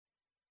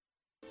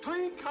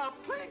Clean cup.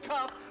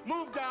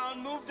 Move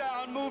down, move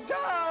down, move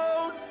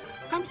down.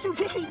 I'm so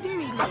very,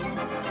 very late.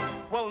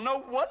 Well,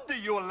 no wonder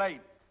you're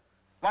late.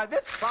 Why,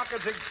 this clock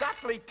is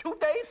exactly 2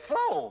 days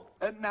slow.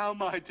 And now,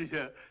 my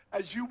dear,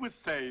 as you were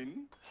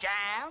saying...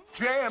 Jam?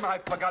 Jam, I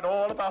forgot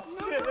all about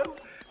jam.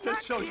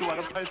 Just show you what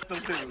a place to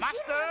do.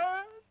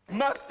 Mustard?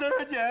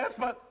 Mustard, yes,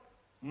 but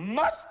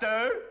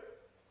mustard?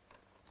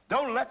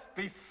 Don't let's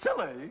be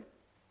silly.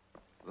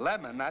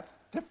 Lemon, that's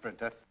different.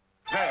 There.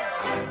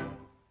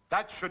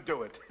 That should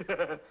do it.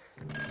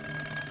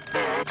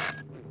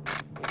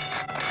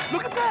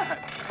 Look at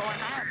that. Going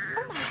mad.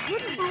 Oh, my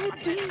goodness. Oh,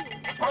 dear.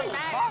 Going Oh,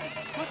 mad.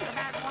 my.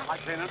 Bad watch. I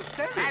can't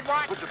understand it. Bad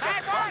watch. With the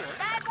Bad best watch. butter.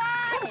 Bad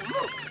watch. Oh,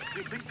 look.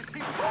 You think the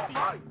people... Oh,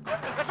 my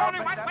goodness. There's only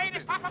one way to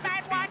stop a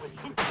bad watch.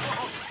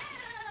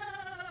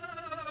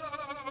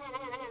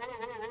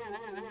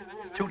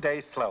 2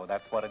 days slow,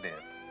 that's what it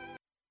is.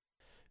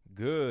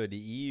 Good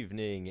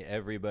evening,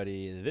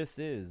 everybody. This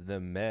is the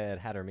Mad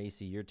Hatter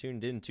Macy. You're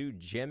tuned into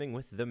Jamming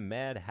with the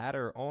Mad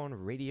Hatter on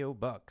Radio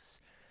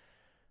Bucks.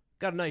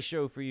 Got a nice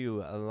show for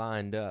you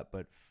lined up,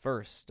 but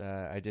first,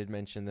 I did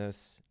mention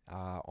this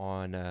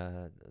on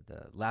the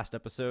last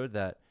episode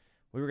that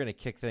we were going to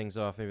kick things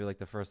off maybe like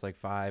the first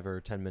 5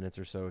 or 10 minutes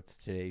or so of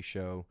today's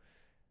show,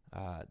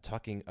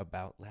 talking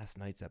about last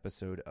night's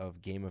episode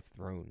of Game of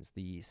Thrones,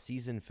 the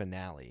season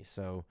finale.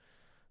 So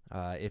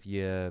if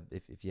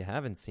you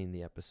haven't seen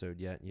the episode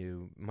yet,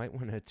 you might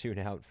want to tune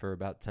out for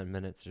about 10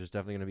 minutes. There's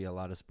definitely going to be a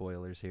lot of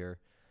spoilers here.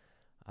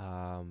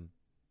 All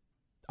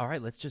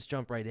right, let's just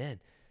jump right in.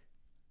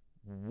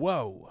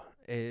 Whoa!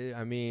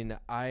 I mean,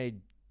 I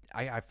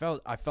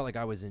felt like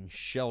I was in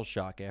shell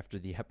shock after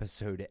the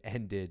episode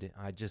ended.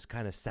 I just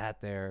kind of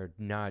sat there,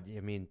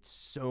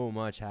 so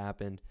much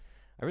happened.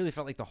 I really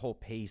felt like the whole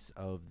pace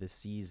of the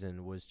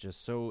season was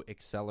just so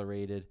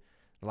accelerated.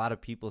 A lot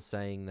of people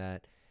saying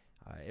that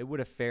it would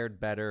have fared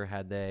better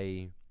had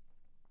they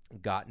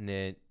gotten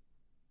it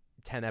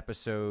 10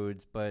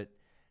 episodes, but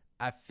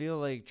I feel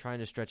like trying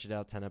to stretch it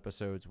out 10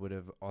 episodes would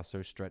have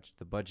also stretched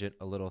the budget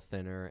a little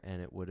thinner, and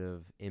it would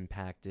have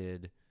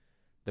impacted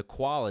the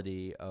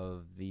quality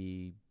of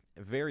the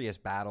various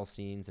battle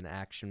scenes and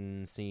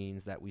action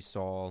scenes that we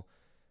saw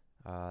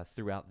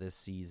throughout this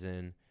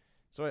season.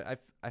 So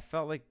I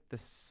felt like the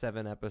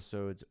 7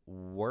 episodes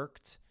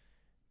worked,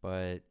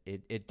 but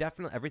it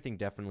definitely, everything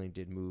definitely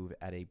did move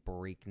at a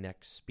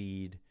breakneck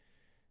speed.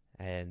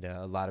 And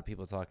a lot of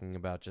people talking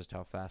about just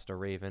how fast a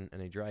raven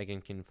and a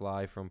dragon can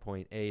fly from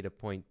point A to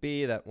point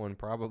B. That one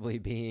probably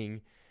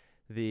being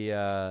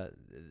the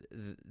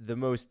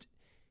most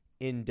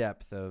in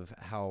depth of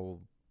how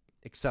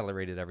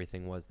accelerated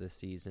everything was this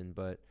season.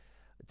 But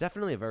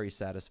definitely a very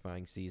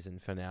satisfying season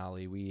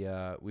finale. We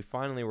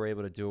finally were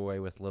able to do away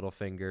with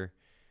Littlefinger,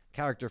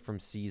 character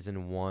from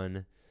season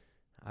 1.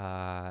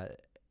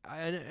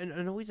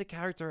 And always a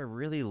character I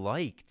really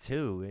like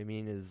too. I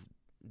mean, his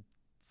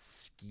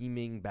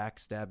scheming,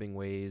 backstabbing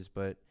ways,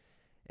 but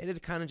it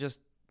had kind of just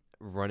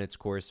run its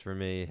course for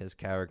me. His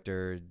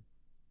character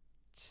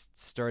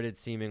started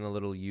seeming a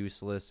little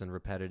useless and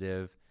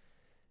repetitive.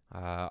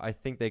 I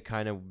think they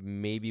kind of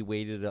maybe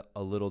waited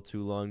a little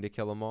too long to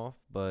kill him off,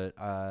 but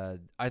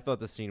I thought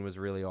the scene was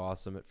really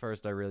awesome. At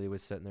first, I really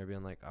was sitting there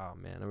being like, oh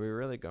man, are we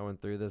really going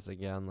through this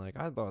again? Like,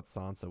 I thought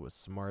Sansa was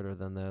smarter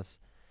than this.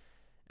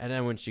 And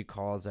then when she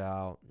calls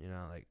out,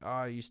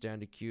 oh, you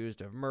stand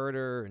accused of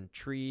murder and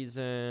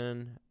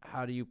treason.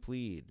 How do you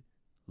plead?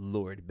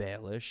 Lord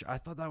Baelish. I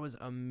thought that was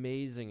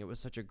amazing. It was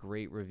such a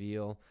great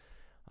reveal.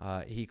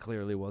 He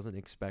clearly wasn't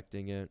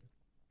expecting it.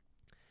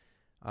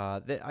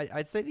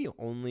 I'd say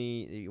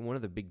one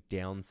of the big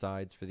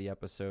downsides for the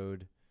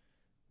episode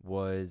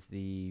was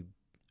the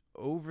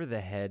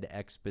over-the-head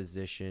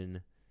exposition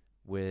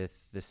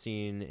with the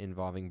scene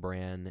involving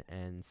Bran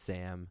and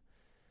Sam.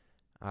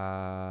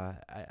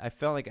 I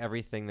felt like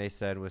everything they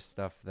said was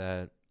stuff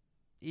that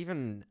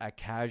even a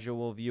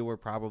casual viewer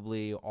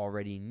probably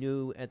already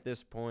knew at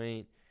this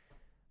point.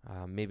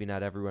 Maybe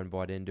not everyone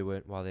bought into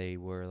it while they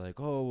were like,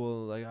 oh,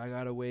 well, I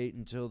gotta wait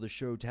until the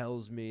show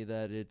tells me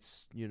that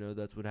it's,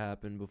 that's what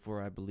happened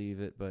before I believe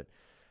it. But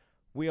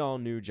we all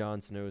knew Jon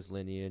Snow's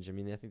lineage. I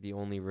mean, I think the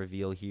only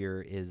reveal here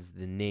is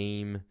the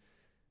name,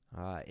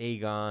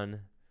 Aegon,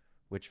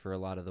 which for a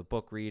lot of the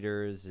book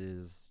readers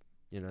is,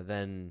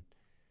 then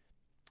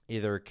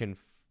either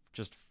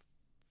just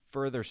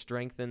further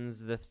strengthens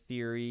the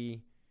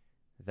theory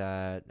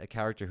that a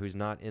character who's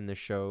not in the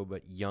show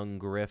but young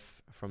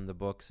Griff from the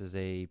books is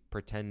a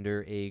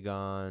pretender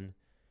Aegon,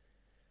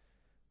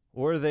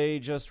 or they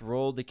just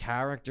rolled the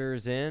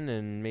characters in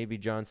and maybe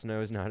Jon Snow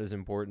is not as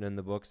important in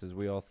the books as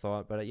we all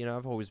thought. But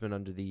I've always been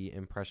under the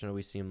impression, it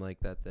always seemed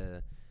like that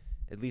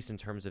at least in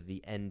terms of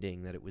the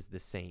ending, that it was the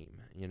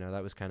same.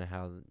 That was kind of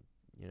how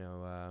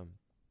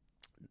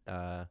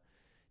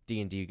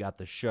D&D got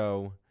the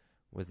show,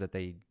 was that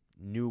they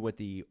knew what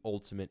the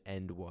ultimate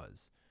end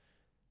was.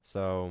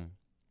 So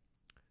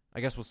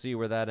I guess we'll see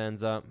where that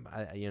ends up.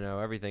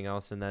 Everything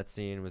else in that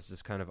scene was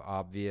just kind of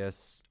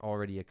obvious,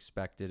 already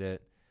expected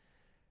it.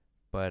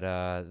 But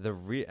I'd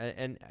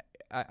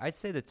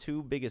say the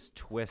two biggest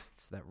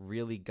twists that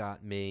really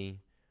got me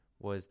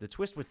was the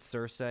twist with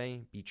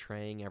Cersei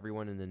betraying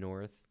everyone in the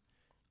North.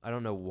 I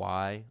don't know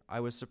why I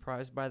was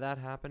surprised by that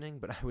happening,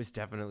 but I was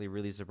definitely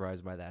really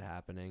surprised by that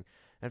happening.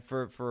 And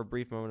for a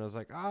brief moment, I was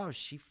like, oh,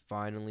 she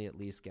finally at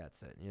least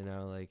gets it.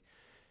 Like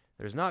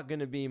there's not going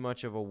to be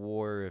much of a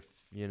war if,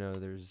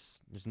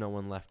 there's no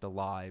one left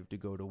alive to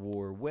go to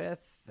war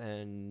with.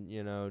 And,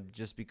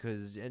 just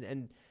because,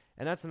 and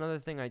that's another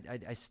thing.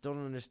 I still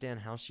don't understand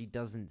how she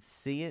doesn't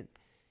see it.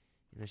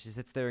 She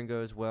sits there and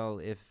goes, well,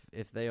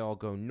 if they all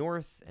go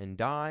north and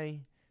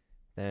die,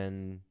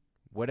 then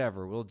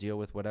whatever, we'll deal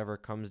with whatever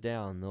comes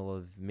down. They'll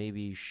have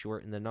maybe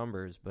shortened the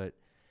numbers, but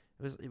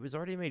it was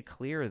already made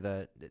clear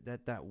that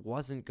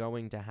wasn't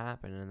going to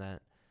happen, and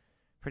that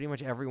pretty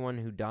much everyone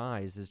who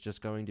dies is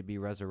just going to be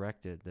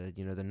resurrected.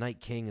 The Night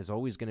King is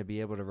always going to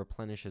be able to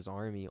replenish his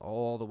army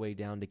all the way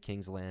down to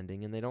King's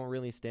Landing, and they don't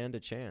really stand a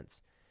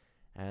chance.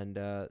 And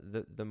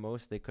the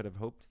most they could have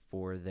hoped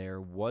for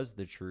there was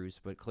the truce,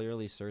 but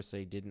clearly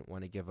Cersei didn't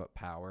want to give up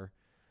power.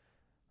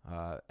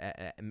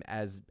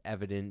 As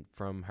evident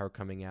from her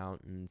coming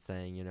out and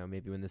saying,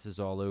 maybe when this is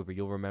all over,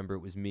 you'll remember it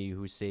was me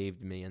who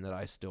saved me and that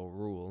I still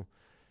rule.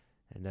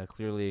 And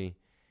clearly,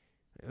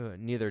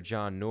 neither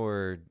Jon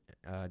nor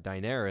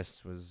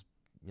Daenerys was,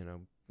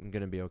 going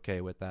to be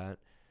okay with that.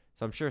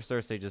 So I'm sure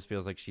Cersei just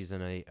feels like she's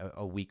in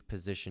a weak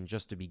position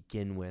just to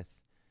begin with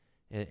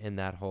in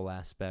that whole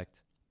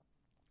aspect.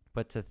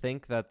 But to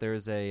think that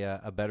there's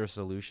a better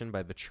solution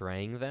by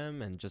betraying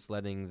them and just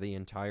letting the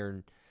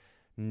entire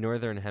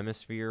northern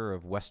hemisphere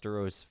of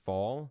Westeros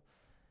fall,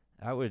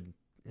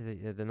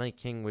 the Night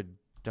King would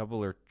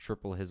double or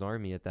triple his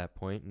army at that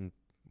point and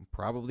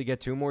probably get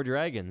 2 more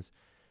dragons.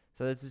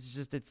 So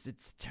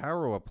it's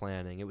terrible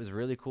planning. It was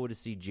really cool to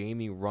see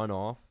Jaime run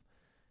off.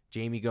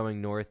 Jaime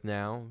going north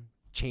now,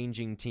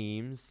 changing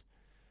teams.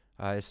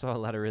 I saw a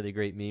lot of really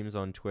great memes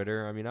on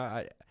Twitter. I mean,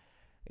 I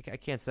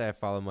can't say I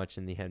follow much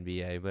in the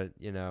NBA, but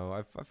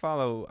I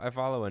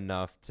follow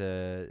enough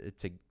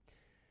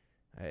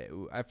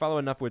I follow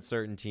enough with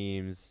certain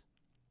teams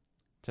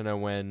to know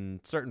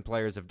when certain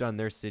players have done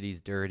their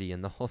cities dirty,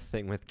 and the whole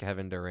thing with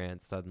Kevin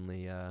Durant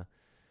suddenly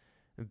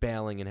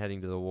bailing and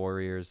heading to the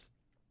Warriors.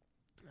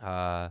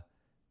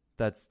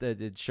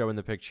 It's showing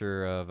the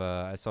picture of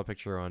I saw a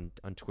picture on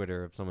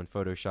Twitter of someone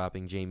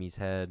photoshopping Jamie's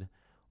head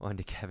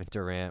onto Kevin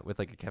Durant with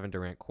like a Kevin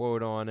Durant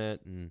quote on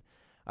it, and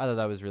I thought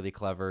that was really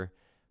clever.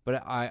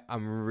 But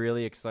I'm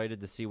really excited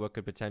to see what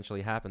could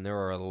potentially happen. There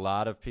are a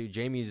lot of people.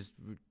 Jamie's,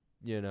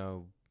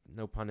 no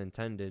pun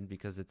intended,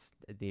 because it's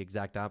the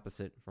exact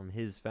opposite from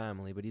his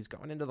family, but he's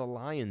going into the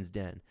lion's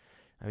den.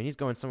 I mean, he's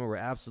going somewhere where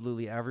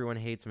absolutely everyone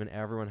hates him and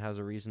everyone has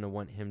a reason to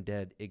want him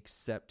dead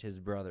except his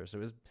brother. So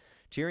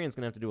Tyrion's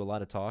going to have to do a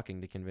lot of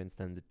talking to convince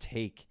them to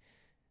take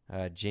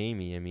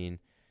Jaime. I mean,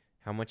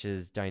 how much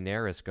is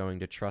Daenerys going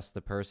to trust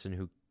the person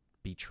who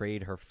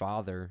betrayed her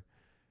father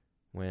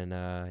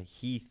when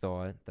he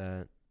thought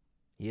that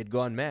he had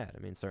gone mad? I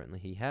mean, certainly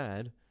he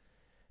had.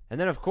 And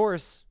then, of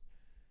course,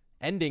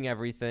 ending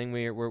everything,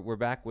 we're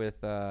back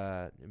with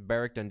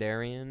Beric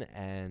Dondarrion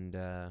and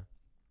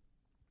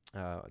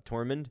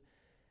Tormund,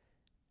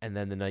 and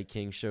then the Night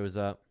King shows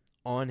up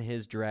on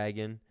his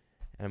dragon.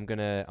 And I'm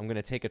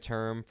gonna take a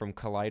term from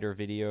Collider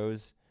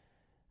Videos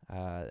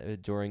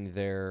during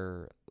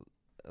their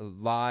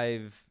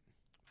live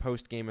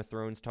post Game of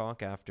Thrones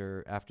talk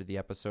after the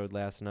episode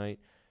last night,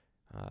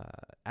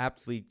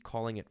 aptly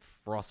calling it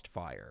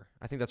Frostfire.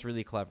 I think that's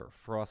really clever,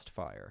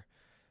 Frostfire.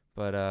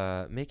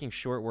 But making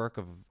short work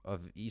of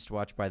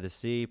Eastwatch by the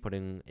Sea,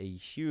 putting a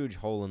huge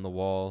hole in the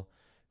wall,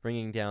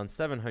 bringing down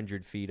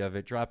 700 feet of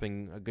it,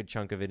 dropping a good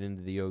chunk of it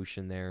into the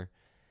ocean there,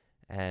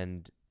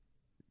 and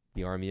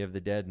the Army of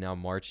the Dead now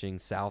marching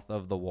south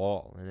of the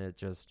wall. And it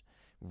just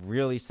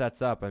really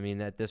sets up. I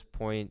mean, at this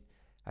point,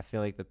 I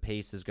feel like the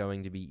pace is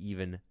going to be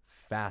even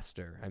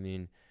faster. I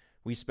mean,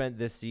 we spent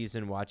this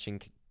season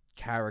watching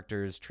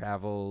characters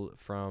travel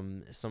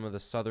from some of the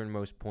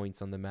southernmost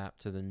points on the map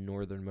to the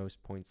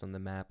northernmost points on the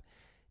map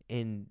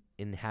in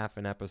half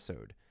an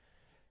episode.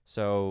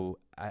 So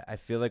I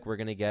feel like we're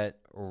going to get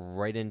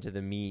right into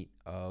the meat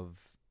of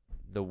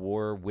the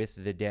war with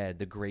the dead,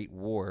 the Great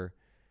War,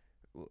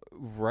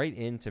 right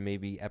into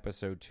maybe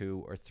episode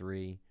 2 or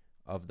 3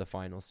 of the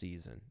final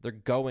season. They're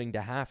going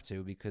to have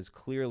to, because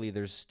clearly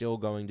there's still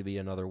going to be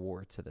another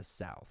war to the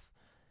south.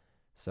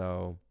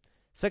 So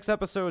 6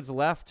 episodes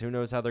left. Who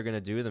knows how they're going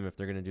to do them? If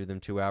they're going to do them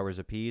 2 hours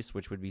apiece,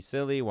 which would be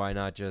silly. Why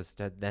not just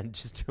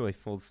do a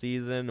full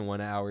season,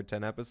 1 hour,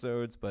 10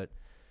 episodes? But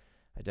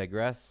I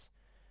digress.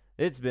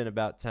 It's been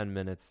about 10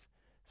 minutes.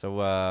 So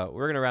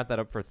we're going to wrap that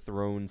up for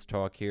Thrones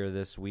talk here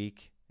this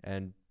week,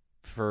 and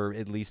for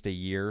at least a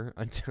year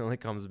until it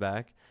comes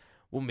back.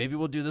 Well, maybe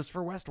we'll do this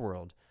for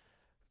Westworld.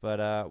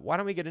 But why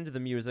don't we get into the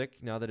music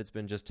now that it's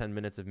been just 10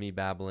 minutes of me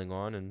babbling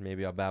on, and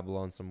maybe I'll babble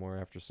on some more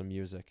after some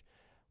music.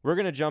 We're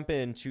going to jump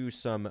into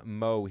some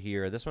Mo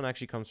here. This one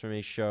actually comes from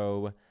a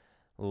show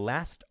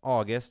last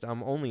August.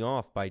 I'm only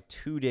off by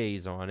 2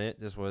 days on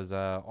it. This was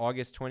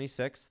August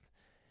 26th,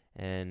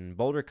 in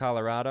Boulder,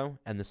 Colorado,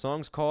 and the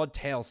song's called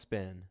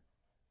Tailspin.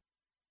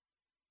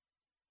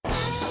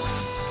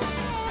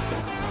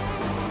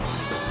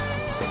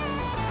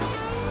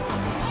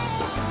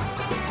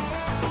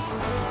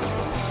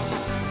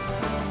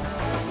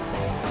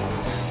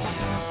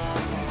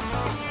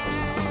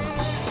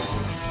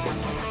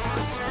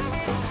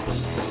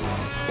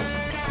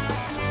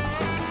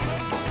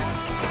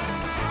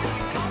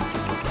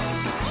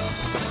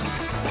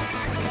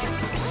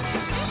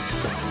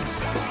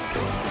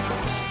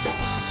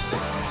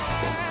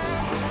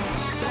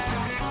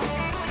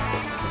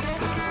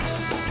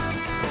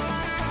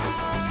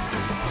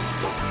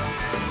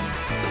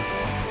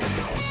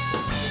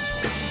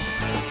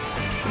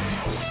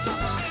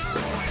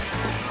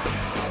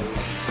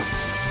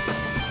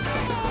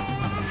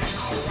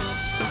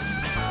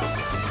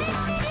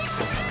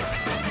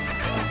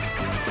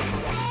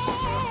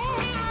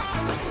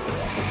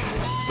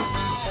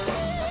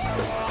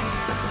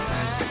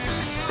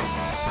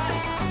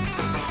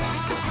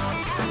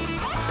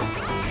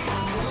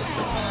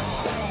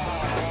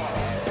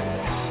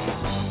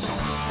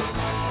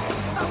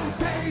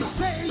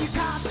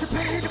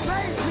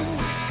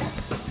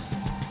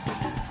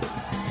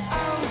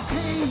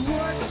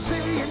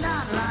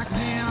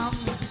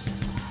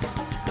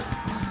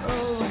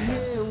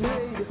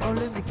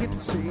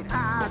 See,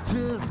 I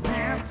just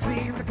can't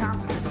seem to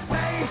concentrate.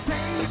 They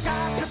say you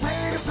got to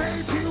pay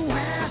to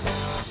win.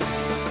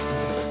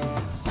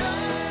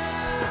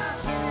 Just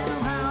spinning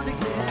around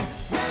again.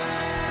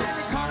 Yeah,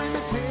 they're calling the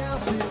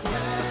tailspin.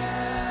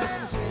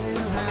 Yeah, spinning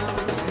around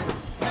again.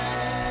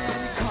 Yeah,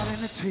 they're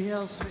calling the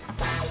tailspin.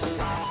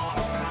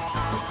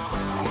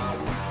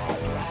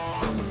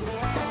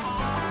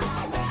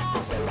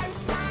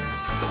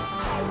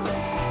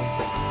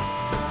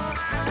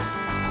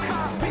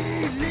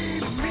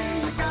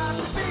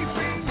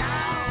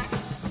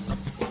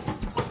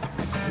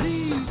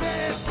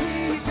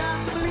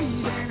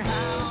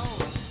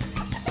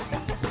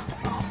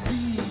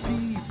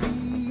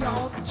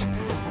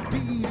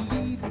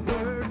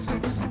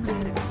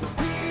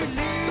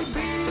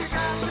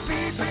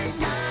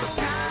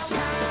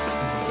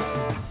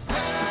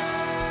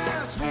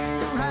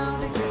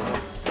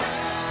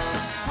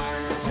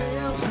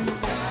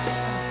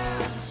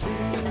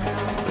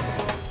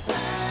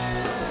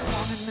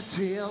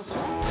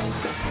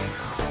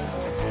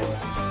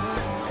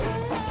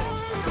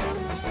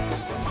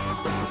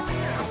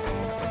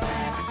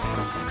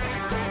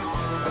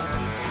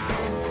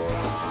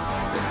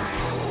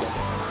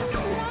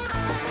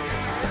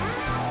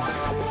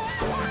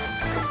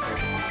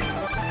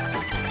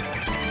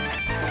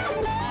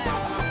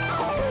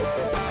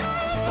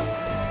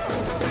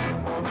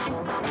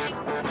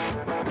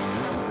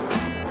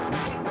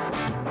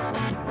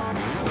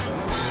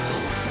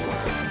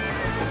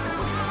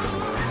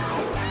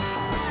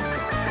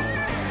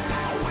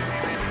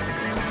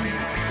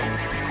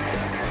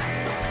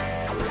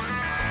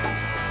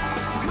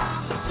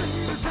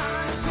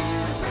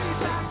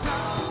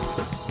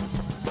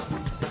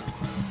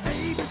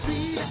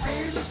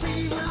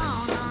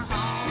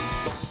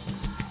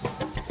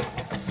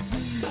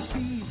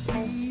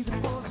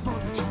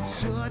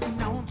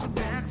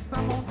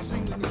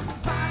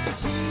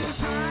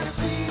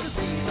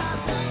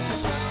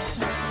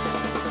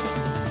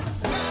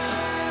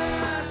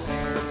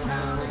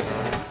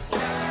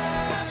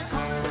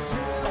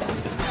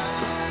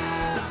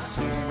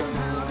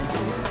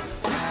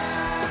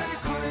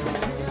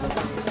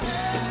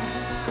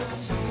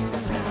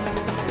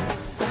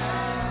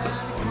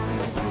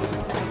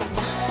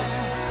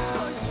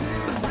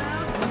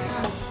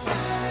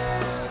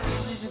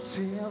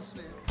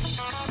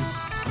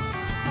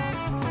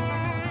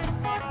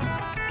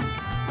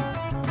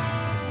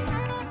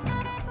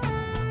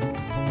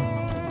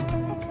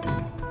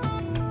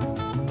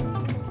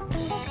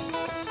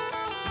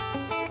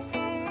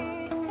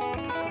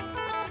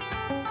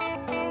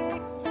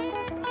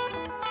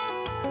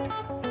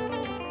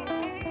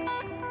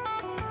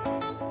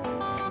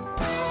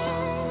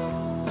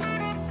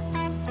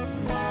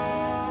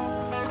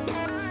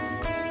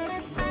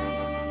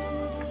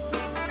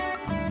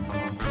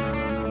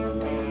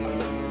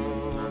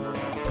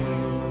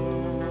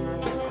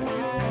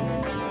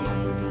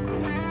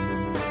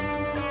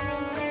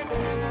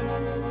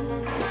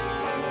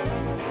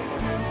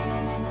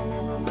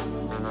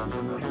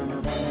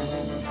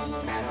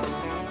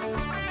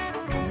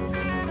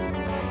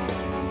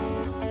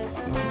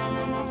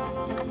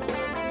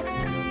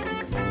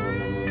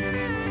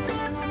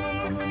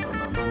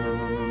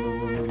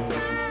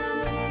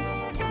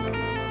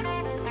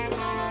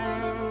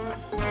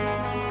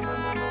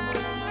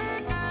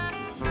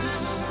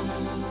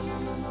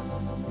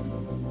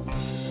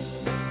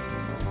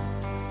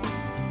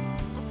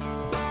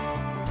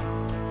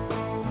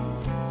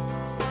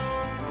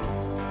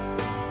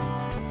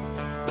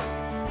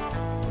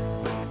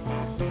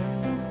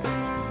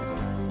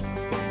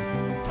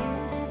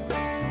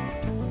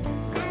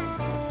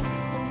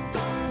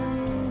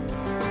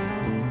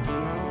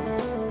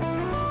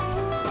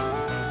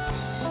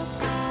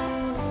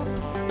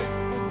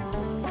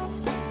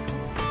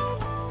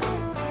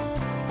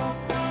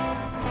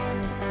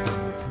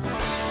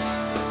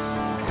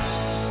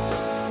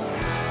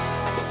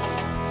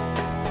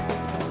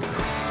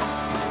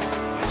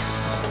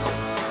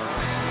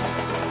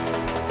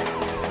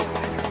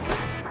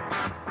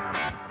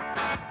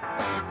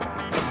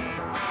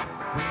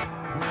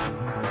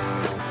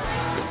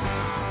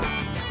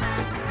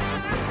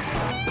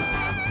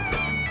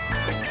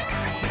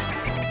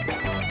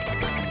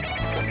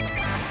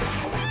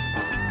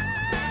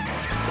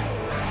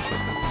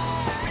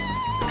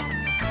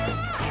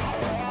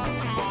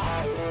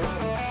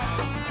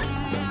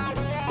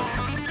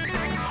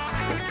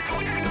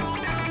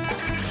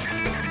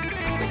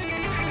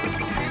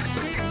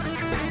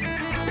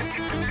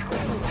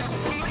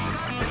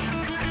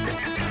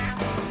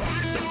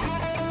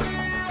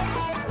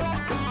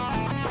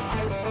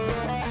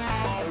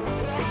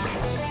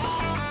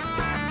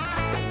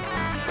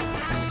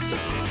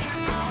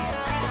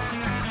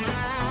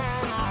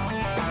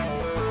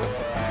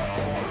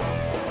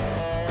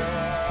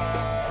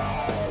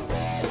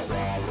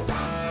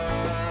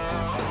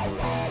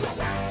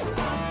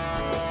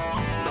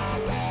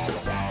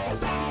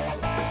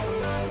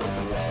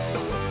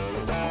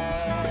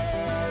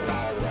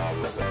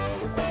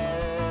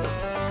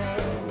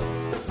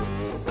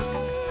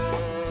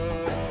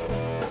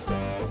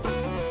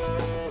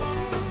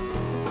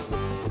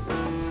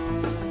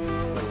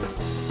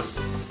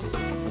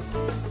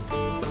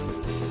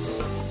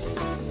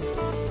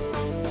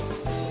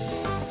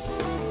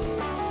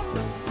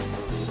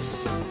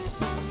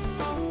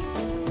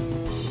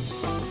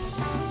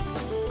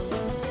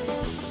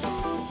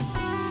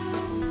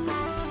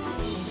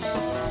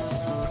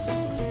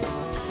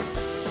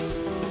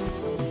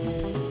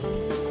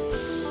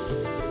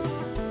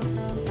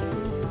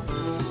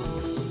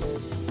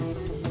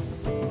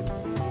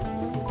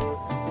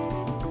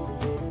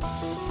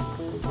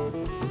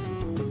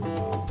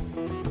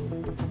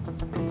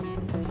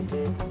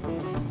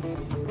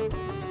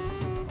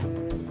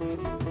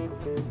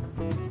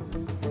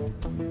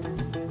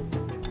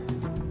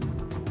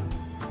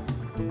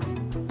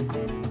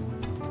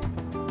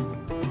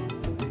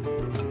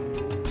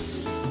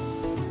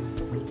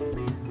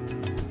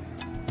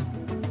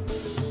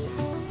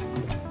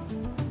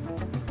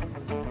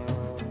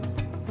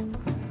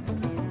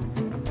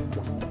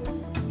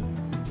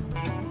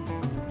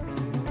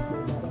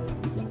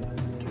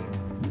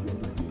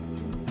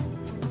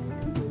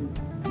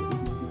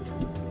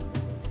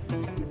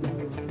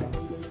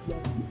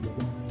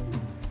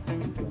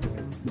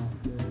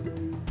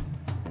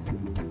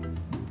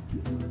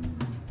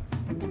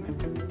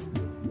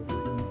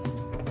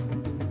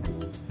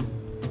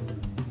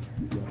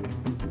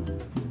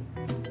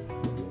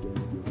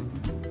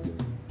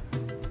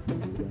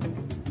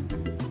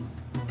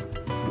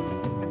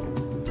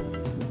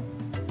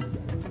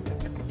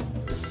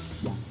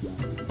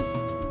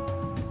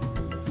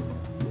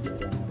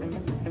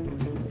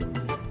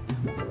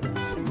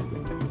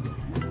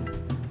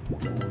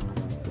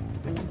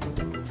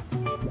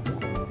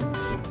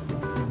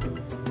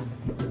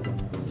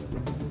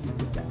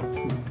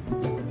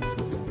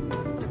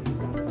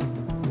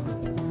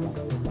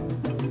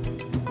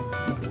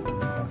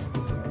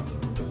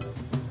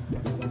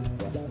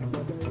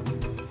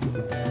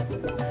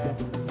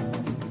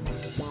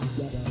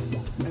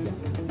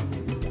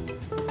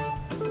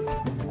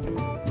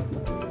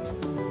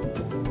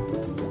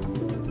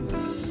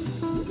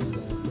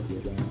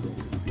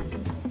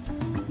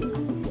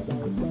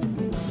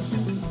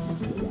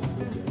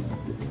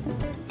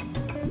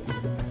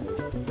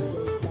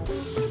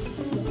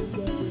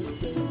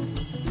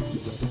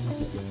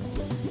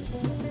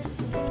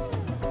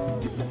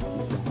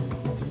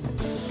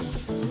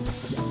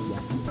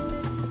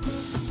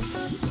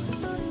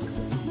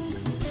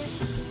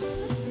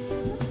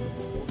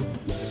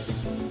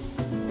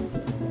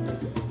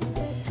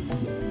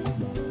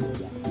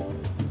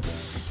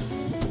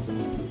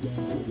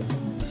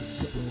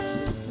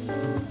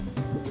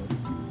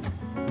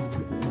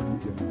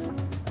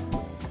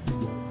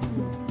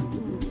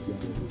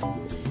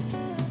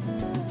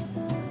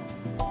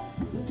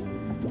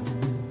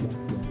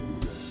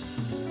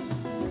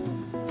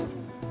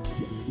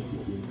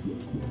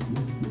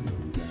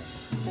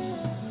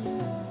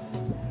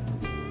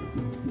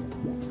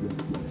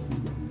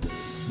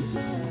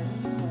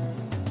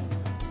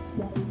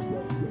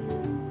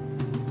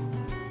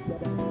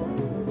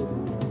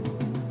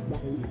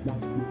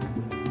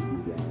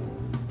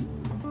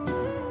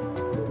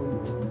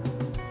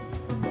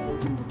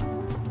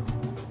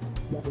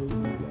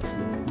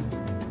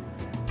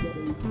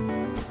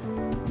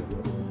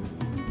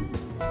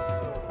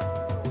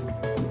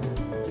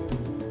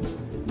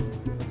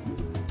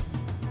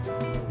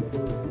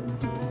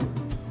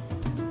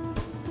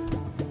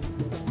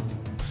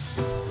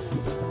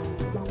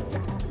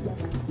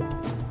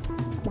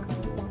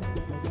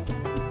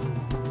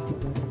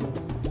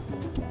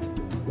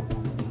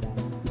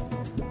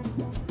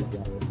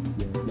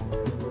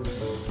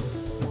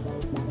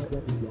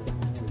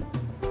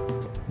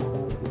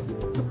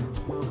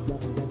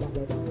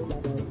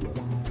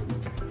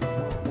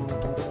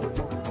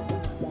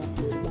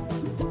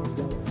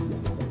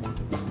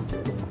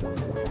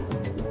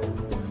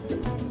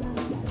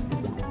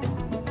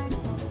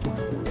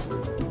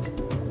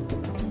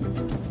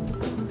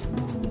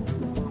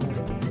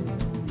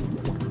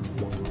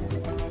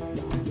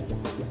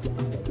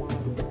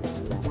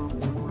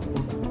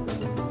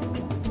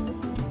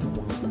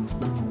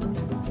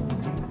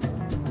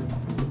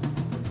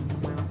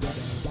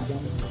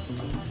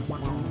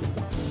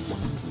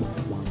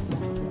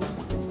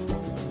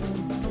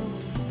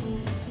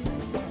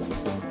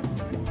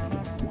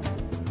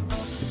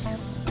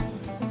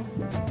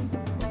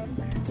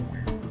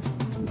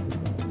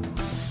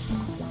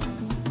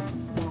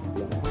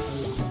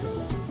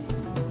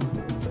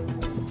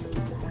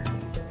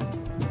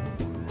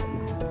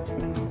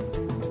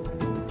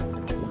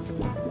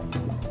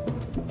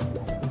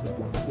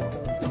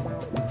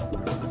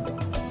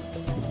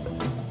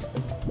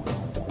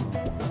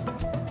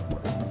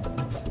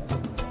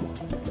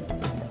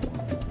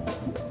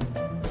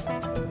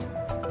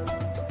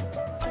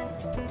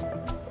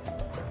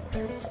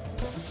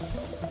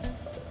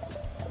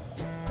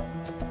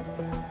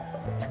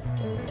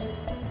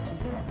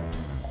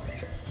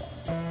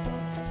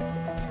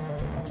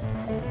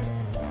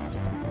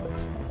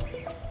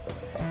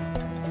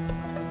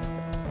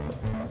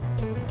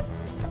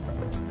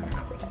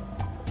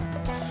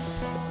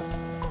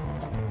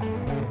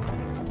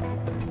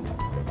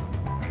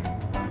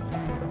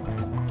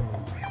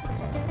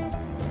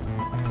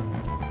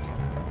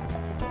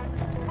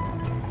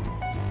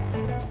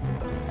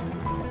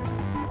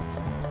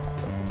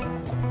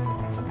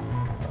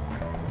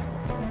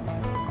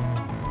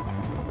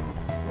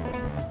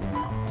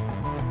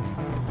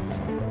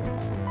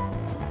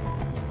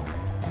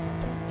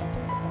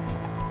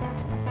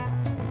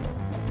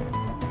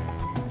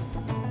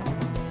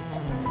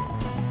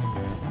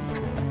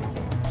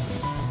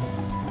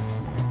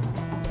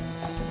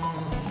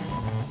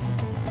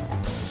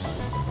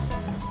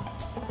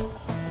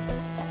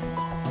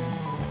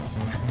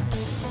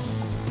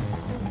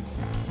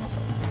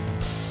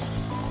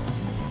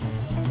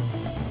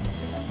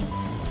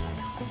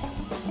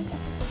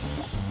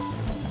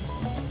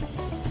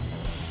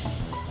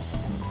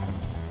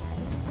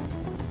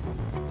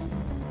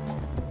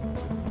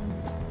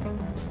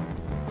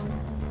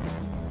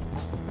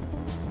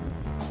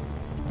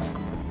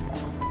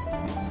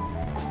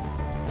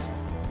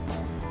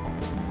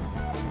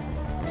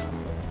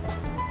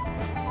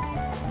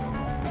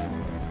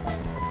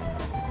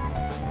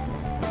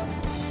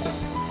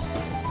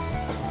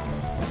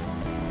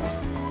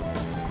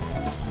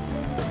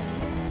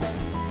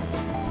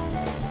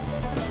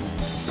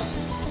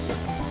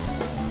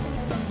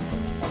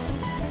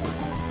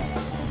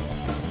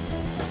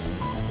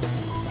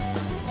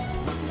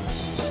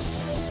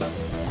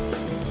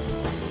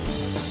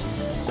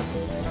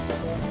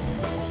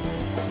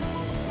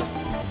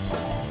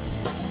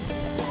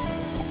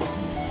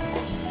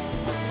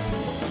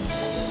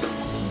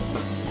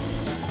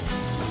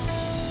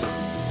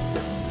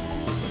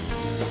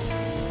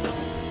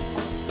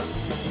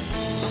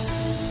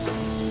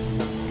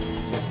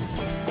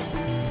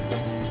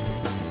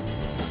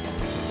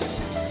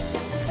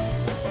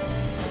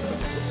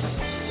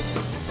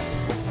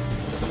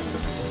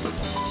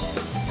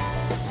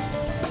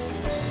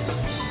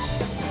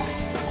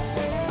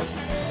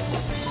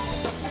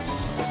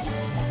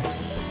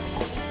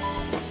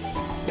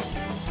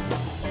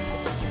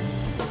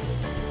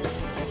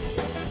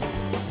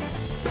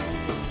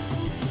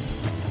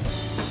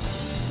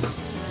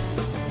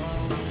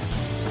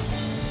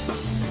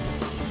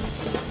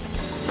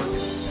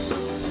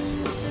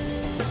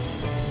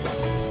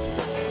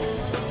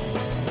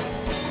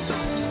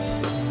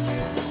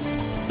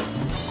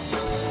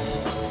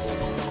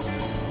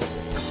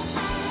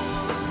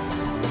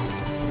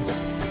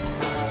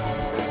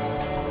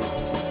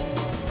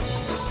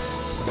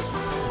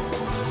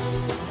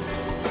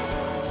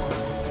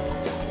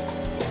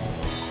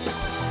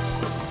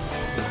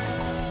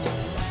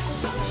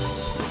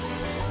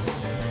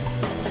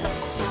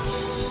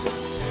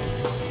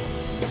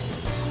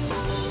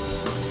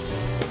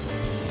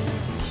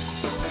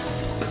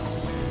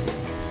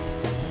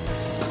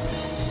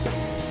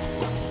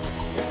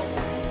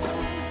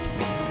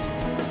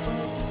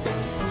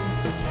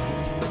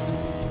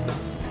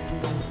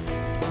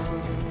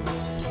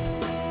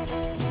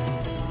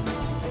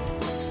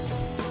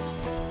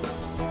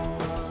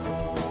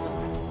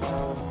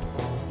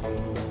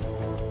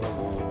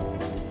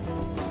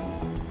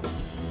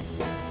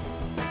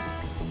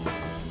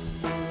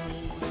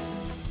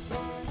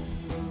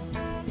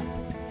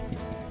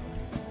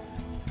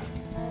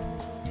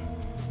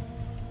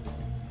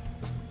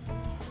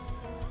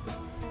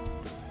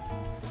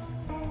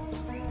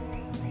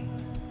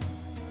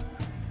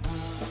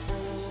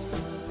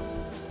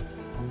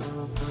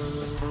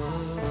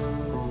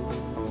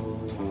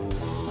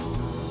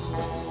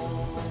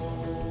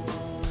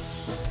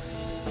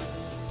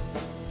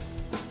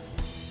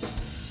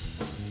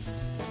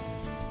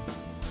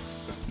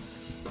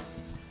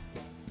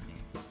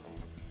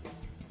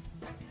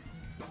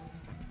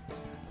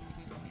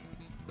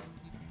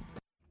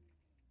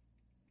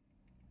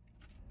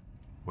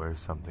 We're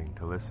something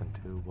to listen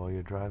to while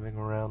you're driving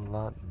around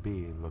Lot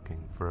B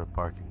looking for a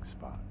parking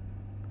spot.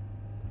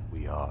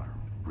 We are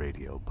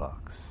Radio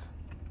Bucks.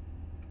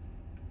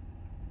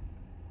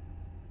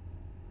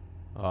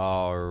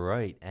 All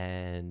right,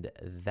 and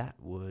that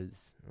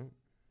was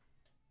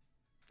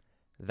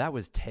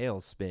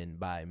Tailspin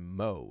by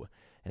Mo,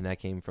 and that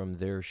came from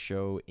their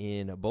show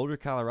in Boulder,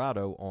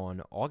 Colorado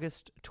on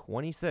August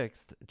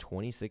 26th,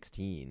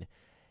 2016.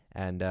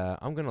 And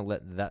I'm going to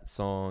let that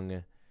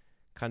song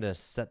kind of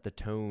set the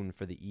tone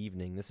for the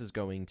evening. This is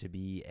going to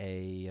be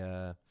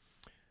a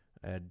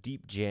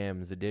Deep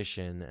Jams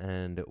edition,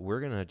 and we're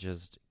going to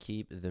just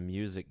keep the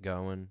music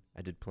going.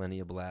 I did plenty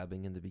of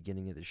blabbing in the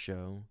beginning of the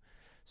show,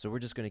 so we're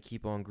just going to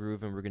keep on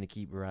grooving. We're going to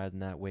keep riding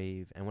that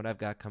wave. And what I've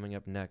got coming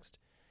up next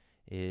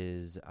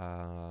is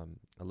a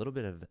little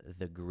bit of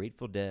The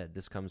Grateful Dead.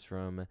 This comes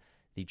from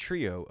the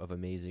trio of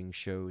amazing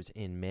shows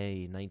in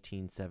May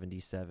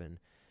 1977.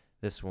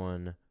 This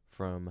one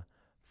from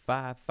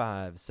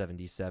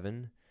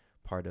 5577,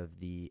 part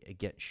of the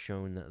Get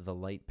Shown the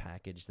Light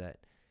package that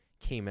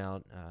came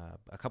out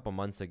a couple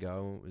months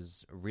ago. It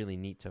was really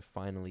neat to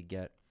finally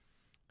get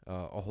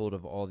a hold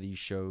of all these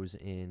shows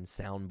in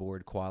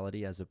soundboard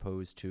quality as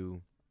opposed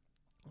to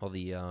all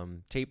the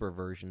taper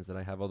versions that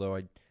I have, although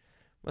I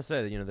must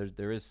say that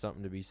there is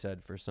something to be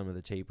said for some of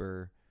the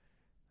taper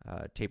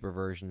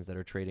versions that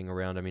are trading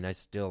around. I mean, I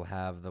still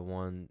have the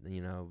one,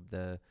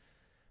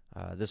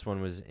 this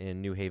one was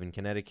in New Haven,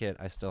 Connecticut.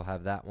 I still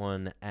have that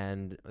one,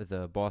 and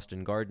the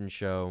Boston Garden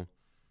Show,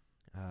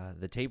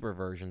 the taper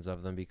versions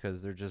of them,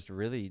 because they're just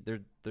really,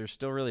 they're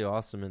still really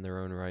awesome in their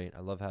own right.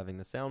 I love having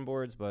the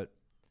soundboards, but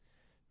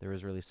there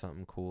is really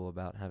something cool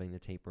about having the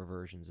taper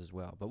versions as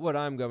well. But what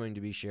I'm going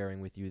to be sharing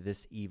with you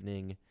this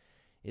evening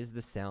is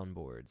the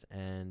soundboards,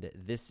 and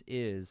this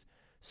is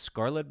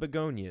Scarlet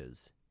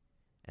Begonias,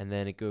 and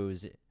then it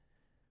goes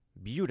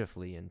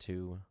beautifully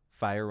into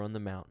Fire on the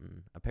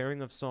Mountain, a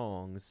pairing of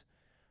songs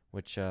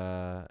which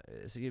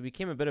it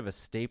became a bit of a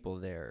staple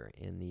there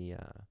in the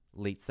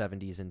late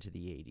 70s into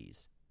the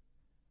 80s.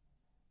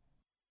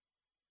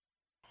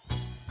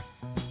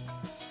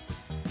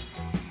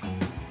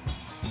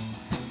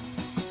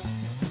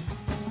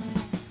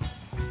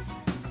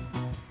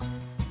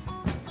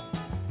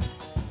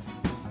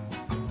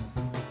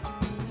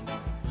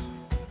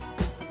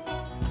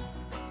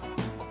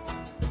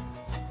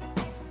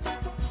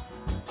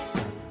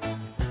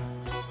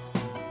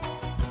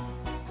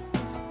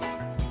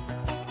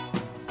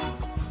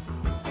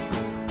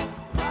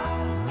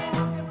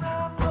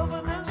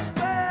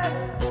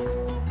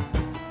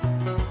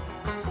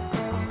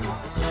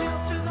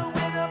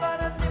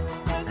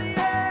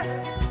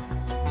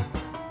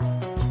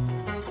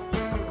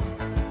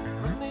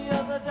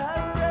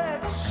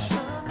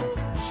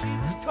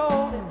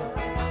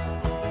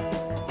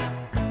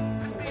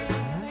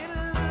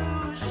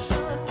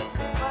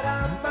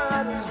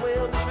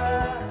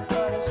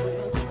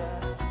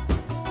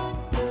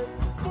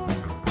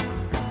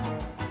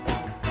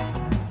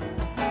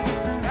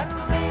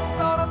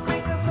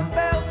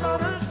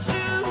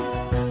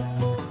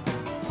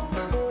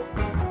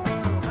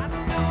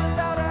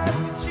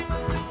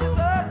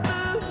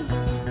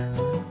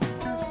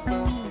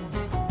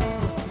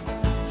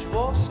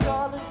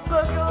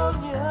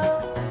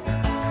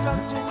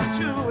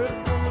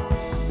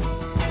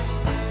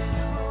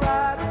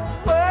 Right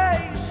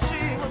away,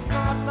 she was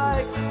not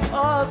like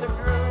other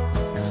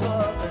girls.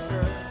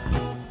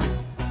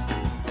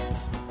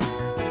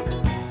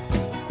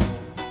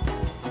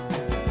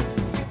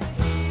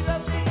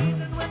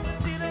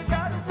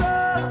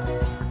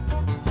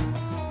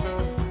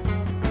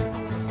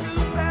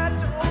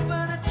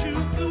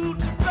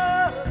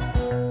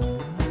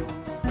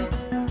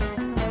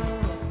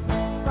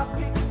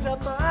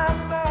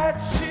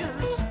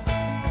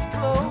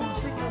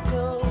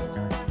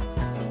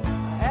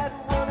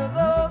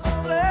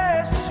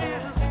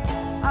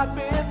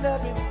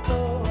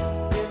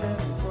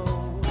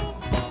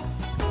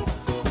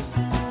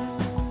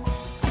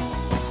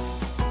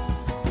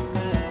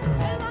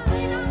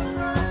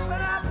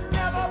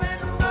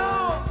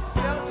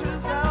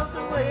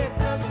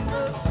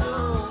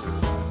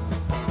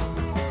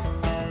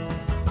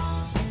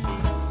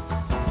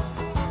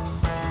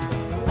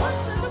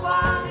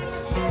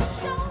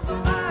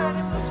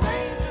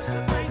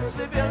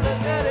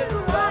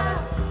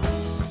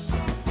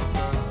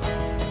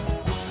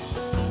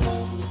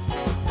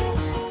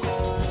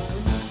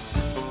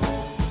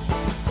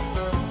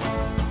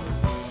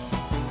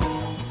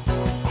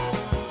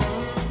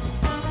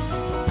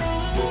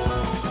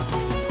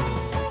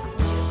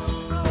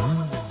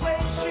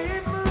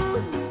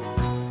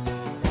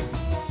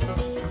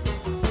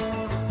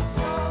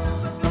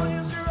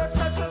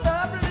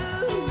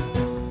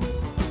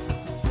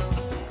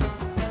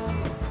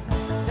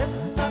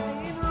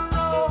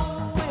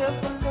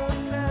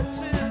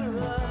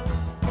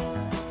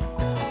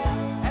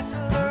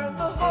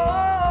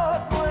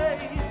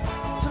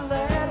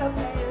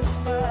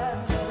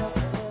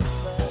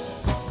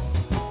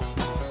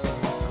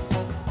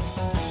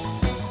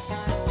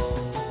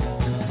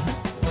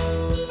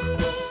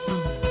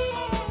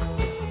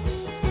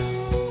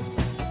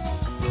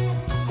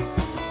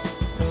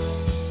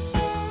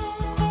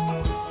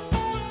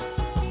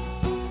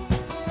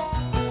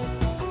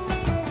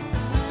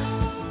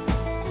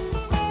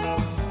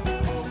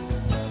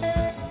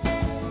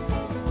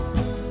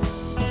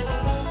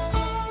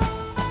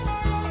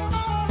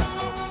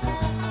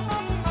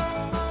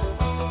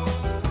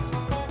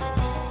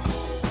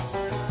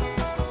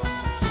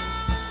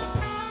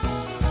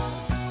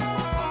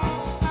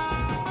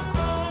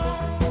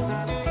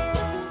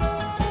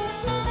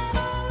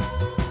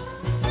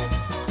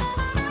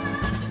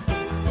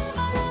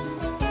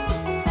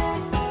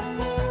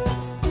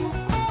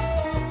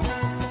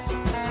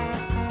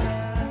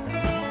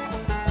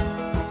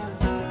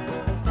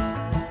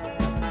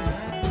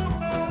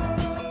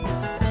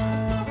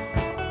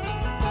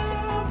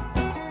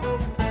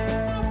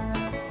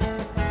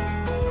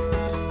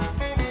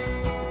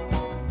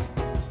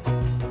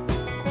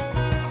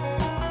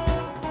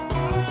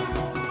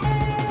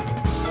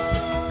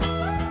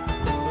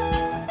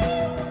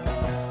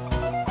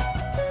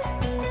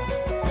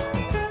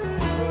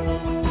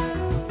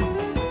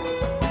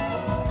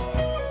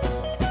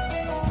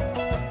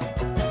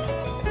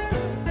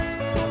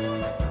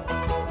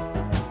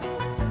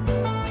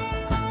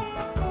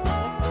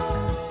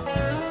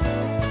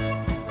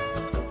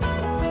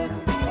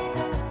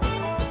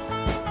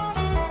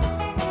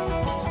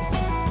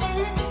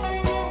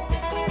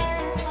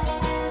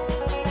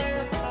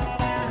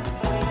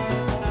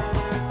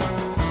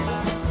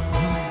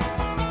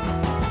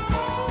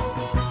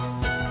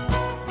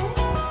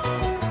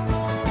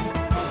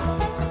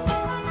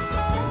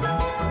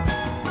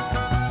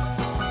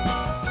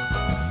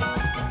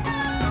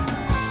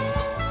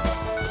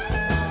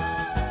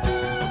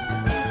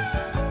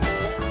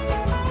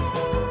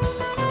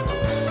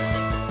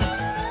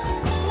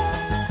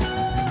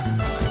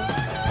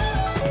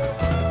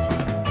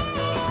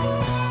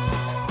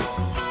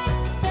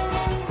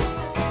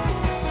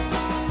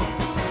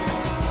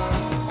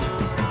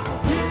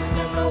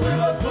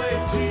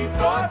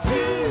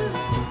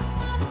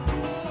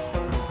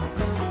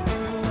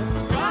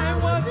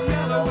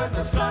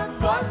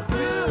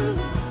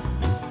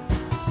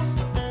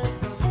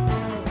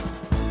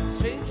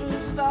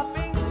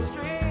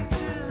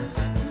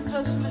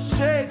 just a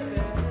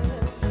shaking.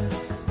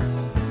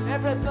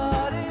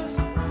 Everybody's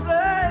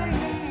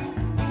playing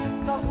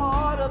in the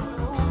heart of the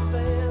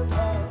band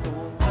of the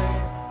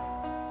land.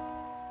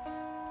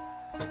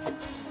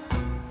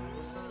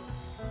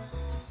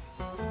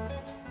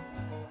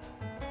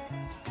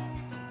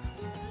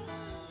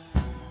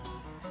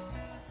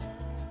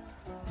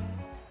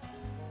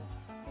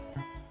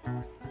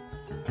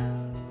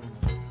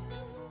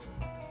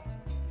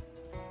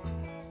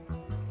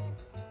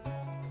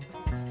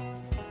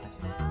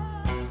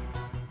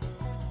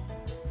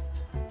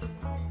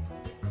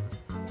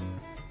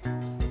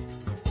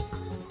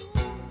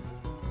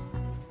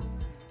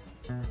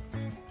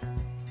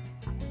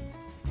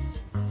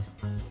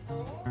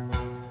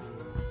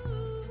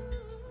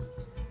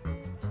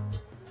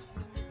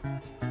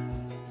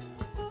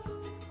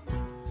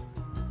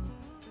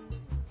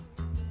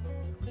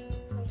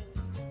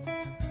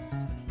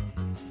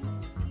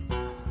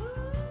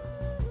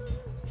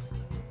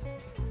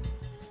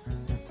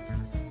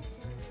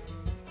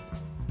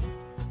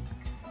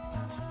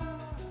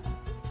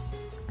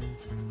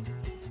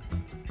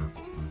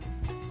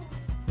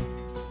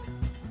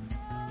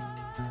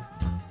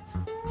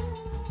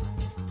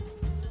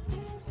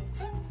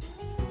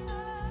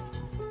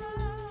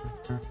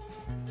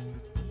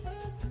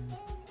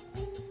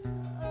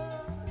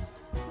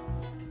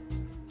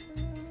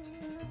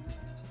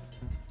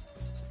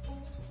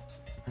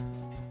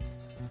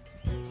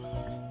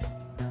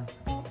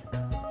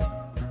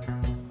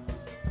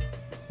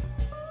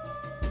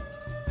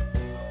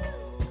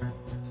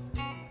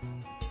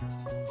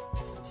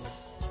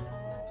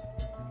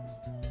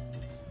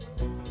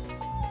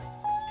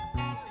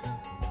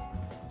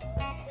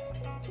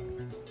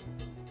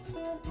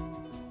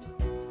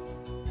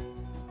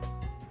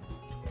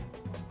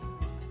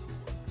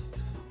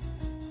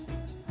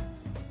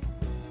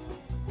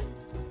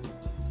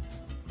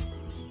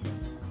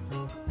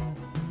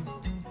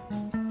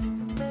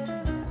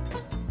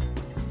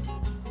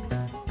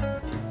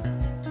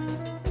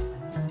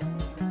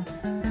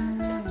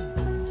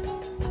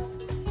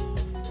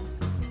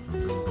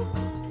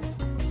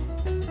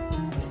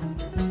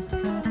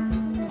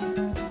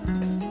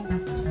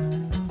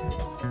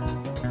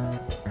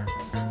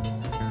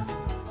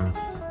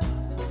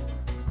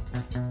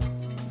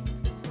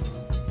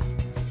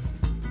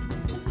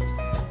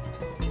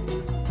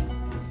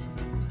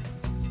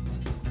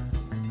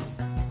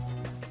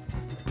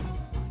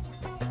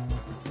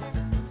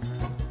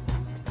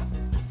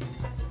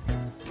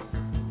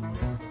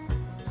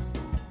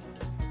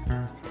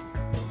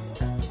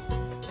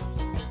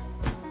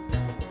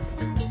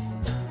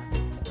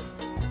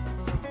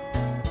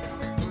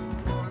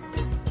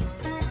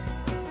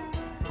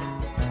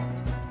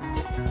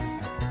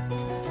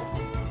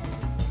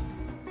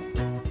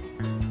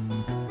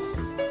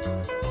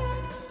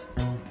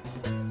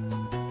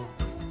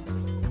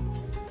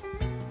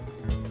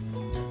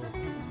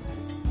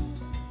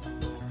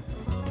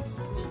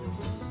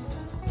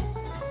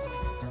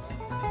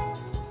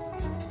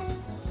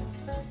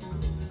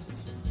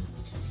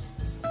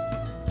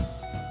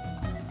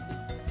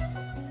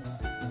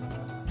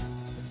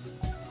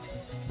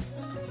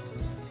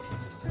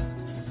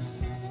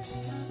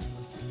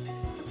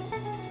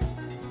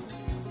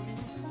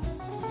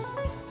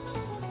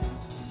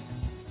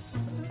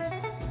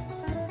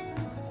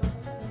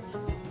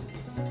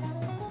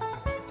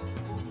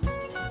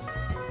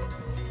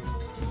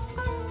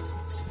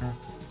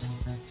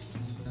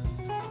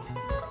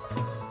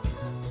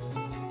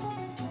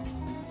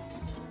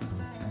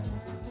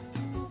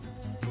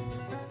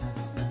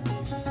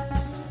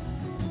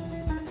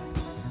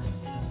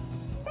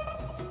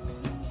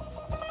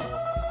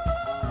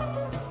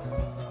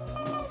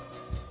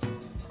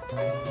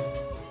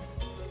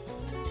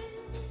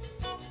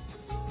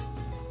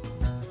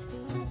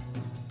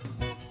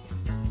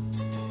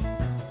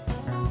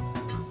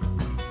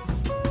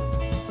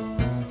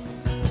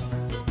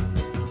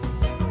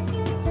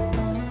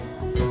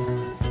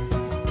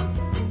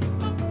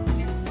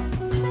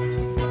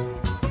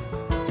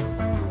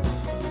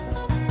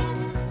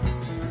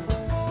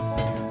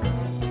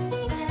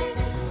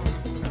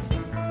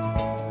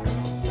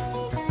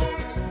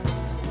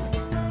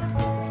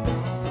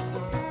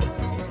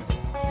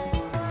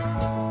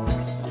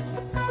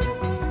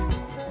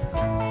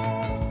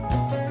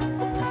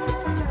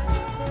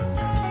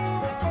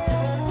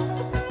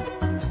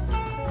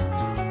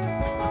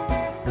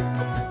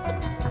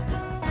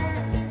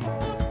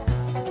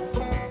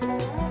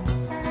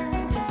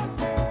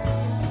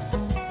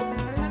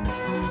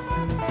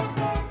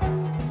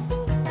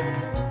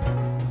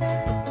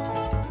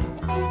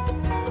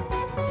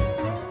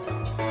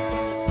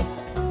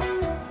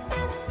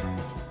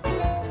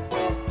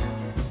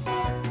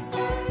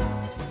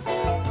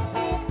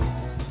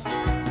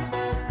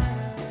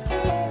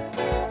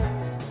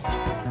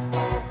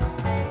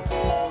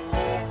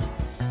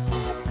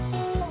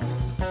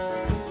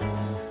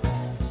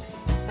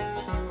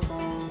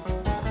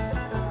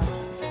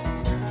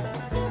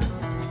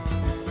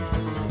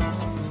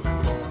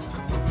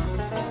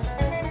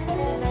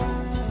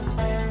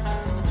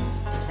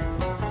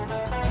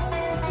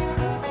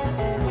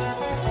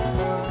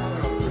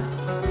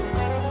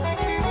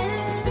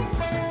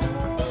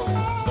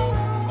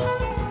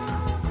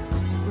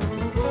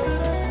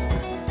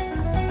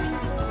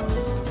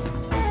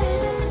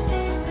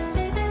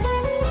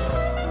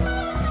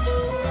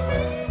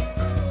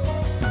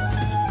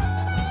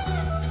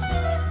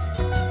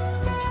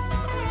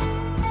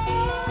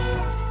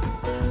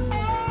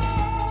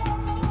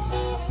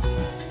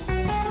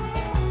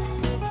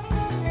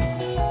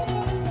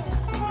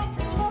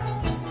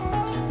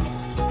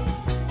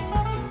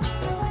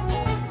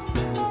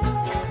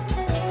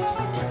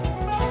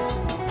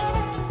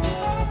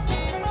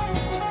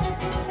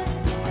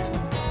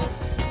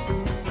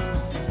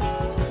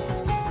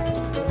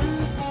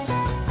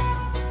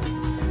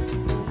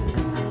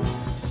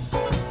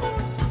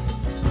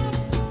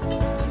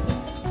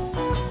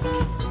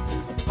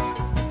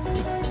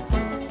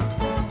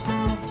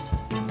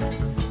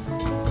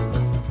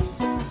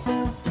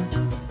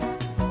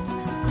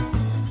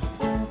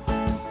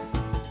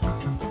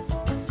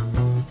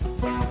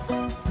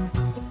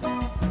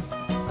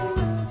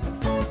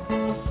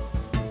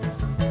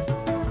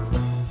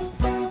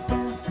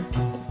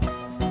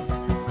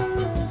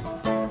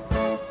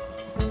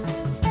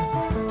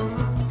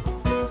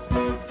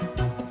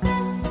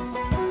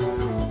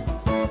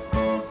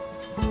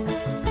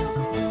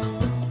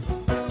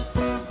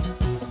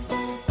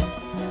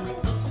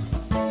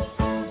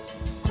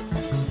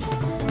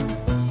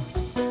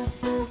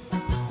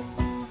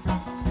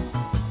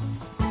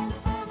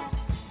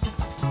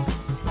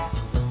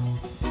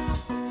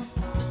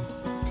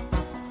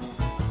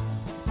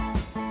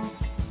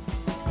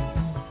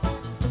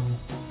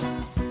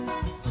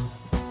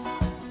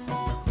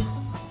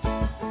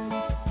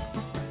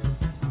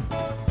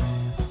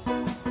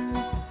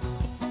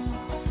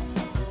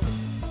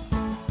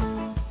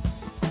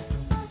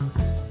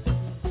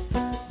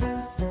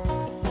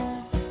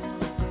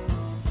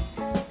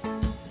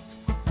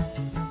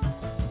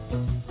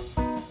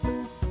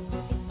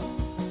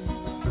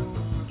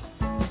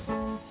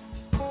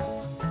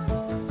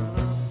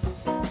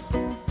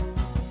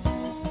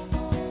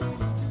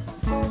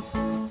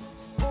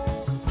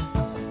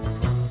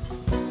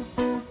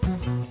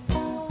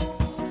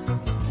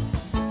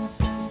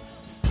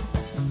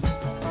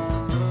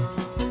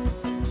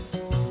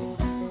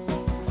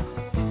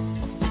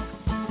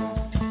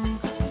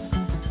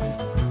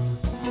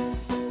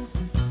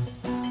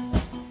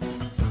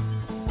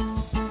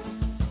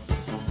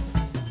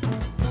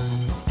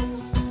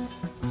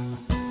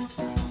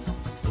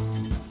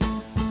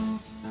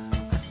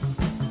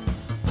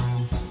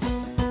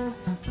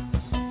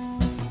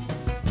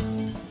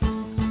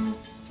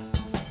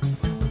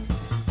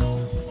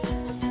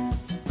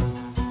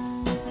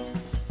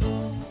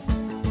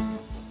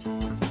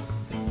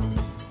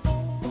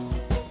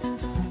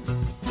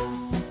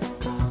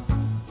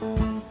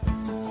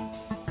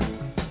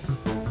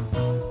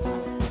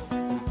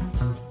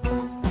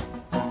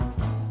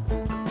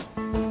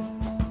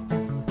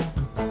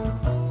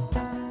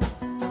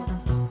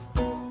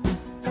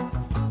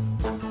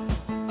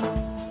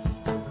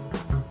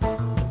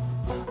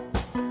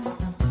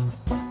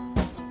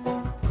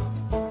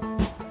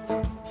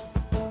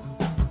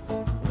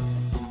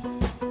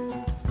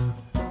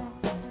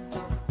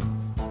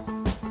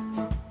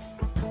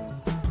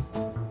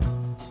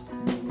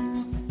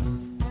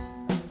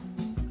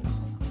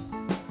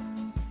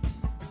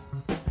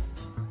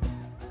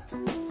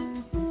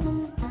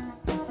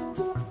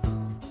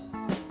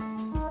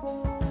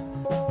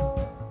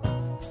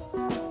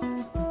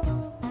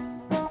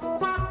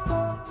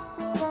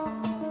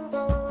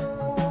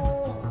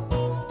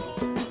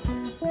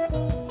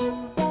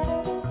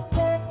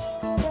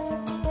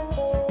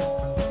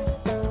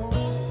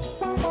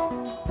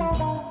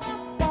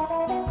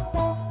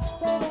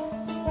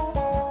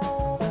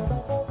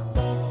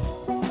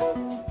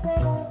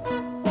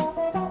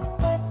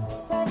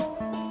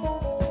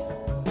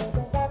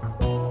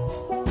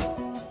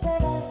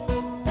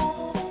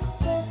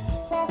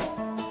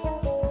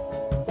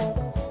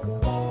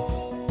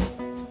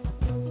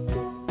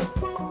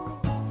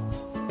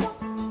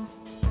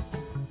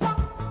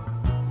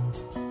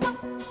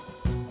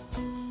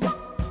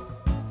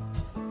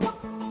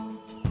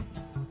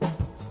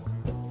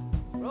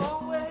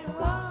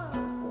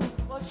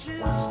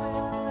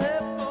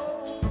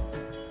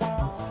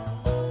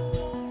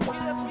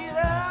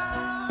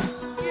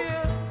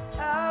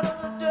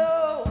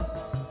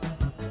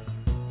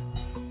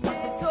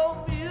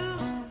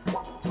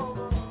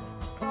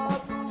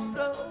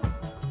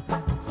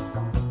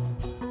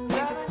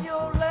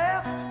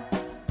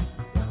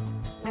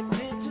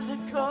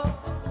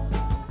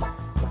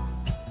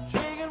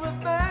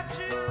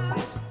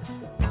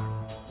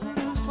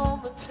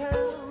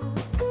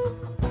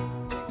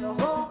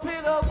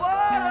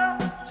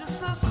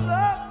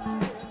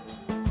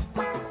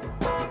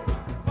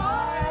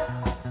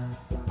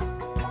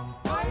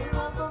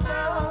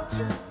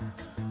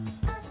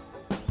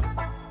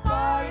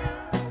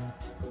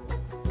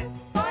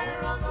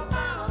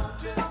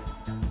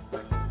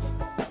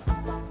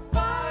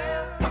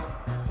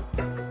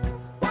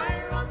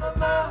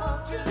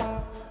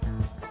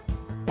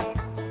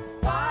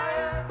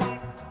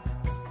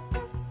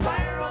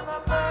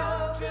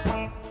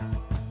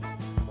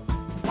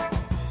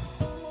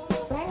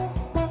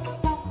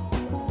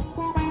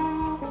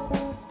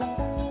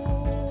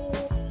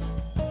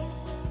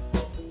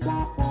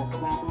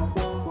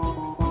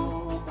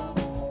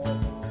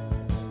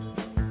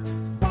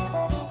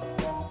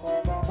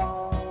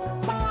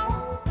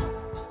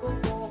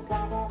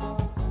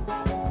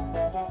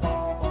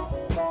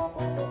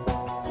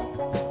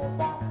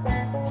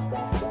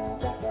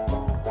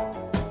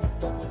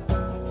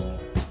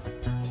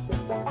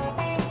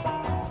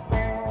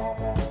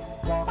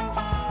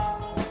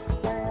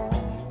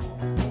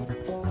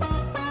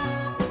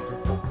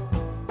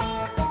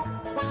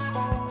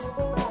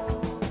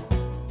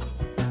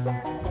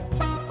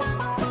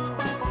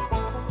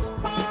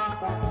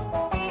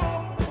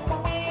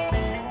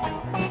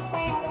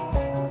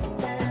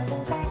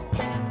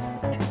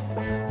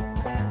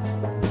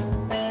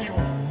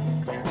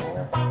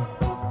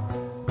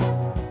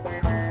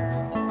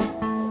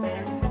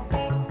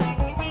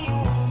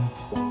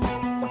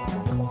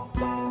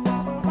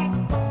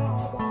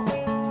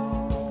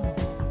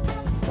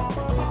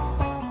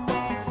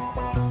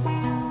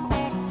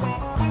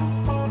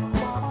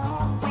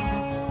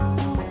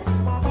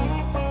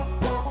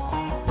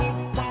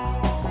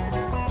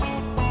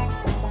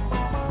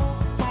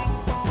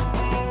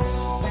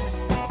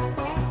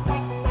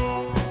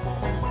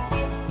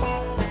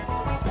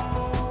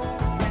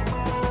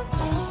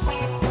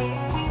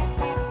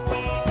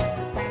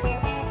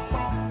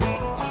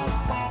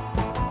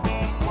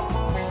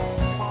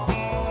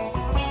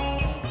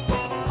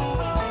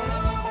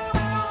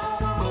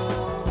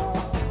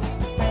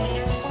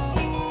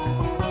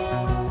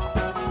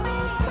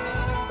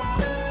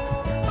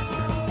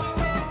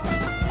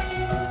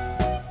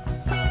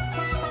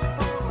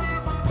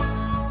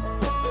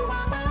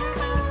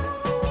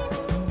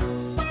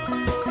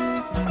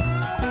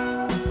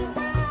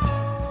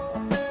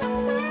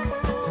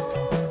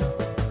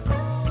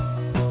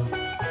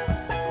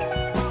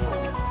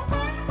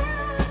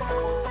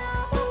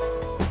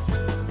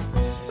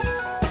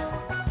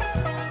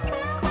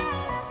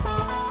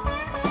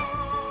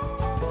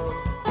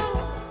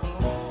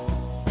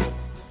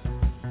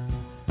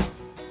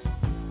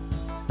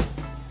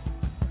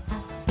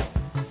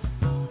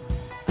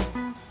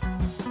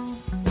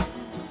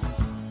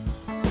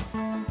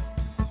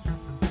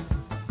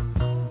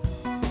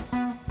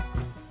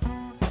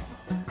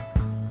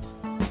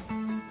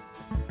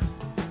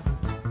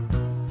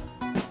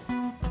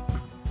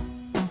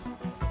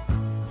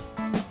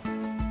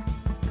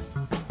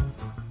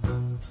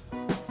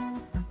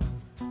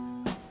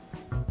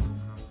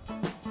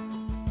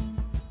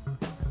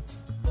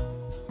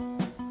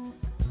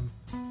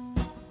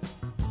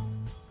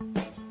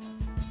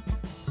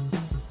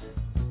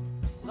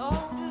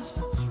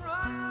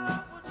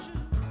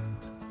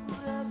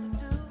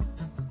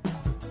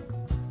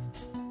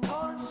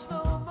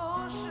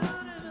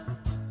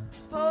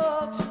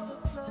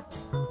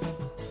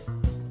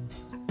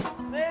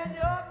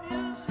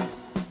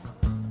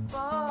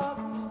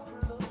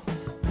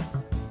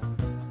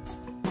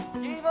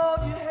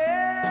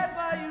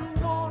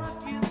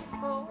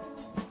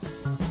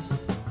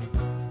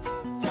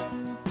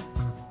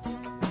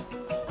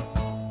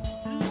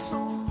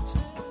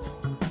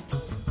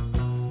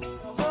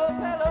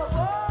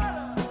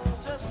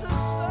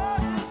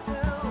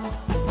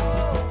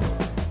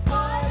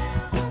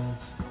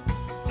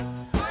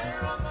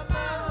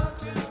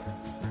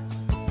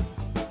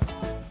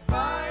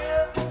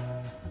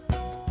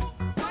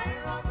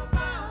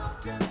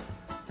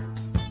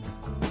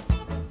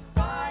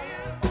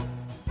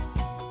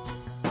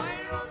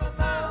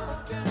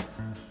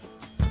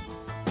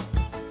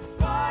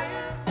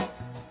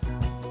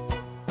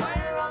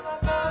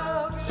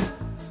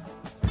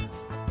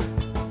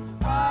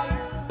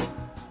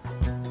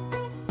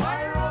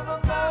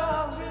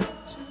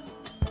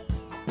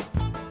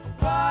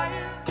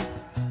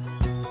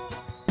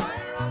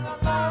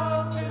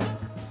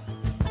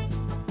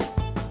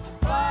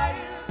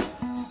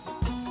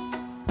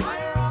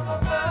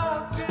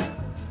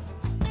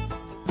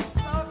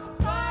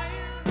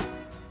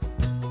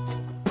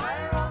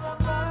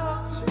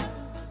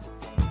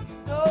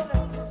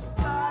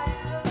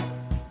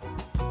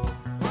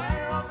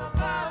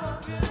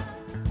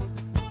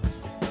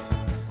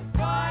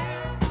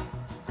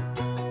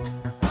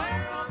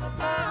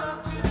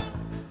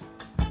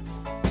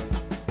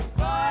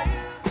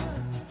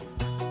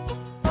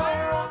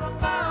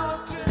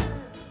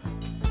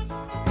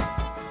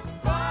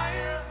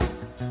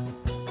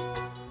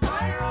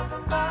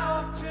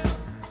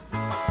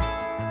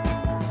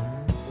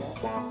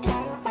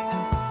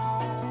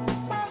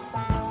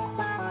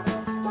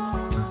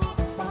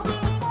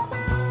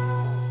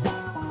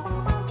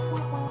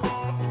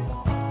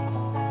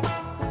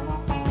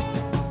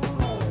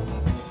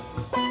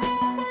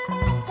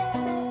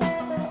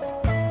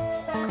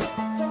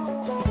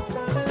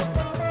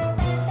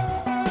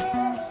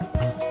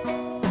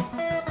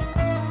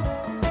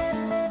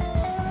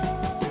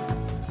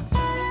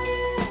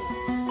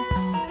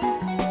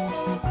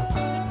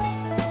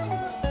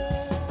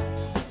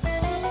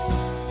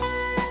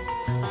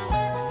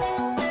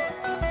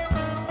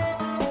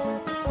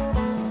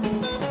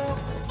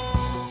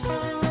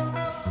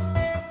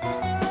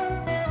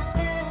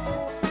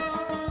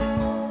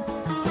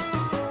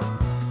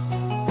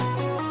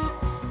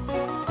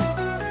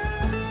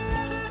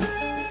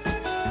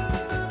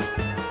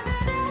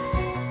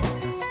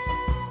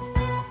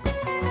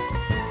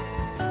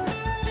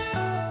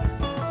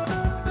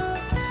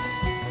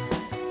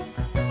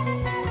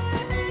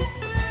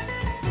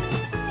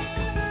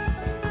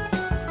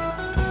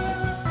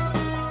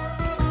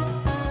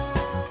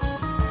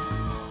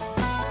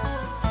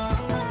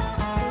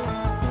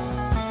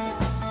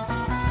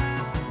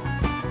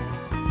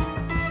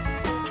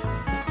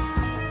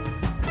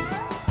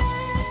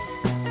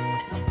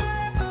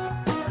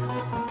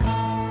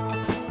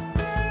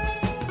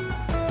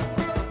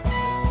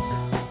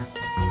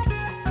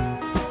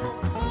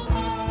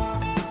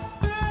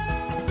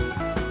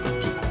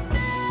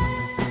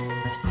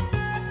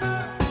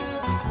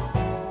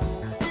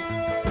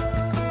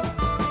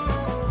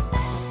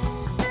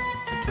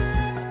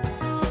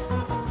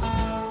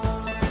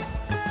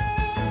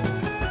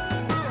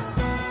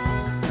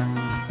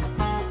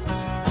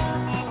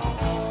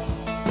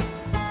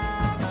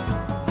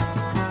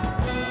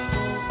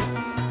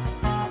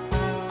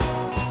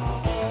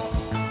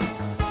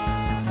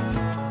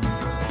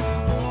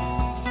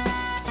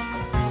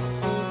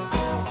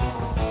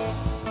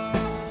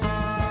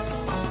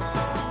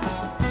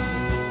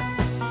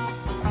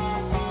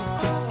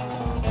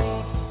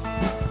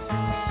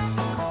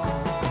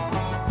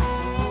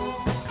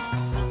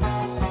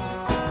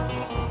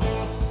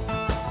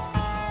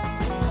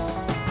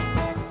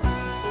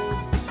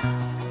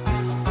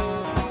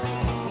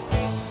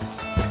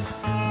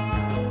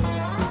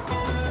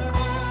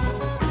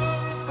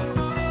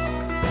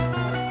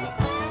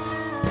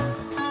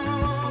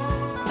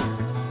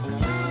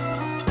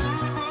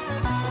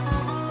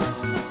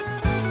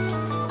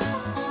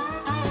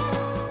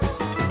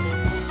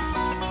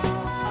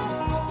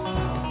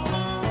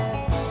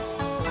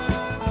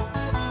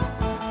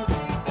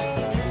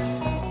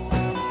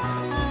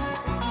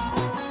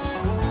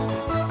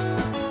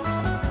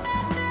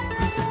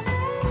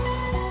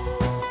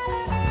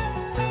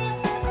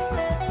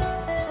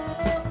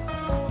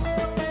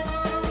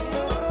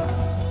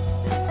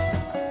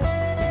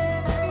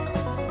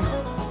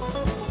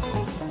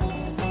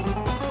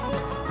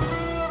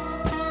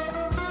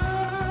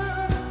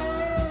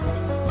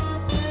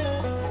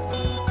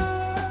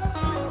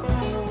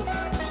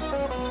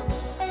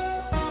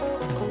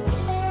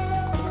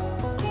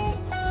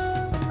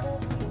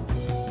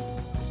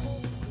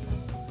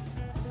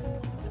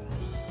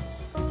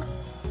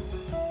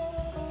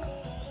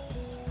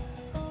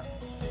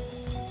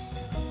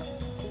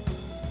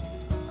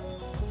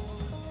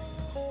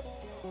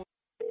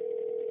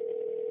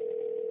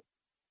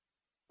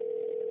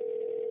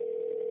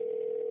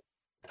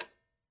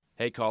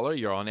 Hey, caller,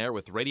 you're on air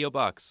with Radio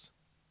Bucks.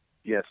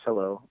 Yes,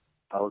 hello.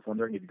 I was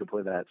wondering if you could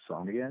play that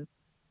song again.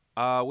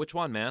 Which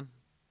one, man?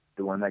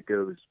 The one that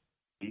goes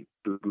beep,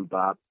 boo, boo,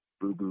 bop,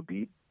 boo, boo,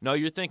 beep. No,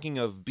 you're thinking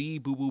of Bee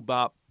Boo Boo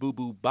Bop Boo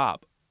Boo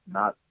Bop.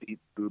 Not beep,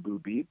 boo, boo,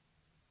 beep.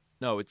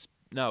 No, it's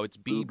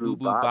Bee Boo Boo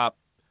Boo Bop. Bop.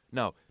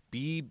 No,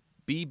 Bee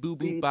Boo Boo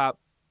Beep, Bop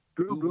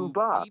Boo, boo,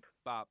 bop. Beep,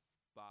 Bop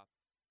Bop.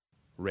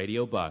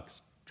 Radio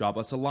Bucks. Drop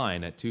us a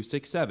line at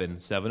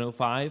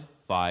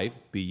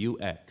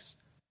 267-705-5BUX.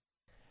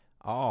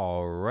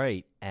 All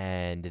right,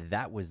 and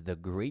that was the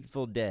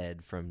Grateful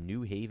Dead from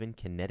New Haven,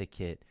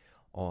 Connecticut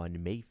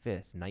on May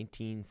 5th,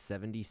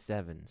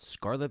 1977.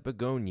 Scarlet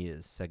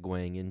Begonias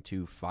segueing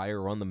into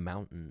Fire on the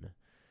Mountain.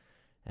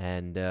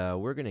 And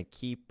we're going to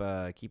keep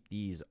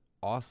these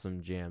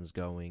awesome jams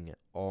going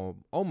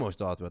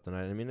almost all throughout the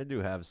night. I mean, I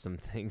do have some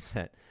things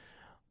that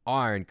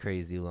aren't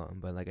crazy long,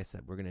 but like I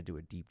said, we're going to do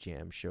a deep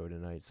jam show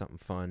tonight, something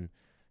fun.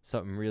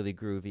 Something really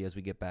groovy as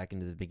we get back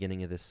into the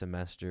beginning of this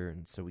semester,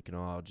 and so we can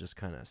all just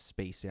kind of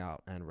space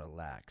out and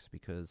relax,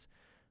 because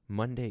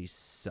Mondays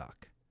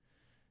suck.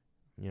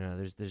 You know,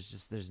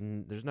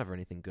 there's never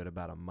anything good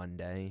about a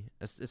Monday,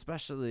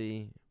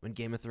 especially when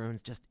Game of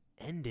Thrones just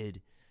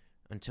ended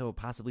until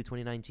possibly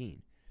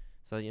 2019.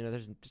 So, you know,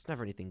 there's just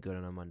never anything good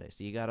on a Monday.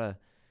 So you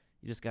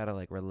just gotta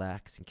like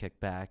relax and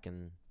kick back,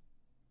 and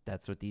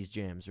that's what these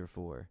jams are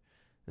for.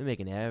 They're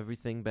making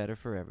everything better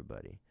for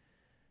everybody.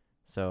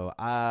 So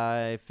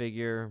I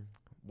figure,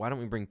 why don't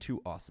we bring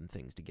two awesome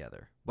things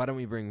together? Why don't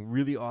we bring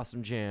really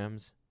awesome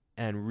jams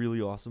and really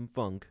awesome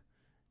funk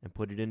and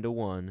put it into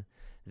one?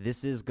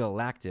 This is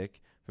Galactic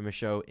from a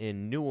show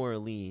in New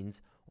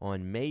Orleans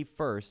on May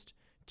 1st,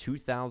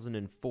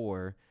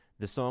 2004.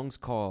 The song's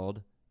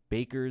called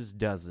Baker's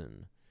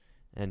Dozen.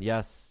 And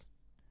yes,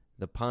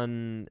 the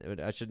pun,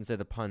 I shouldn't say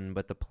the pun,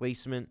 but the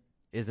placement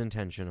is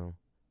intentional.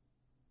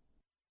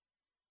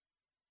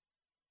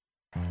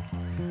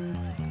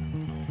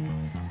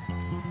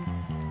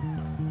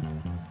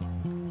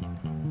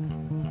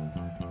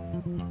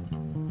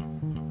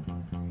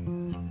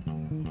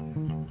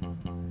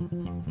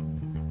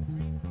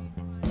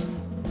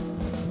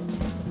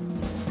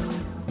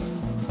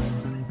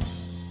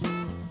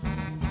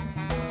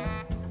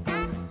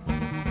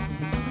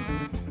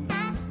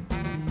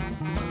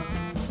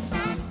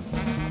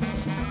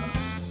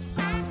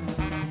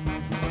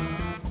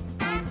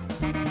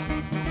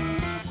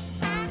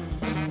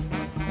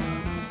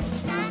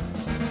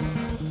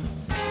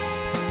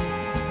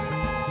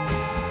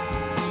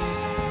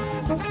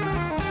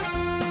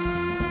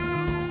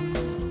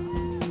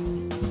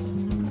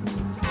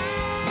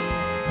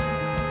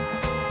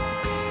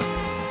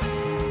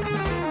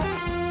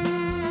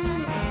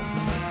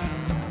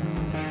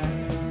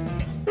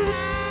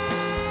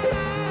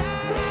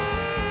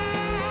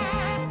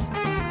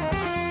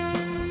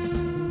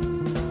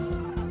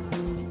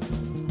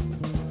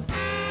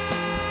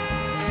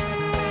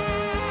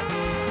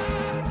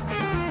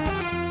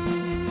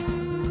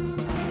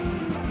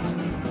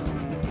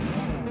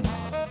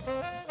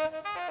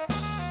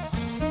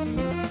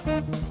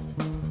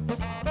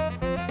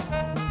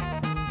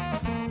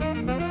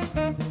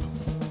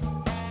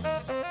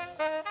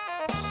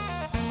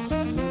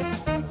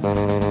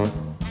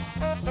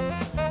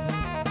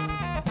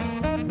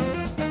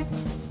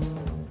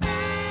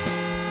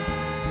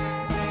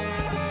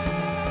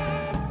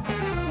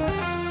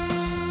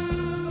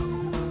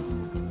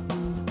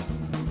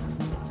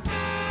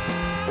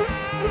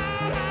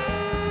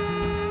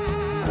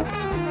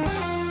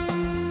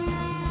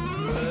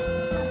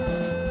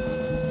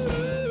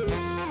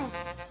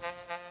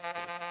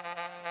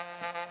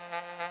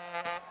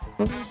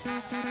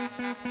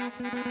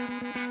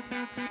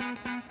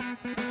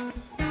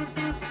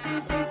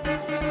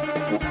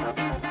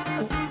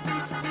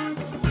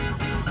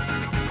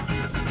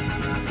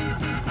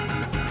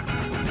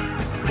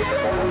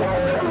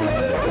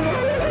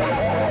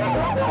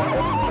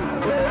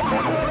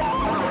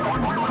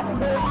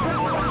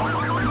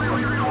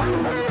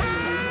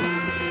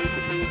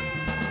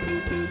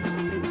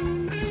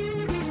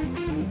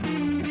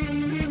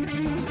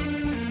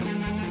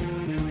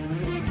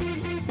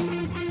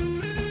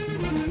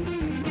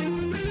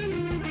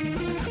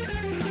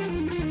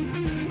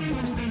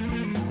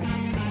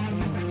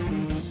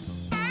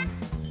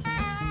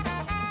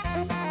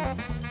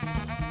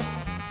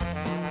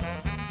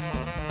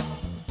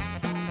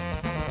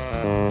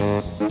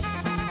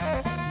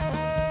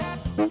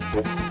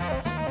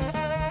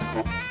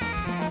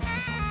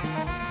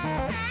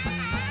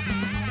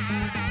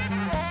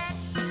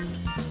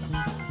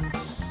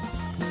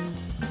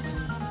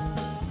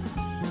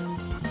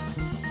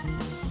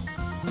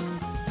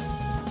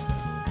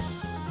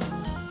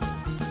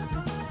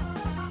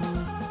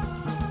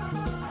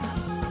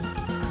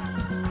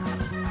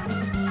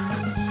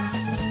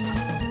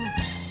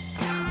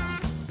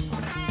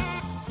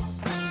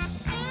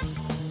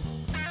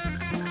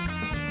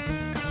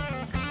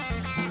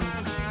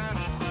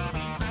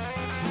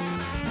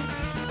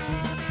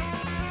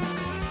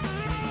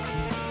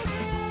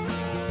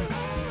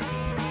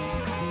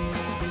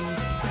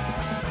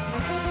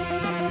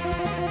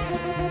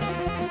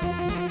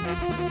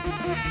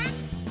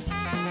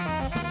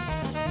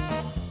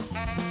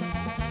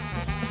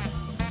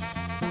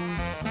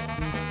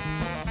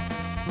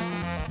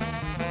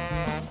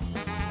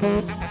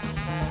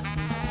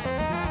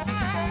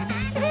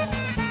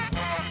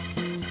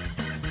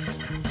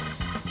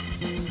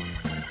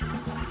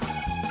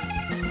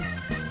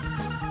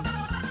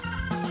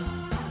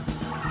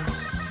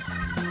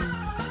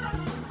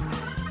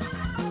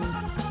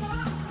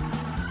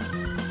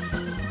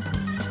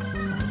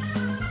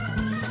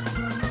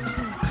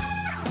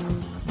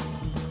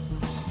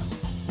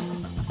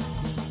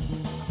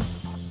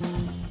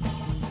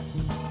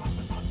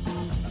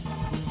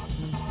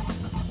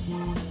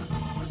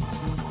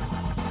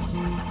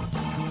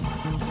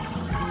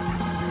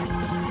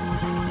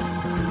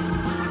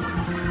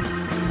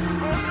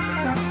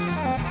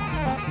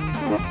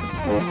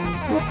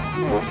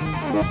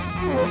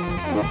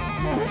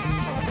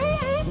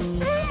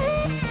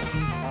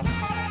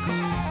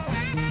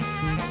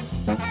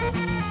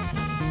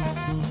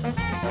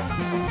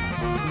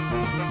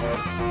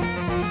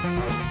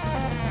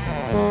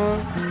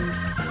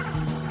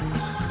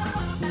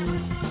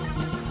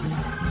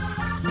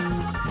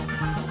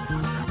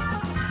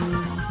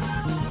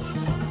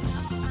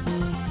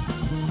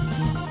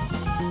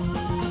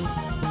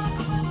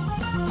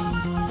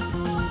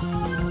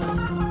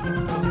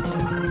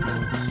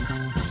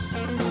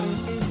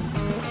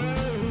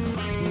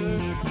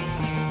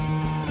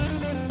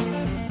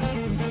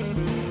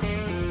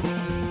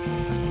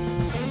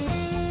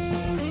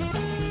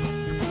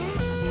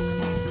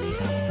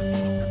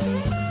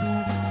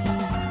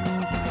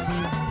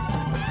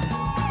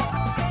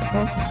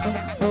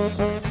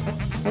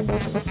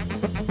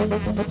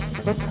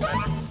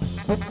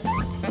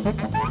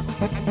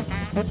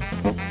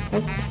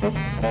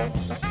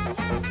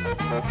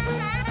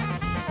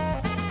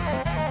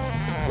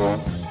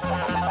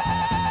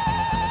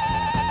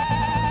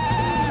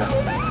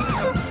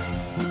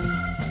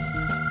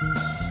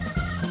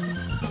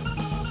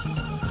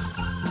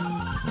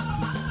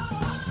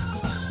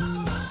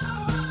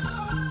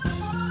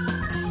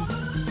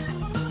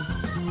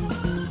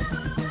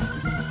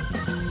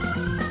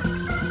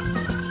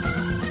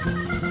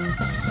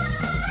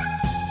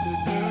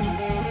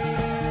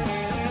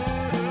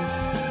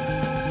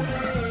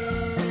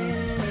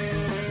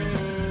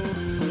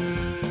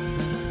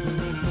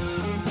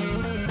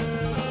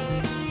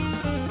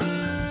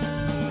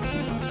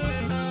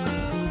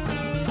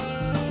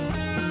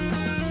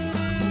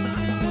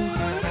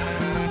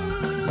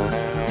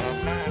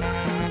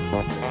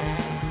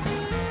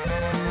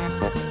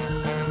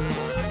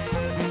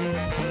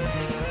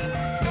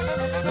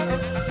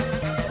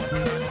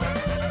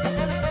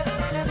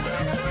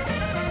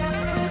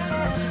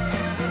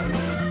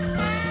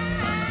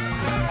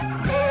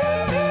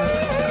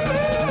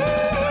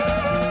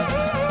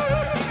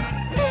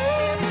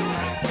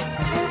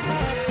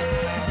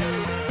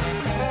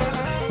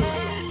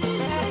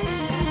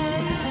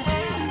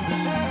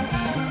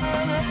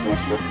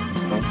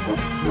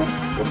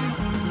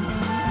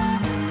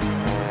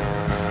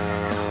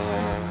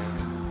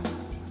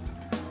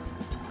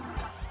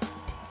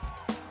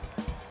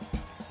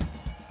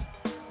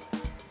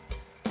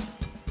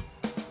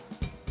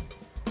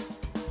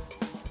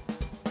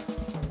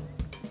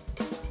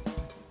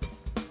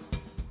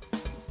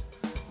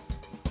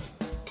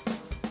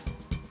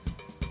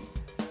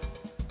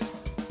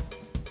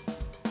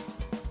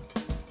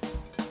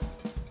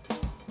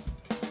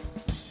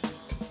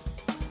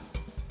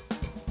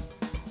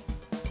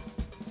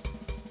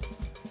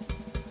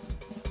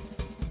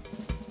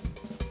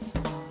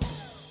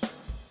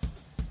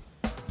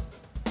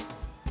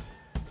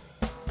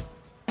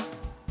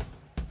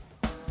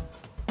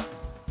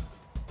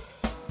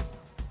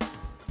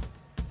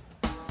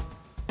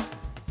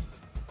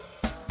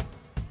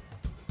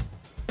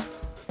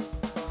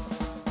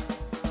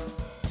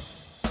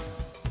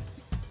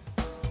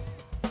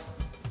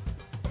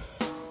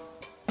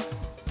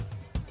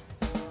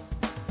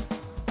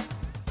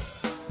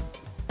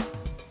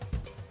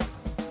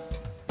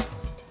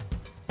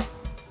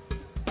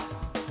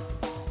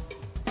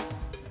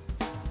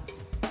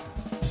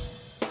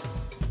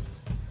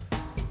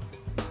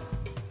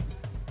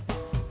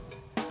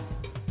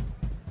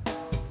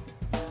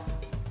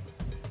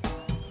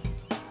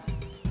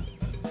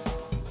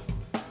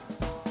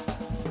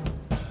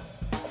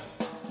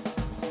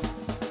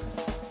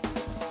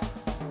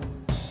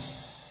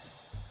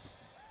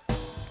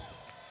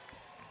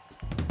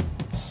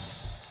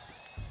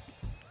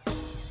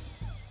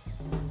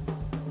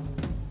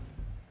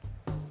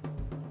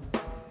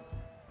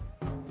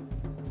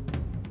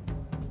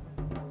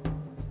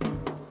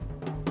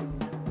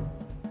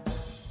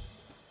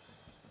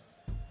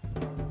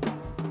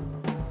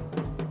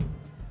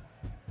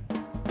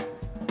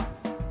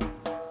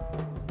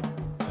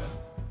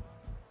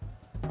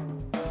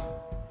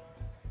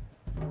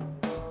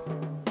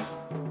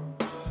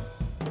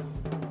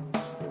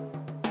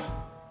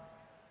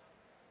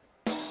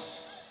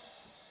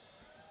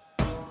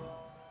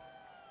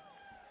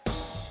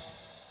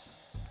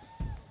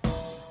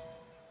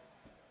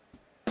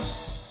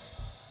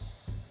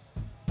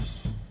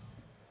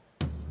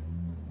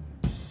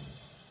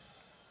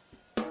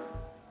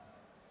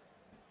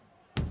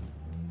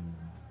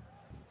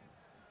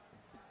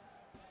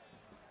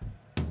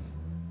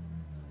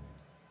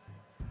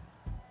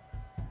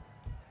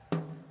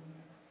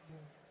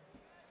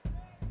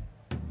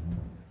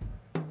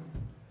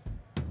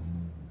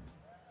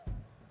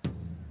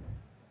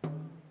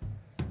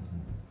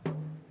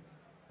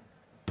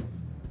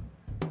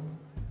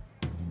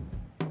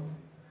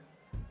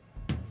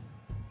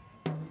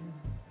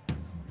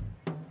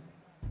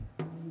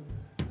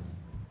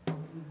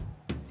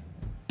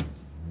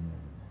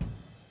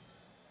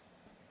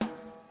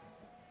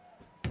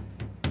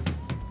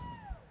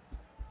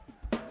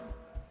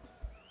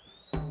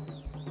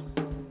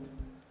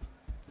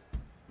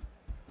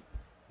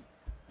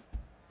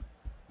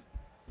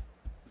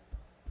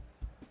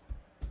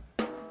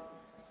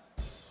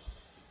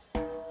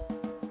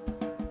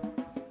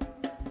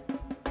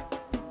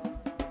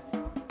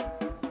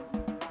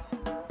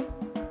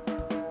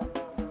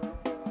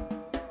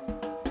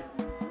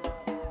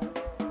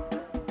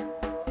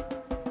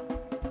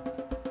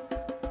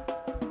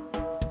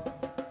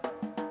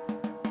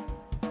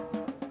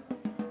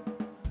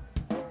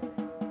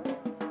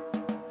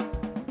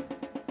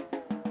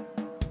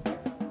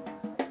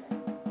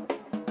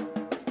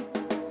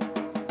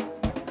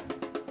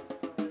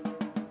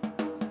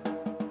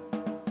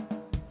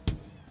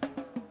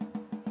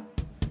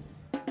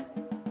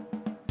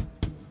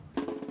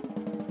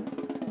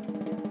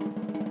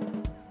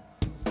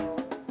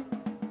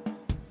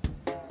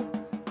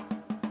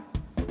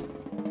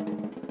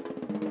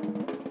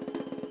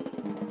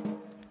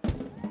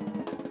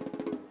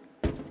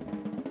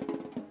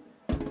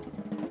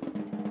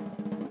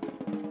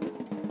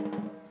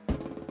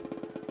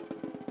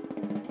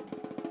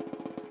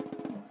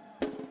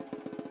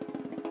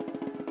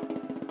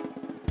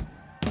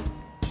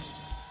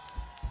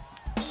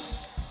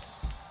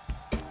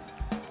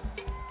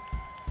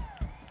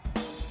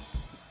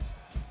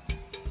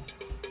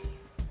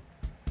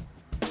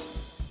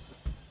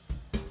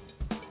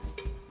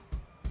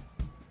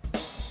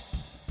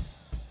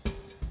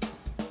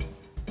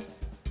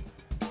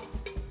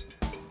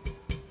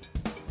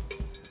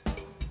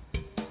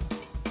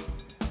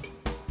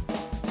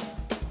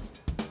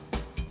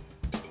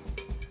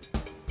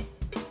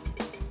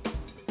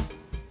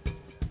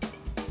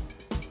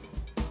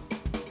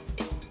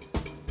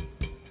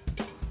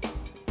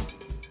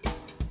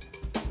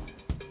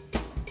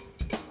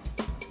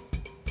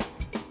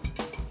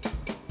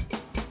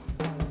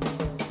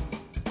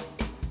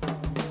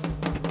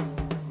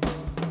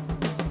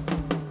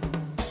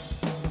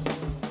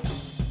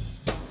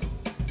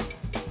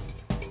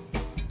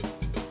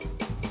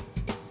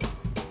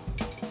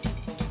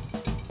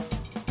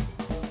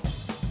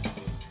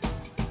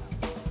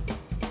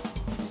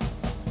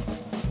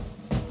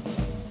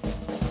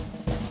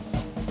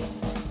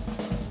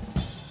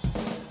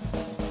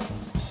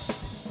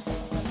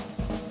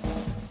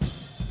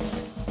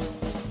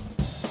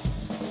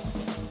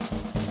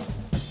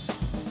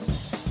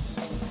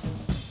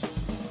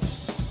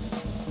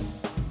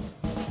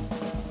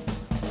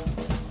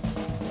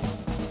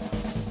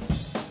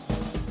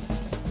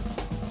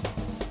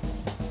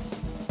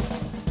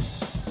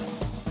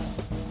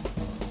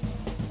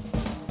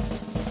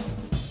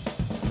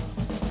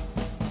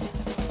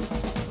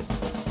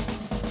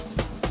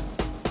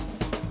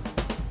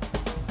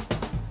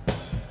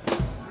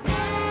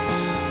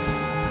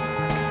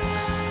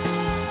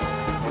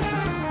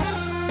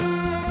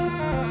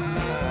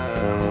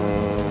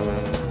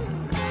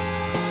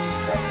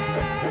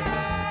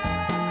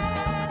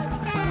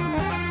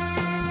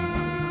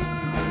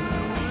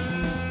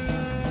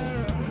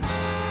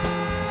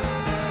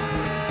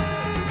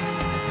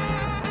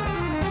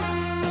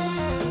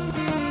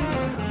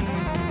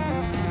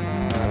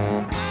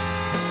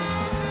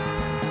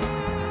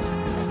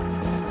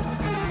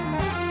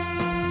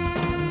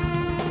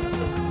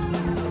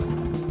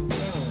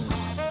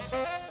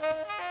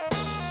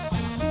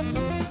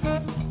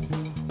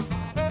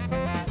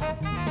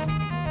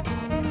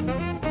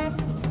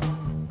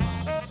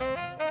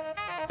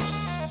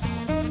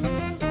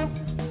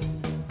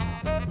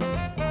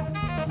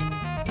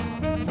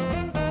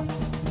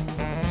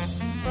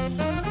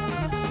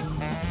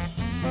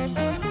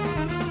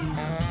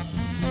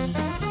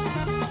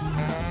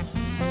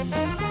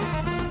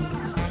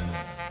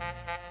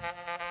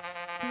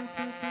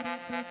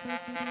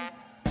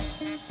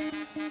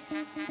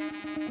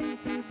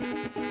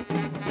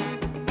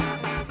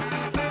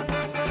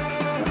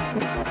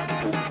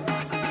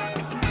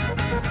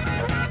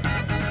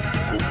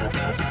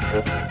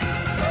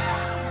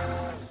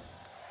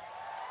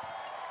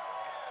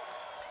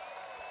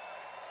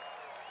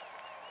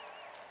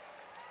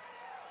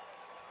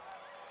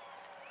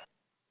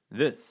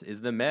 This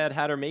is the Mad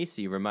Hatter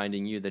Macy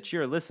reminding you that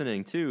you're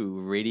listening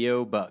to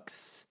Radio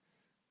Bucks.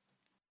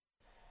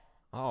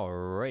 All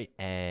right,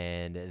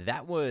 and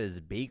that was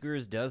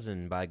Baker's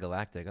Dozen by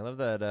Galactic. I love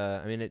that.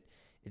 I mean, it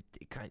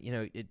kind, you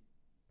know,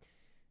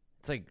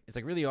 it's like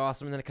really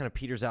awesome, and then it kind of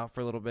peters out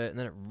for a little bit, and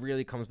then it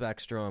really comes back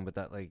strong. But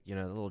that, like, you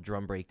know, the little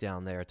drum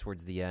breakdown there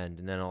towards the end,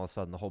 and then all of a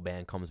sudden the whole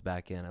band comes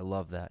back in. I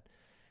love that.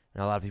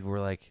 And a lot of people were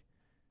like,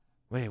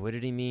 "Wait, what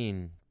did he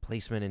mean?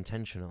 Placement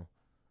intentional?"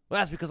 Well,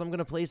 that's because I'm going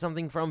to play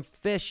something from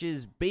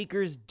Phish's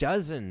Baker's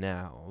Dozen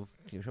now.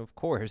 Of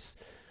course.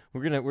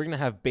 We're gonna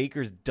have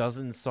Baker's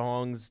Dozen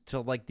songs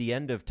till like the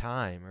end of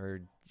time,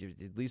 or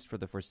at least for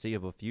the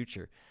foreseeable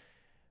future.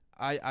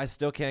 I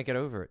still can't get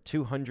over it.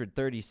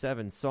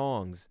 237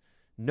 songs,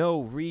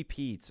 no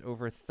repeats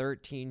over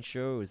 13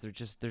 shows.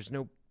 There's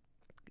no,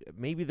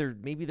 maybe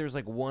there's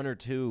like one or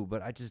two,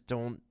 but I just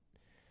don't.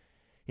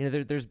 You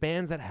know, there's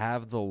bands that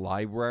have the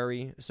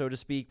library, so to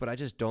speak, but I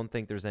just don't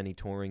think there's any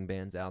touring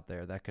bands out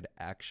there that could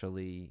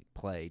actually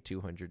play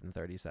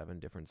 237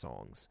 different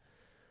songs.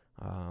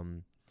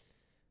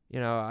 You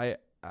know,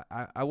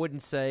 I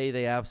wouldn't say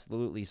they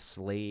absolutely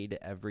slayed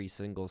every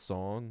single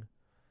song,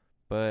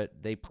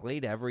 but they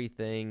played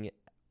everything.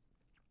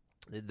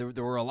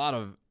 There were a lot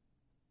of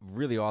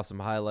really awesome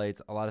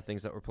highlights, a lot of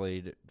things that were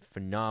played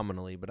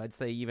phenomenally, but I'd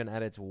say even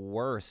at its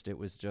worst, it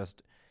was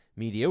just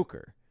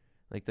mediocre.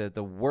 Like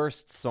the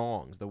worst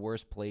songs, the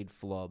worst played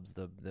flubs,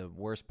 the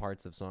worst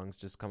parts of songs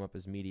just come up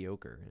as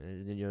mediocre.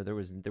 And, you know, there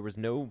was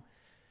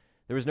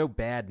no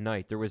bad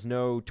night. There was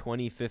no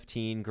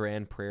 2015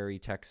 Grand Prairie,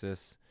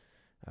 Texas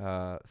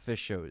Phish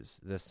shows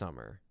this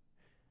summer,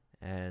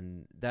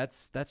 and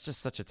that's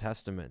just such a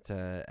testament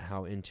to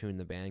how in tune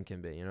the band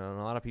can be. You know, and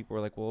a lot of people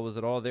were like, "Well, was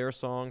it all their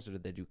songs, or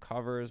did they do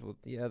covers?" Well,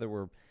 yeah, there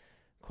were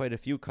quite a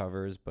few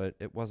covers, but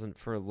it wasn't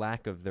for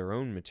lack of their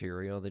own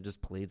material. They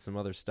just played some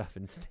other stuff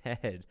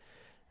instead.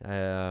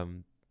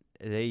 They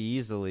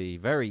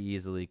very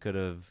easily could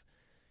have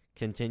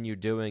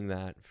continued doing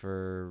that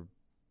for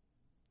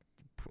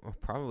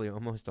probably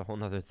almost a whole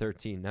nother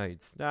 13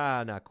 nights.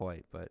 Nah, not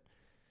quite, but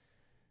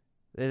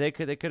they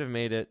could have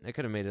made it. They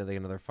could have made it like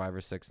another 5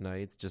 or 6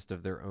 nights just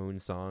of their own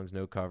songs,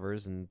 no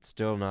covers, and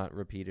still not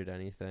repeated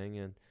anything,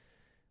 and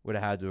would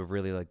have had to have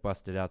really like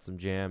busted out some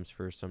jams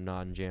for some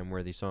non-jam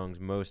worthy songs.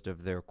 Most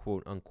of their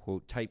quote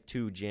unquote type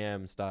 2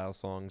 jam style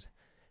songs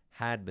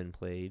had been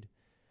played.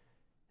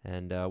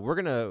 And we're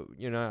going to,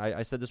 you know,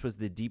 I said this was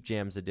the Deep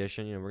Jams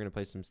edition. You know, we're going to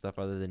play some stuff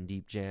other than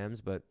Deep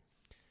Jams, but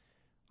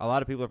a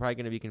lot of people are probably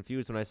going to be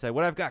confused when I say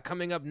what I've got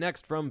coming up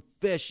next from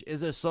Phish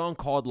is a song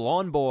called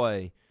Lawn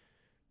Boy.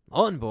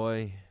 Lawn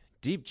Boy,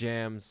 Deep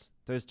Jams,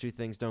 those two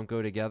things don't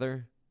go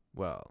together.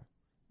 Well,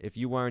 if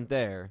you weren't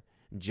there,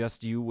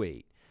 just you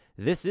wait.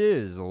 This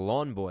is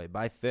Lawn Boy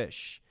by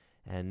Phish,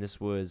 and this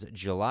was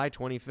July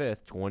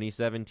 25th,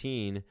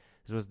 2017.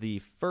 This was the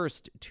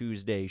first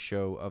Tuesday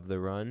show of the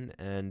run,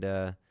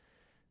 and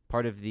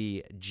part of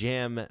the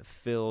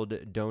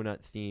jam-filled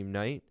donut theme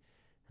night,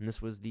 and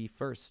this was the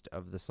first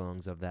of the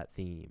songs of that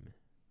theme.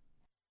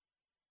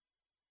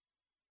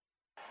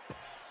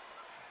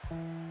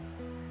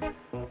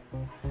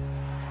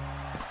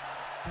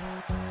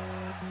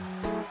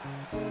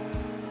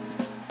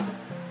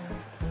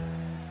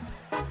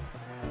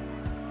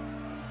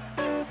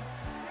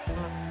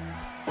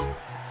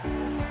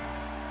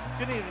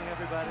 Good evening,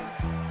 everybody.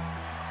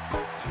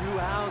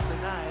 Throughout the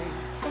night,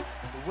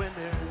 when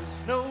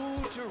there's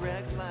no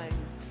direct light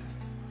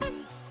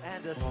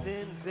and a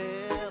thin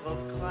veil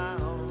of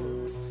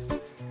clouds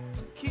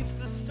keeps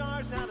the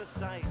stars out of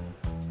sight,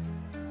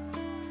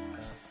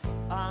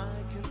 I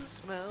can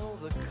smell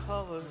the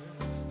colors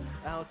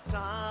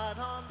outside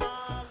on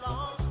my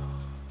lawn.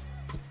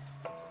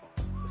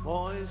 The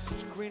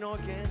moist green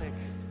organic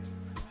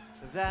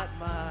that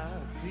my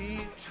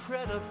feet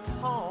tread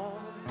upon,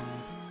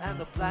 and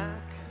the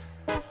black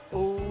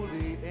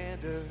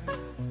oleander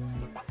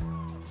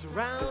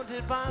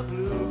surrounded by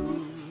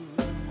blue.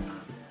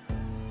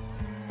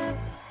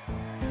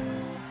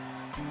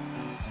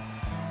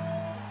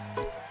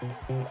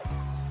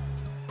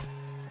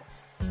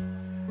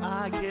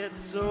 I get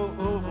so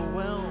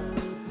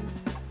overwhelmed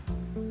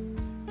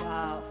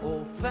by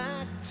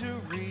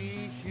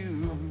olfactory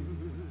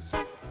hues.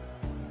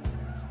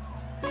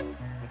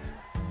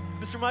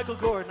 Mr. Michael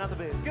Gordon on the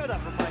bass. Give it up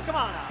for Mike. Come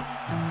on out.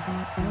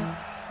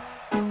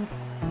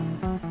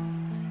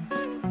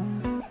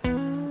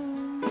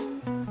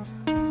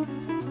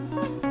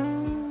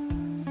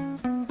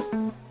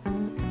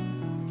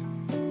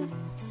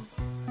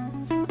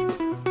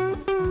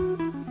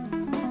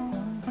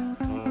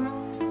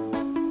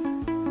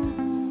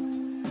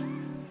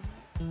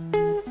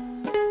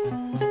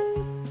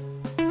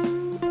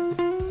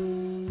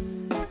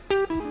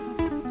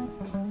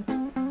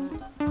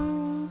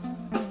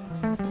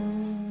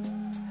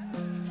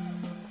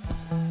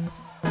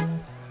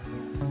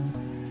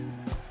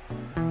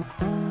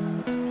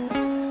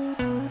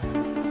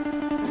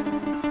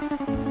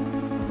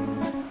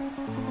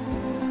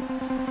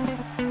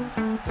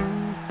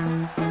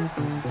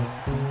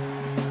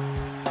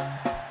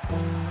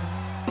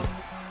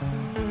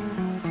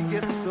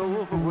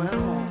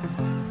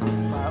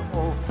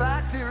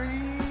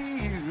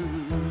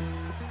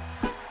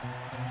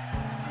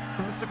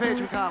 Mr. Page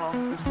McConnell.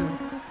 Mr.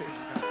 Page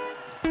McConnell.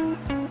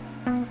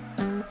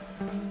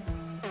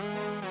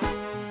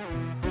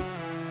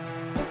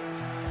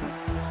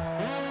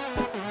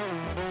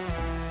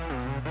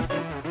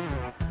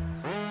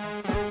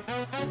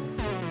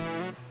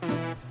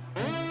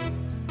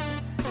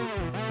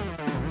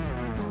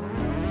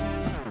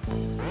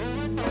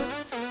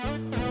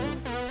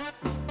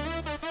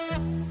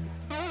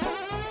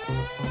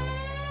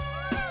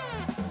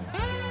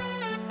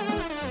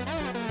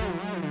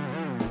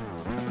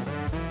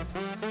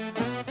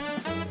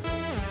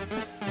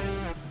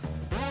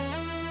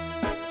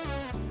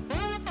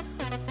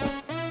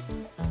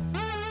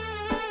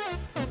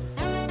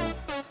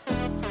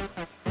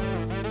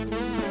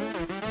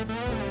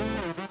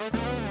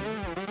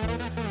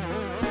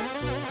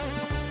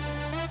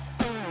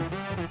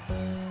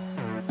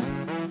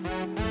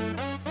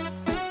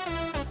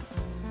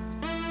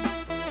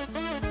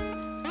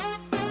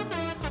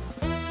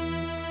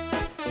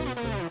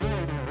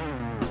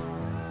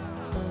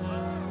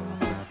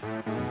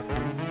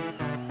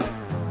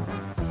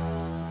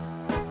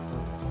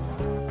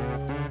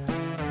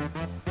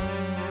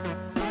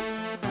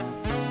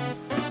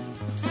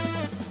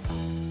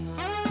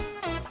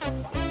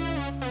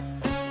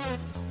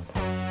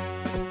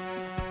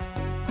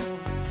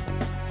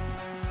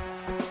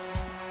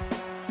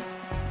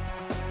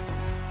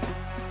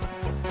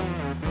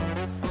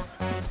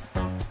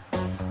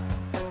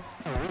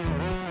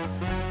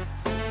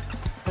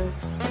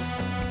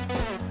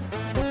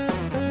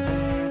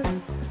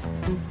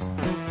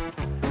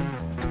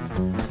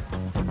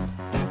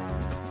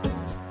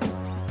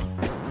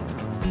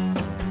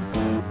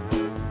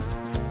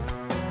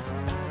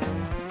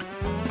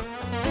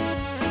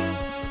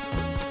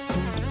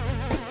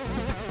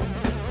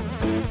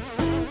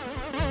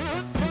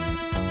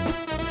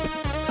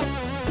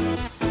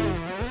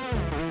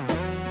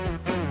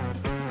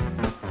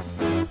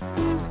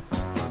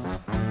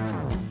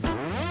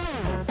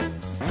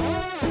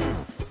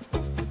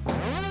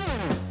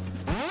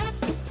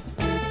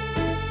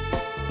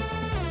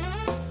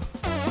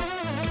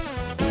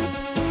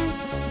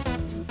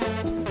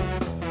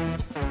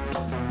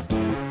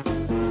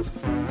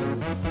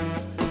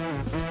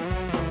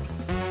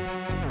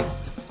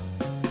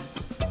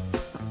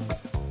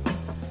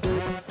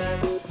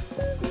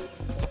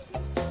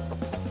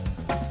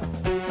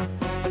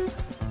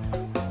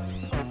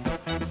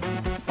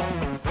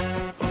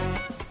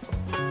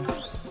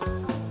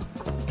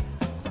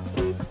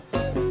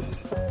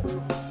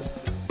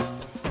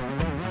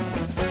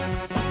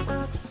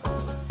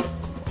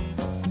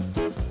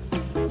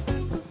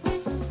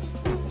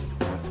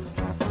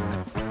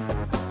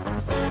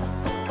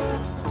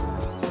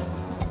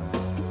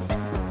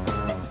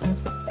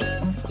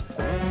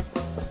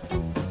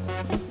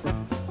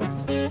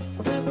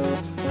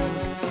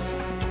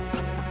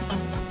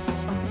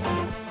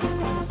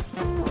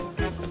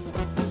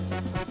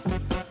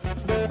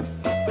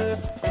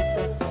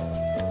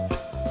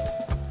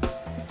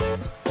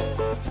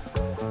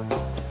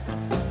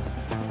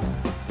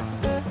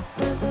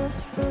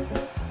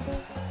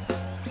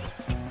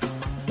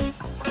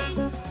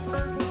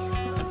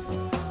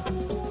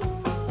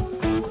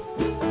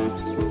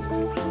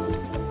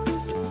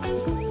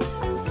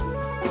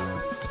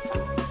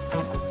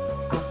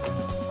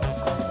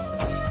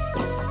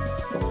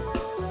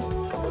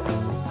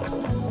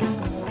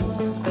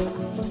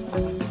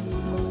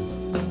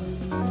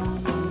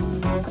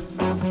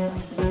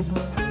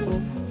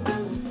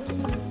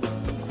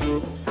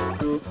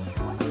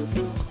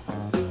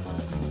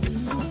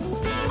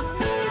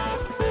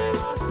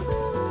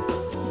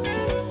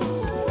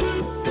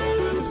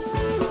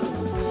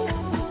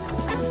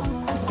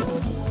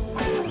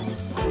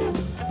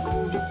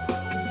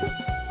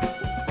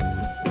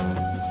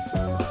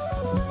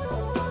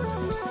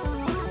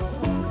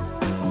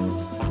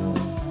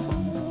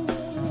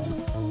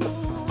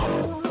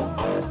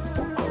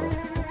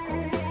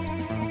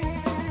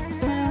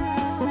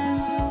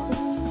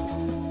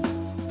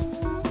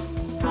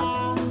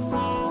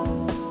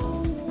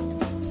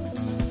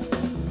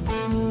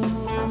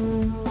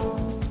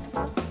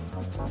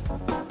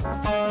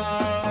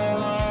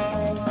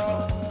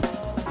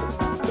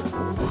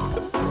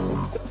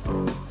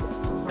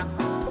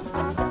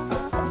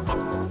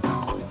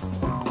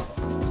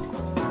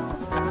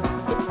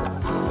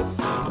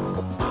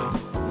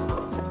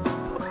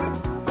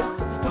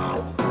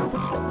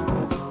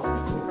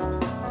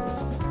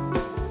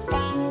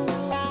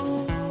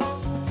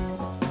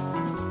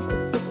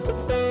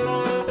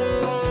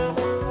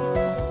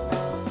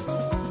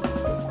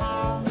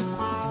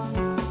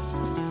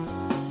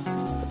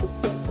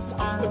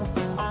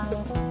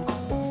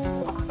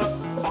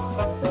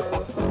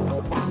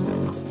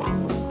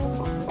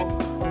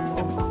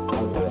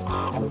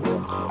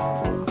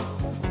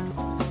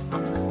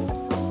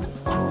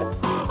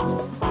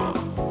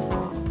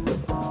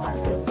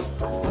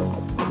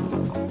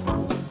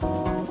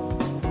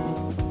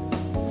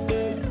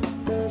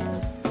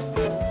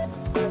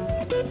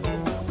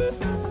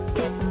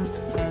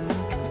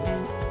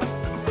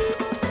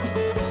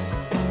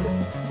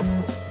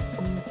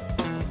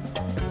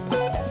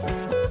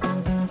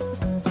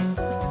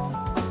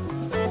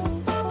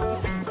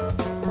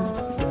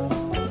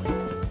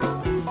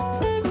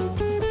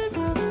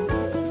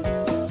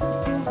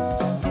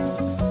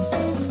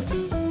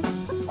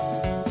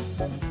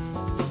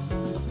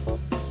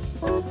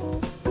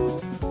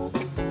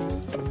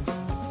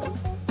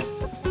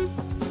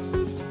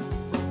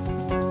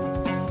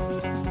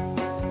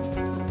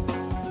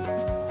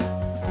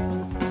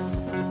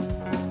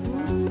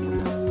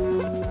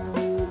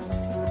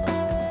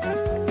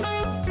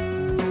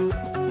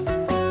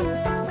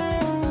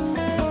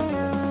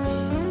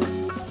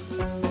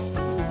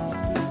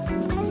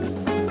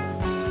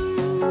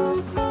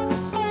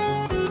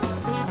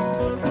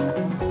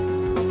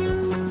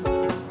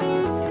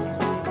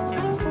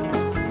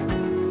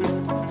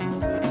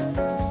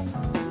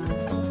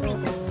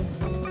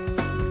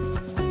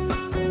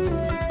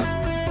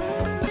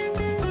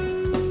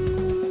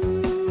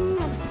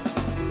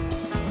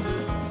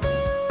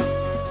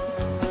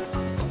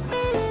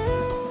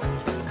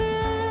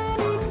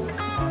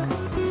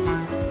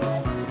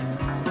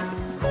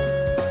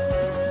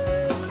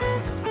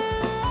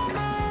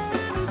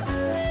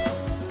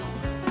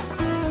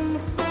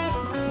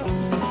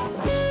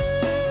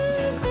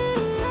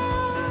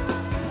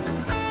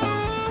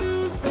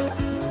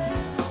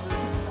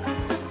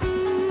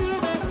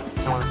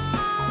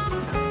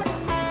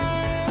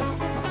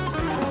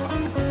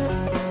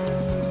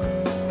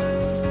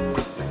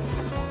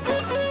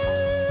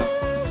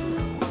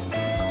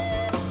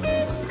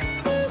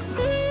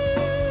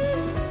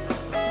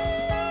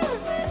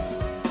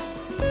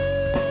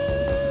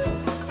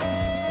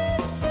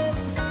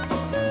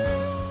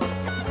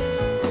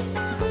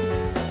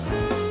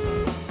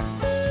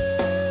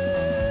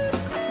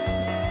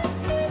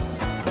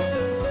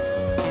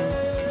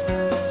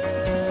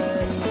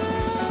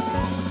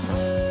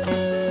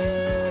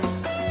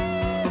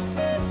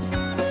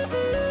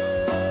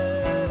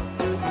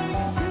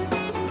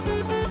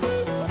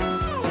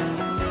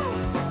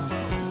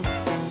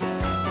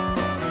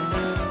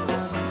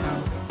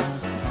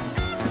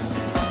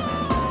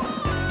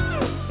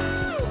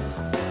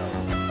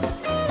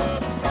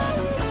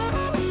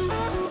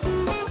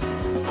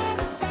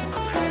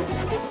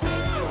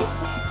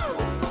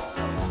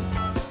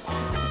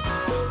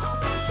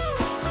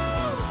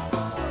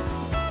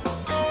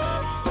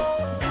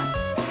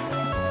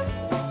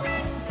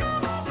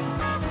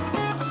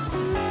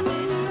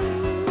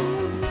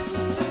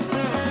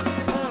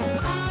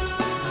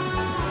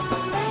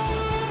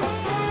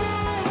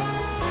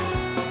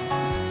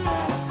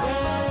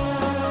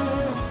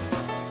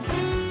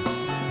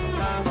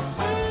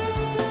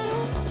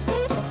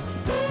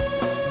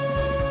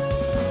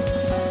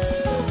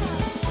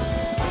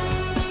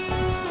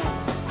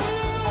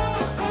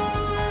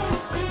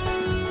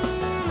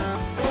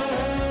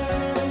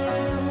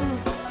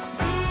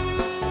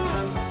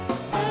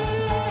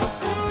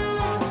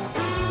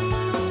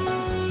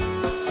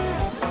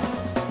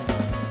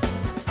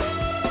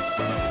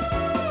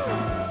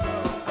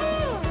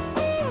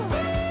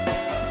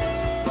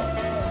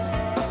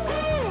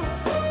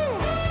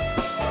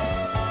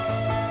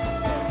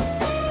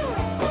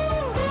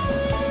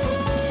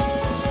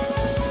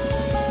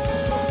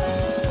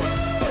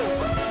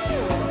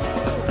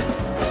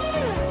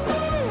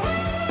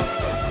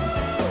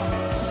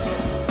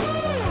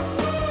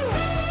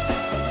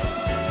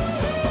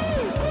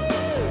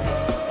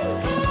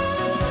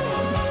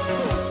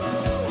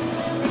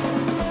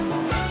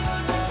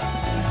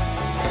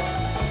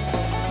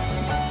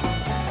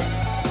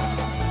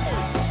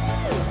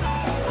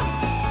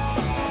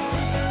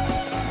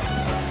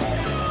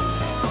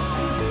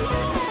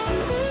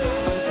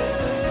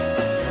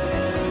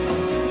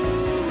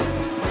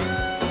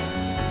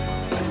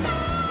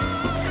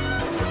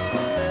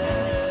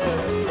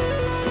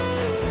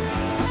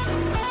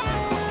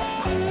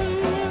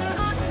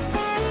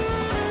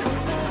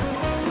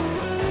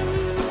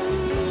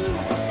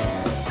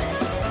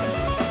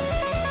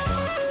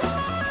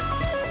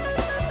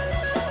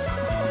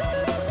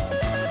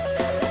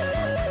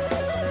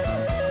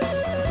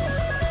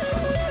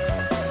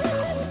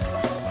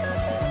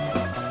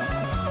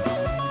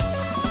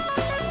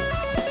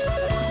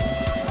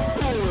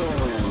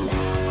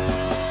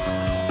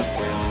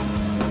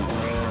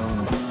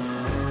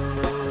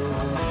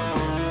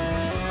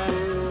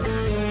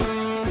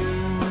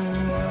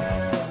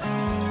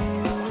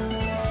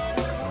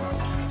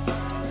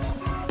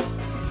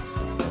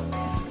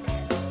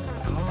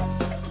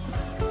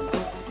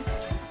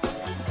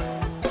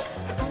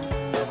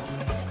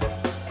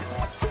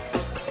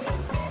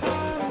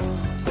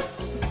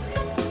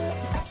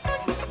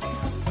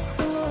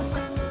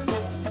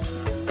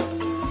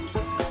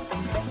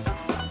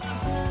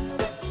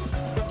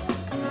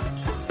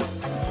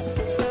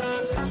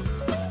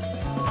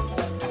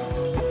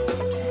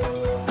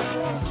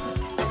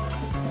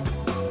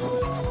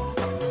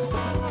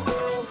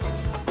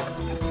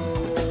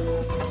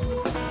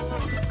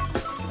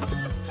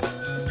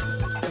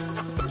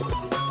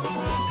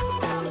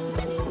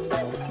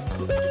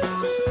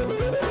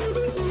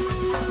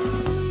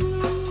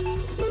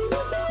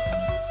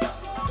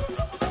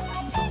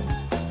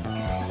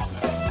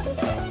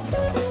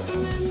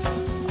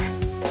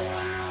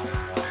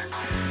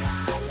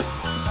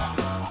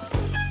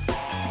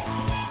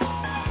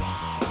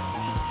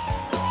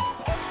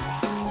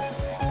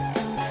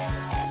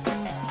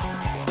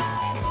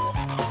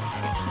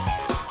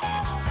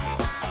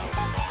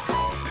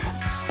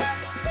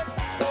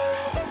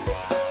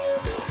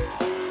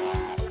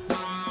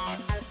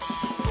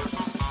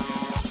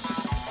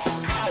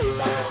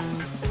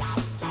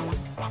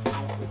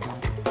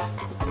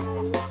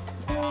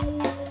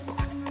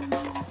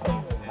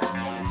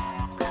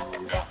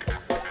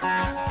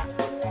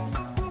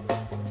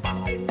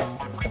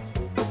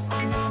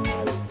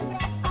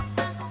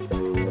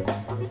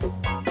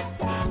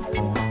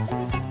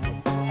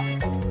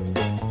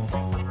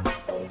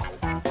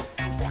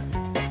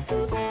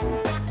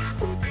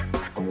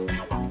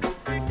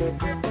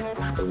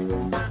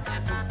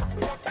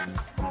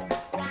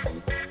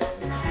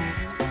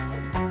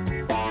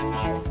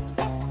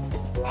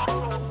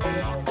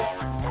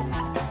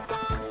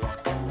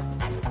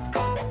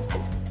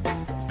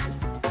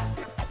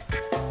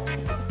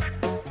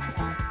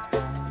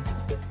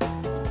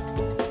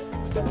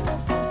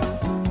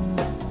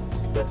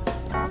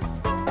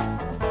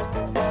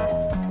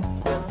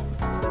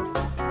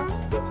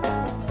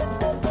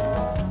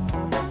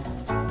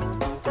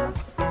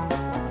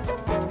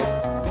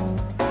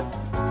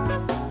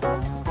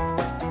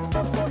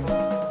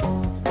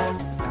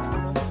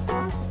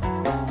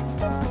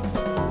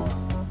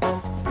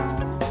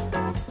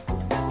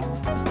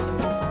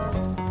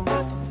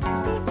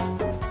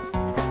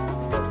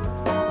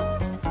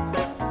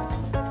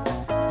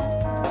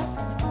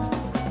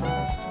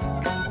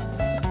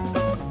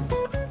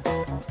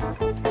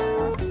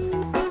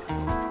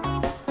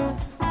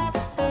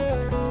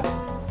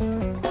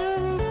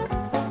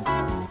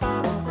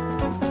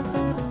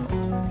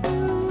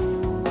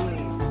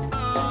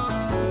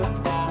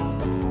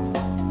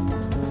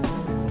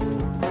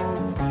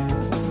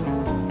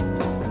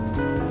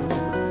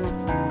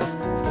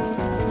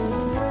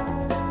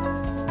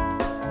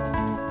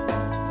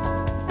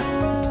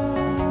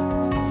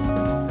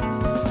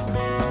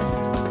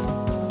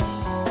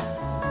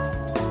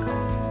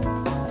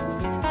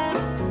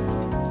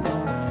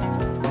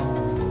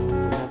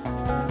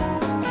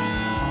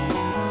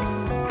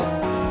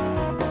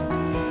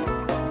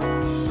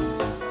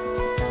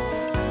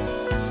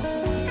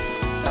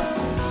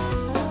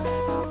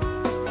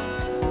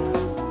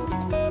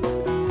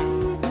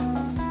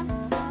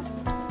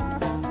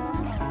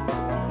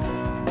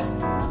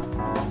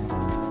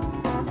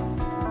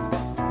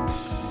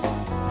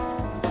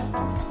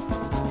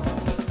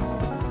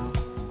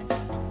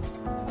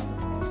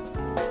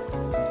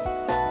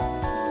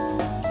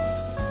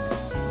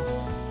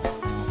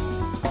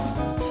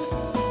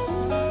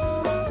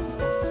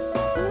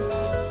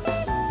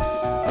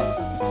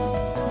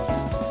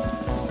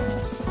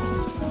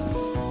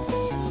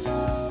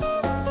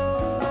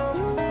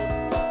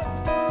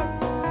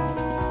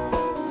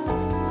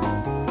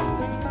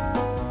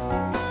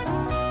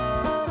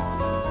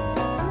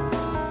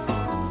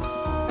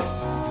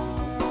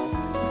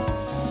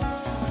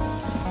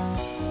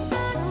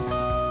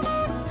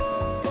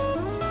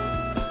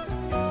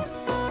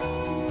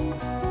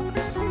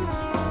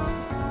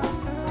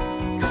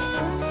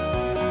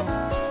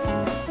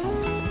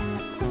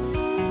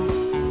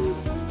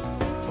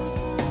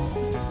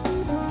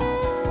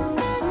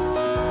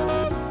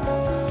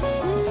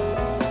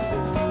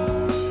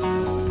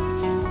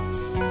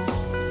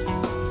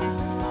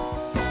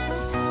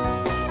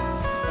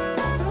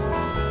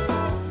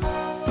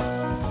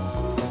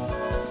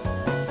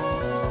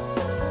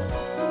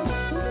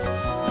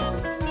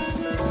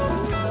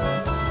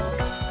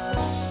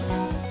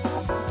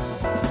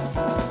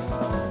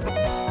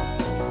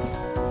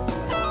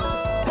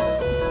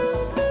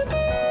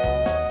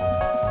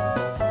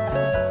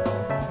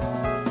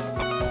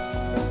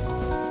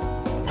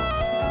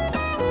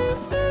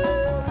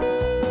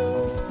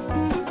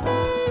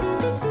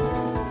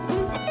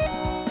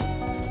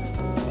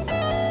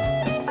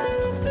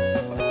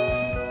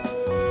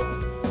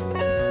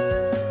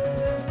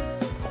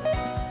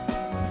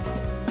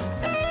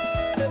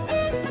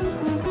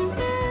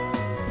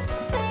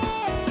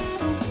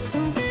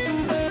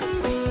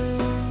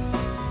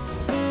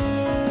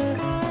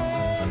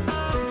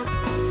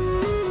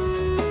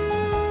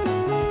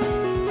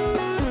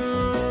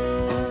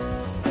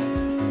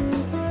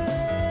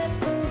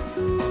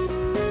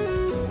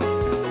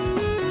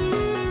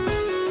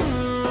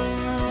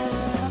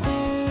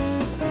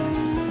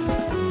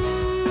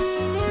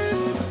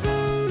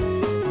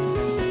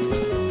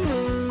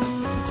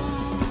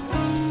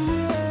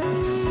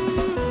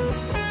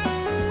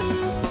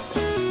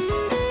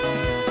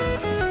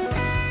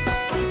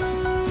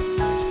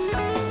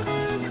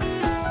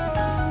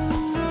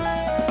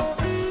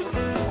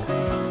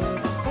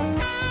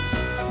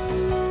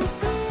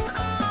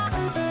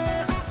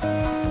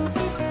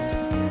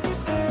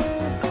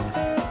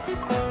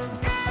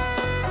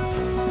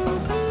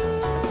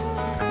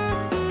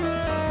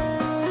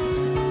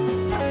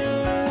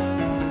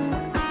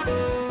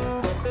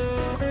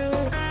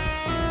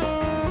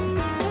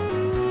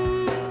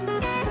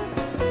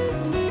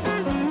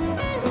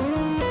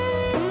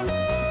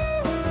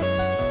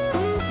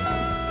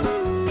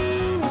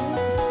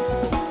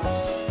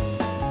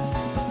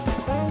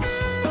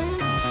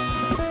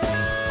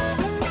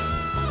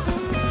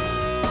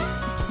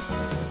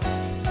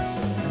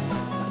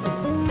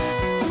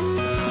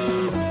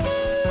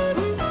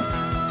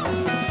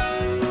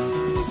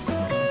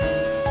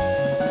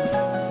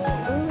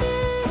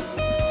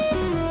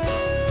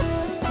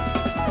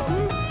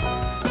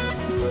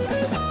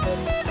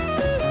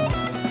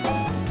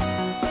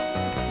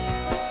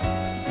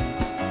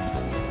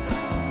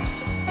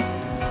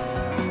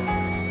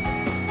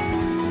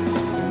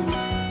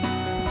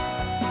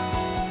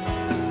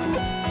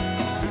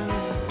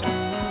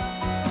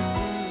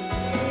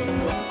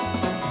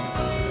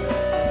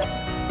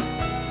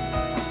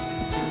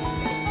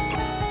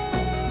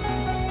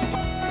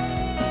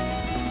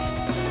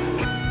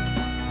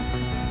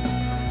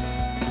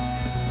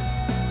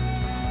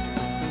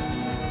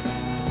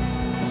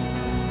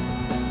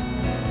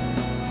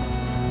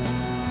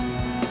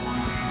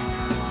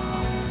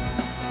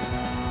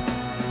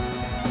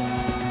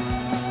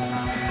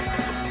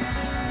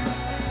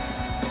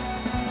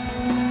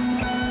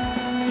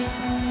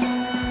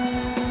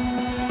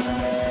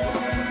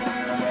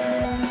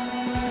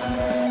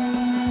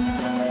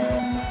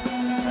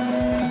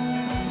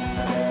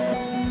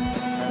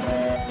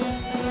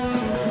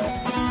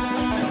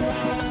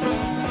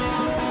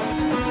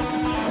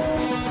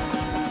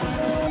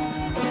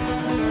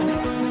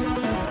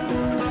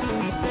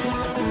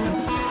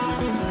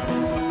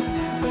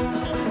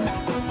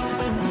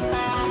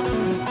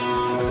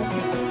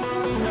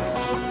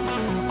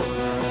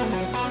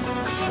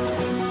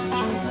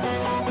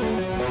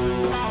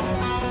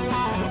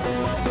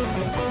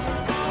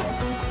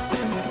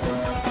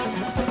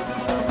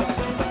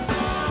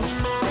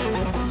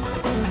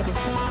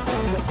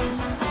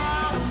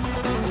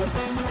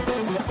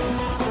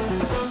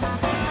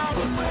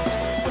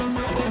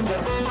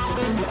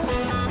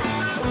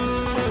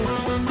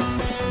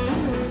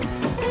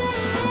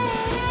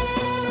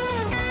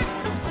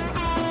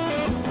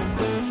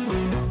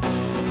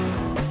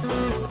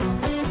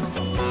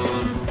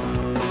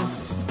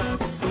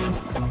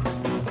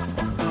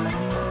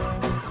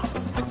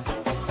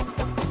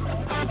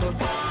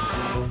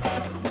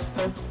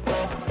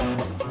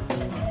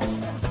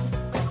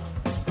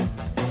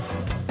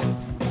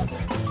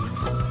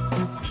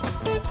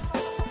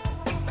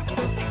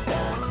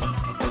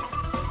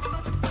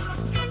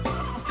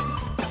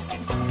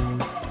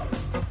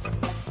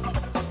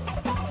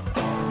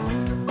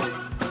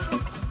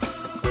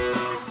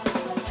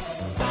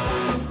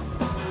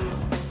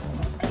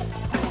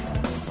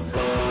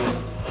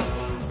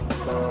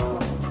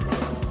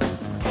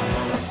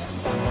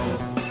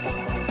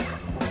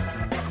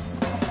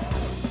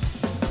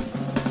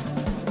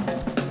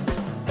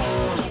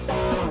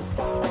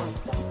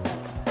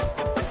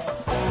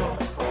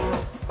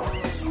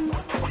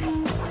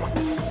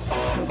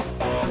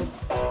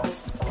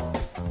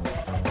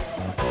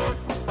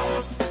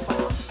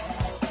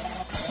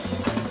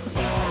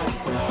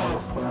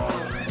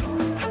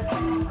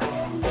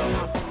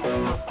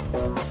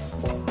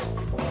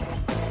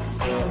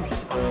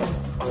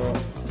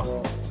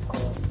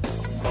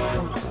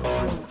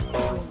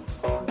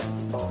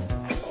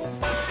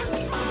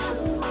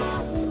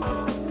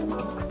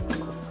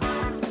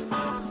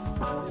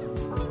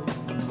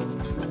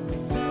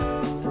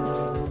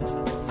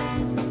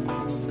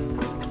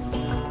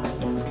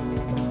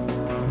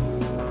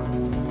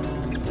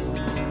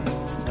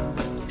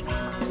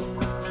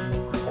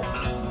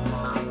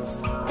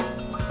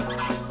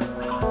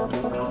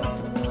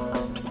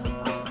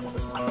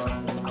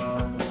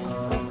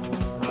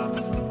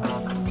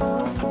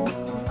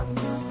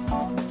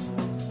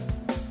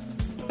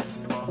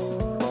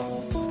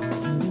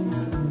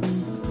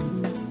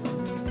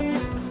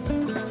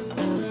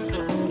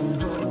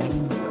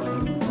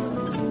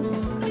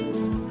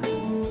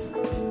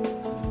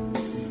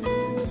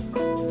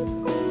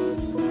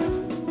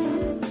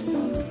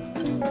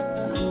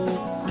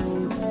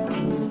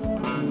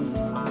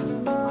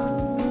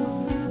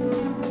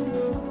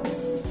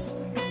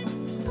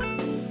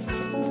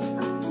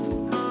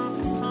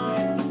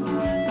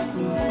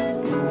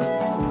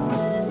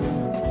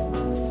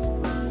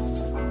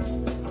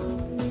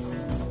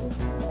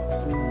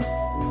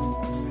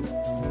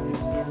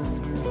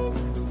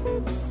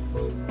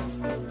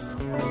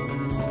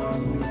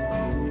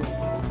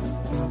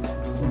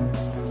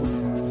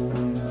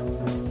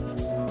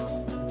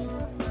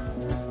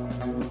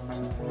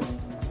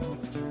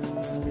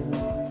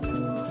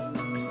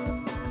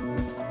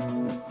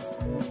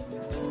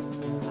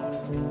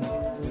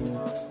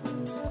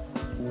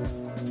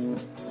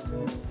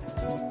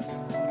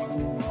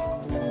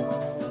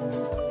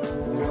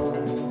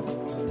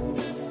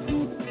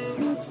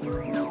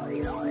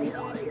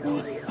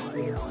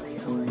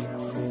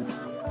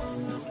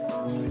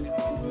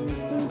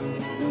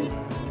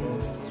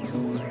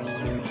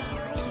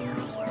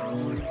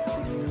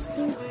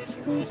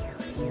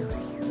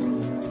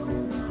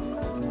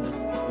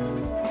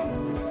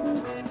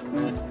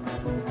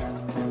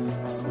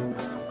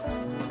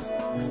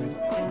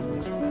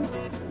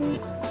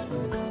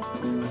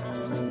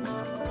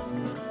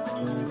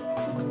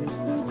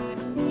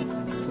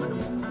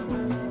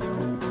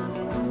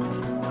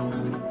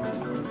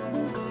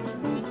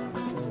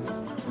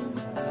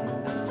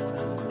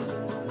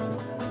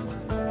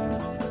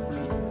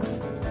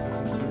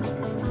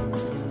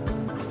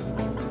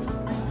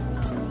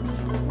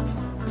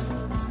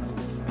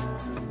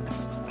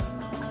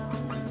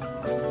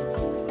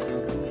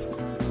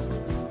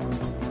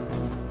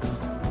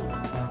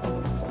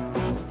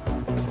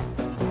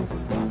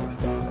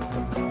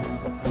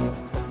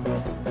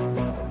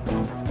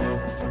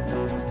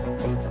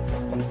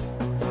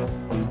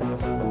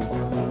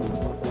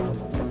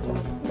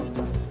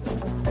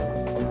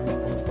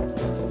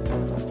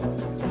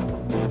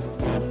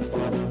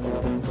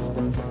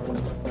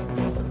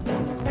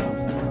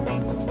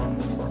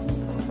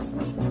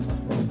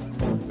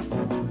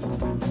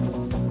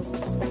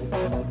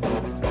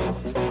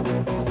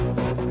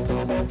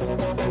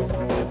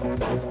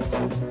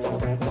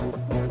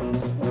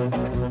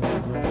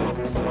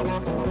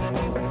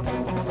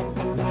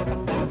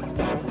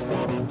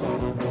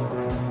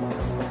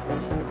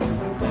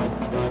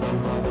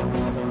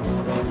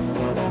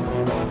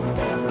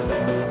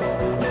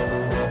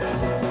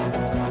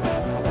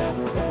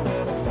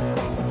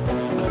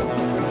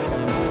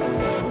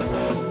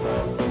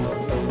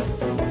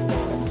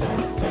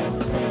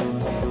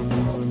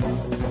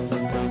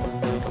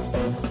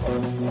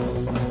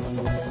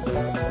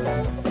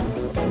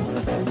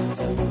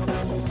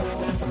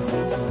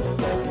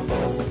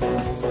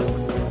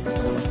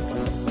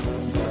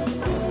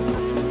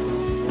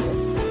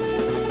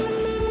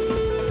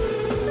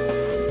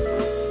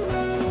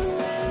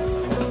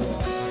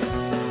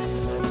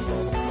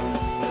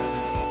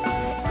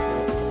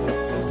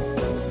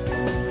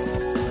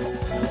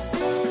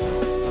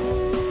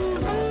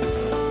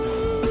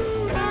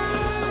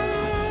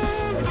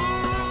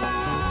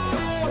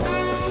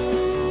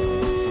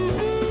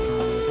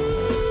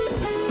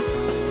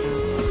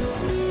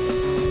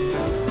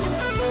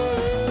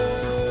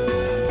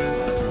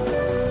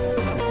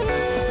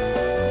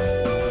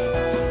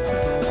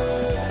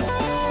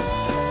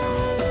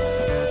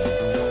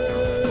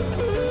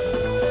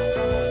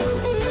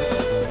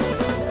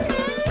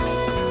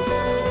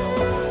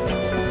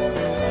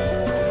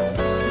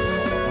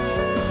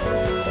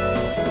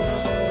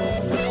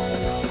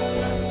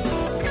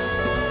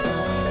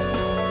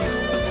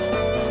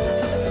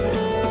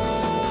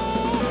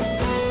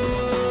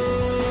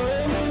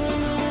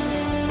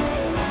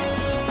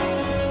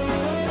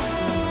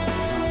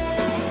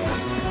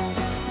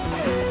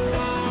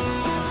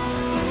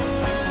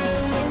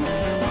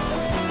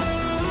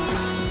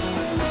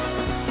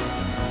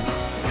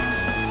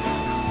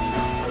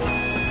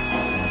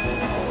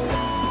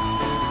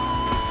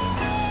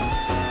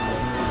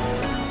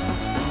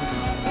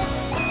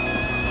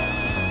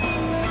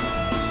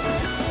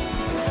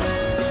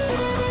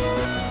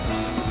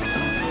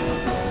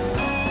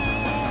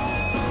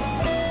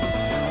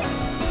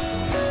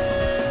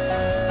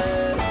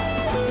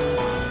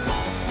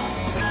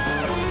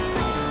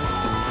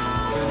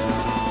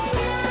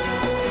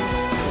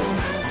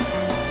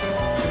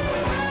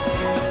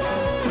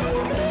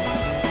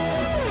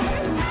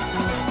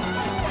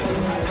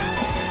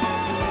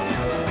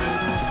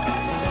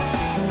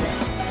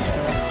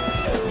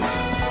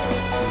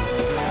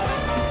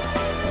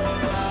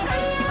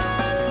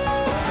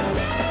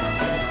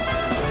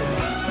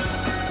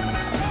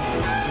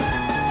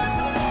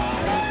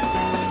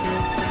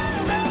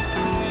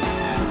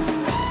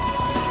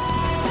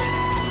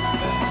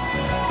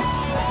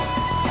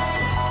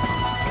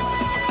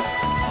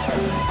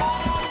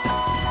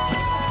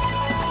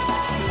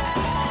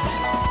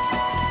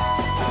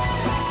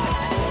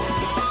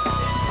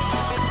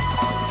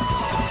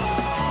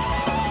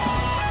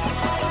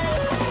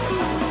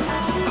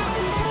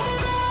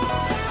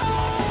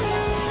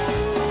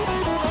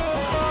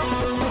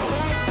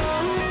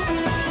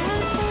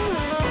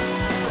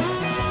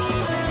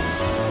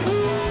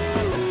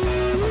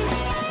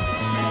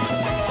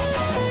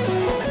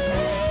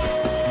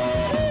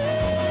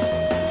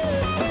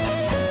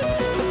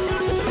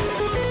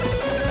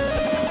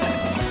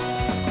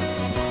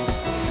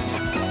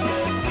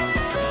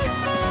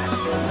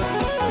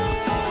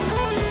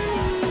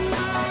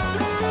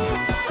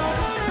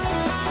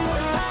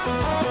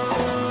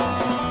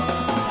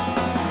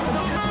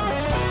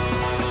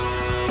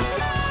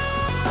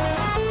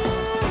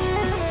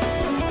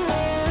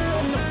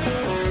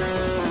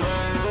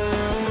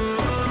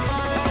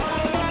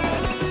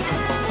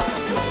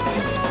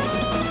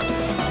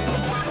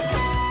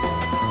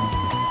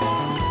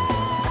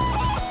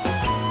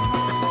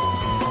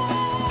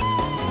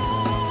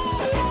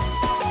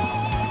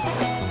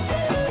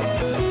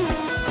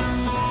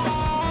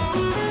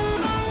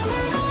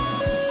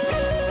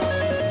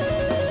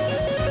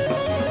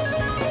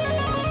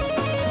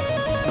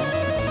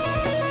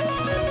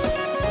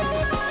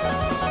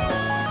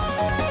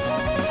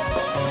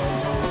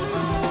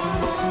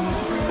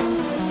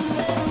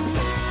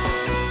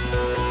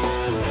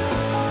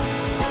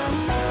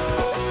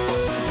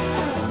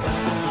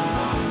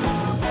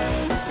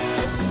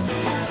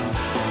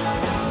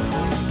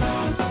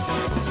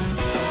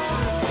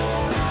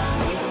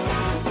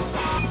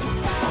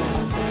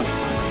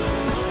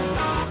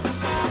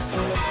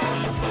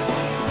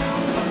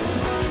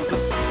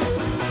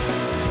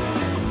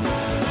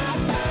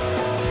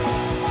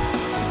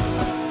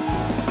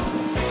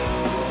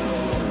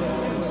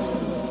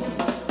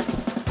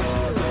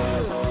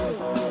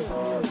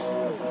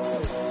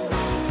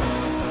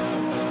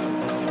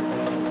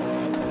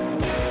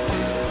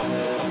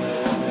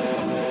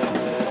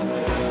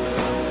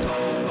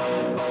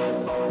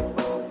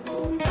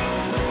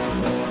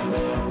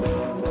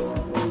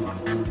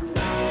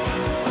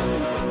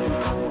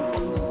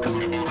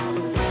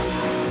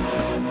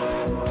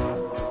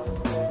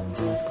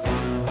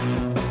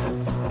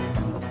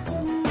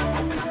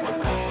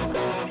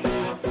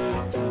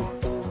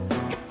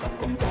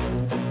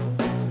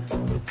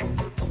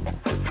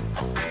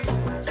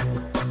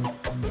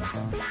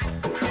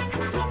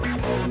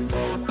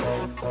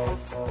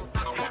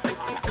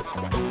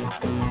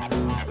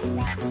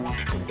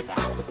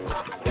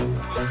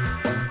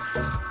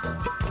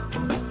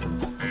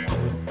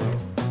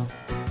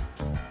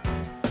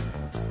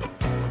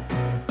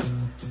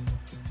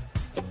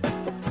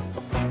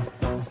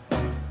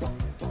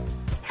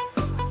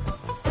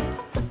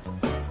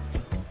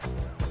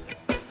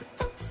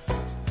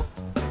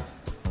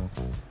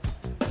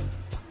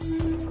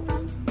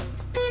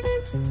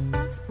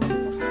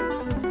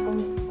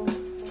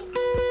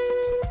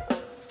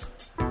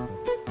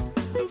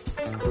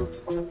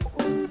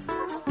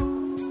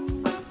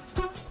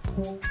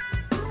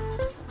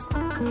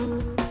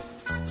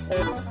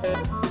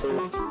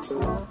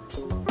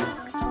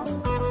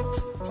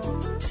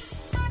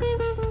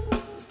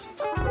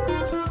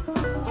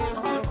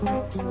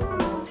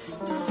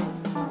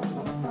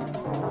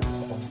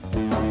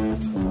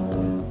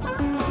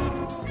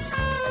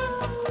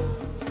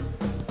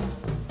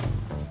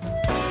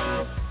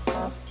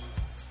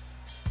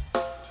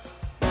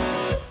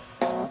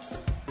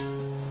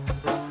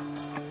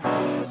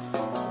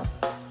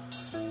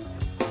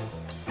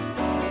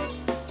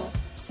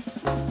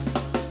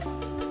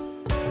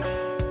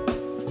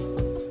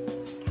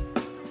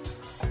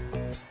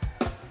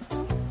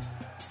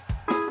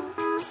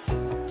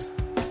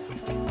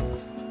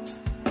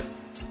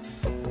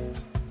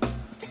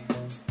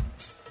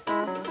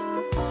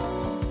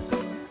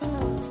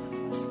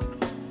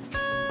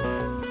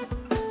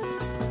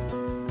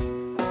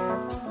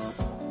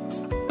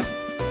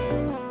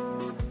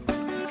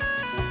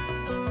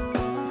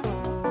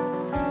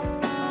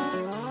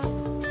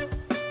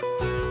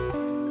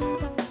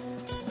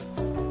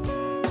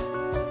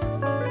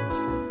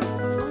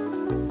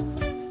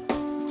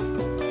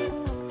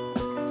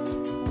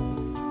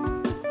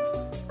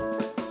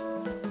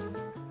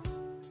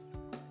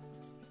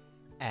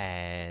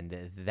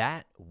 And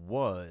that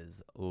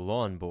was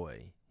Lawn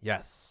Boy.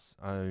 Yes,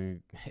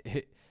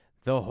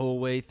 the whole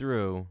way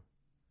through,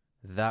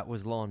 that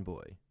was Lawn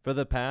Boy. For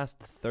the past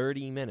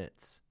 30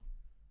 minutes,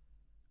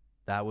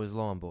 that was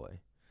Lawn Boy.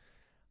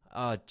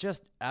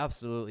 Just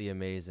absolutely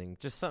amazing.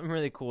 Just something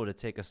really cool to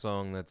take a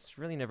song that's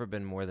really never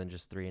been more than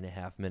just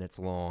 3.5 minutes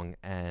long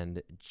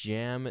and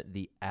jam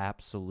the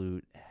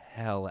absolute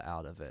hell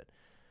out of it.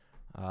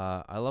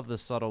 I love the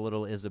subtle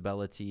little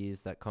Isabella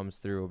tease that comes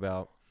through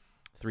about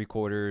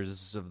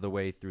 3/4 of the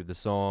way through the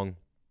song.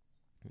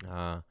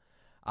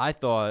 I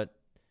thought,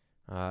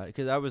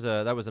 because that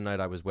was a night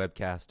I was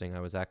webcasting.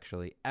 I was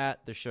actually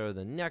at the show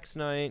the next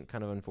night.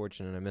 Kind of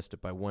unfortunate I missed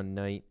it by one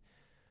night.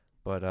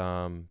 But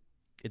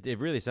it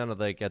really sounded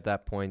like at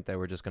that point they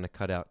were just going to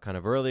cut out kind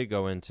of early,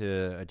 go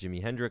into a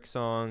Jimi Hendrix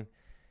song.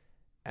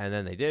 And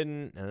then they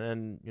didn't. And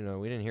then,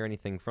 we didn't hear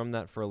anything from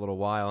that for a little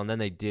while. And then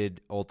they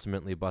did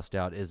ultimately bust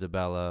out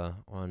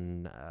Isabella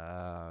on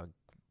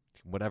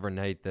whatever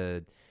night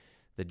the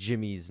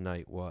Jimmy's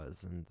night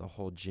was, and the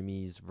whole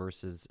Jimmy's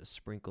versus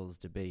Sprinkles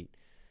debate.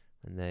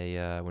 And they,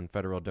 when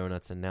Federal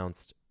Donuts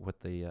announced what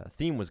the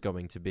theme was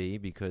going to be,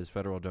 because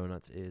Federal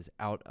Donuts is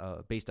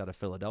based out of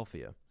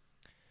Philadelphia.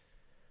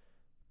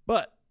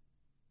 But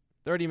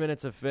 30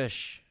 minutes of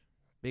Fish,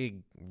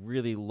 big,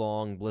 really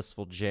long,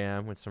 blissful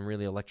jam with some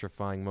really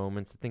electrifying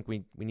moments. I think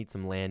we need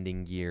some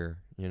landing gear.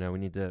 We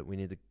need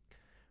to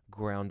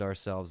ground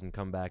ourselves and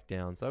come back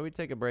down. So we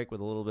take a break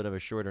with a little bit of a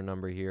shorter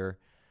number here.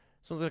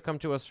 This one's going to come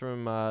to us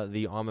from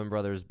the Allman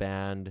Brothers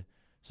Band,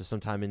 so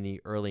sometime in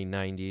the early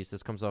 90s.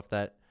 This comes off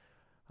that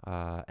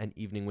An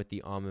Evening with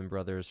the Allman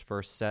Brothers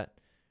first set,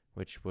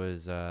 which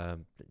was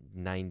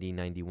 90,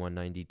 91,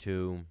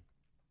 92,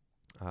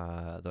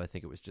 though I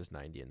think it was just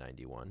 90 and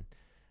 91.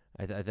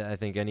 I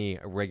think any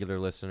regular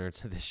listener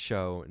to this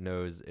show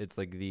knows it's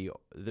like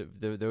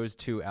those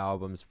two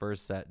albums,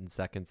 first set and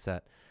second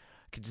set,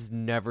 could just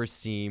never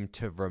seem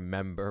to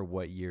remember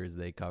what years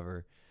they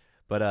cover.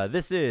 But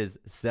this is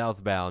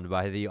Southbound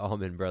by the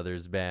Allman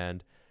Brothers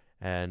Band,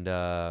 and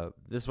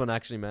this one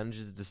actually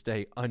manages to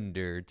stay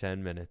under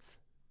 10 minutes.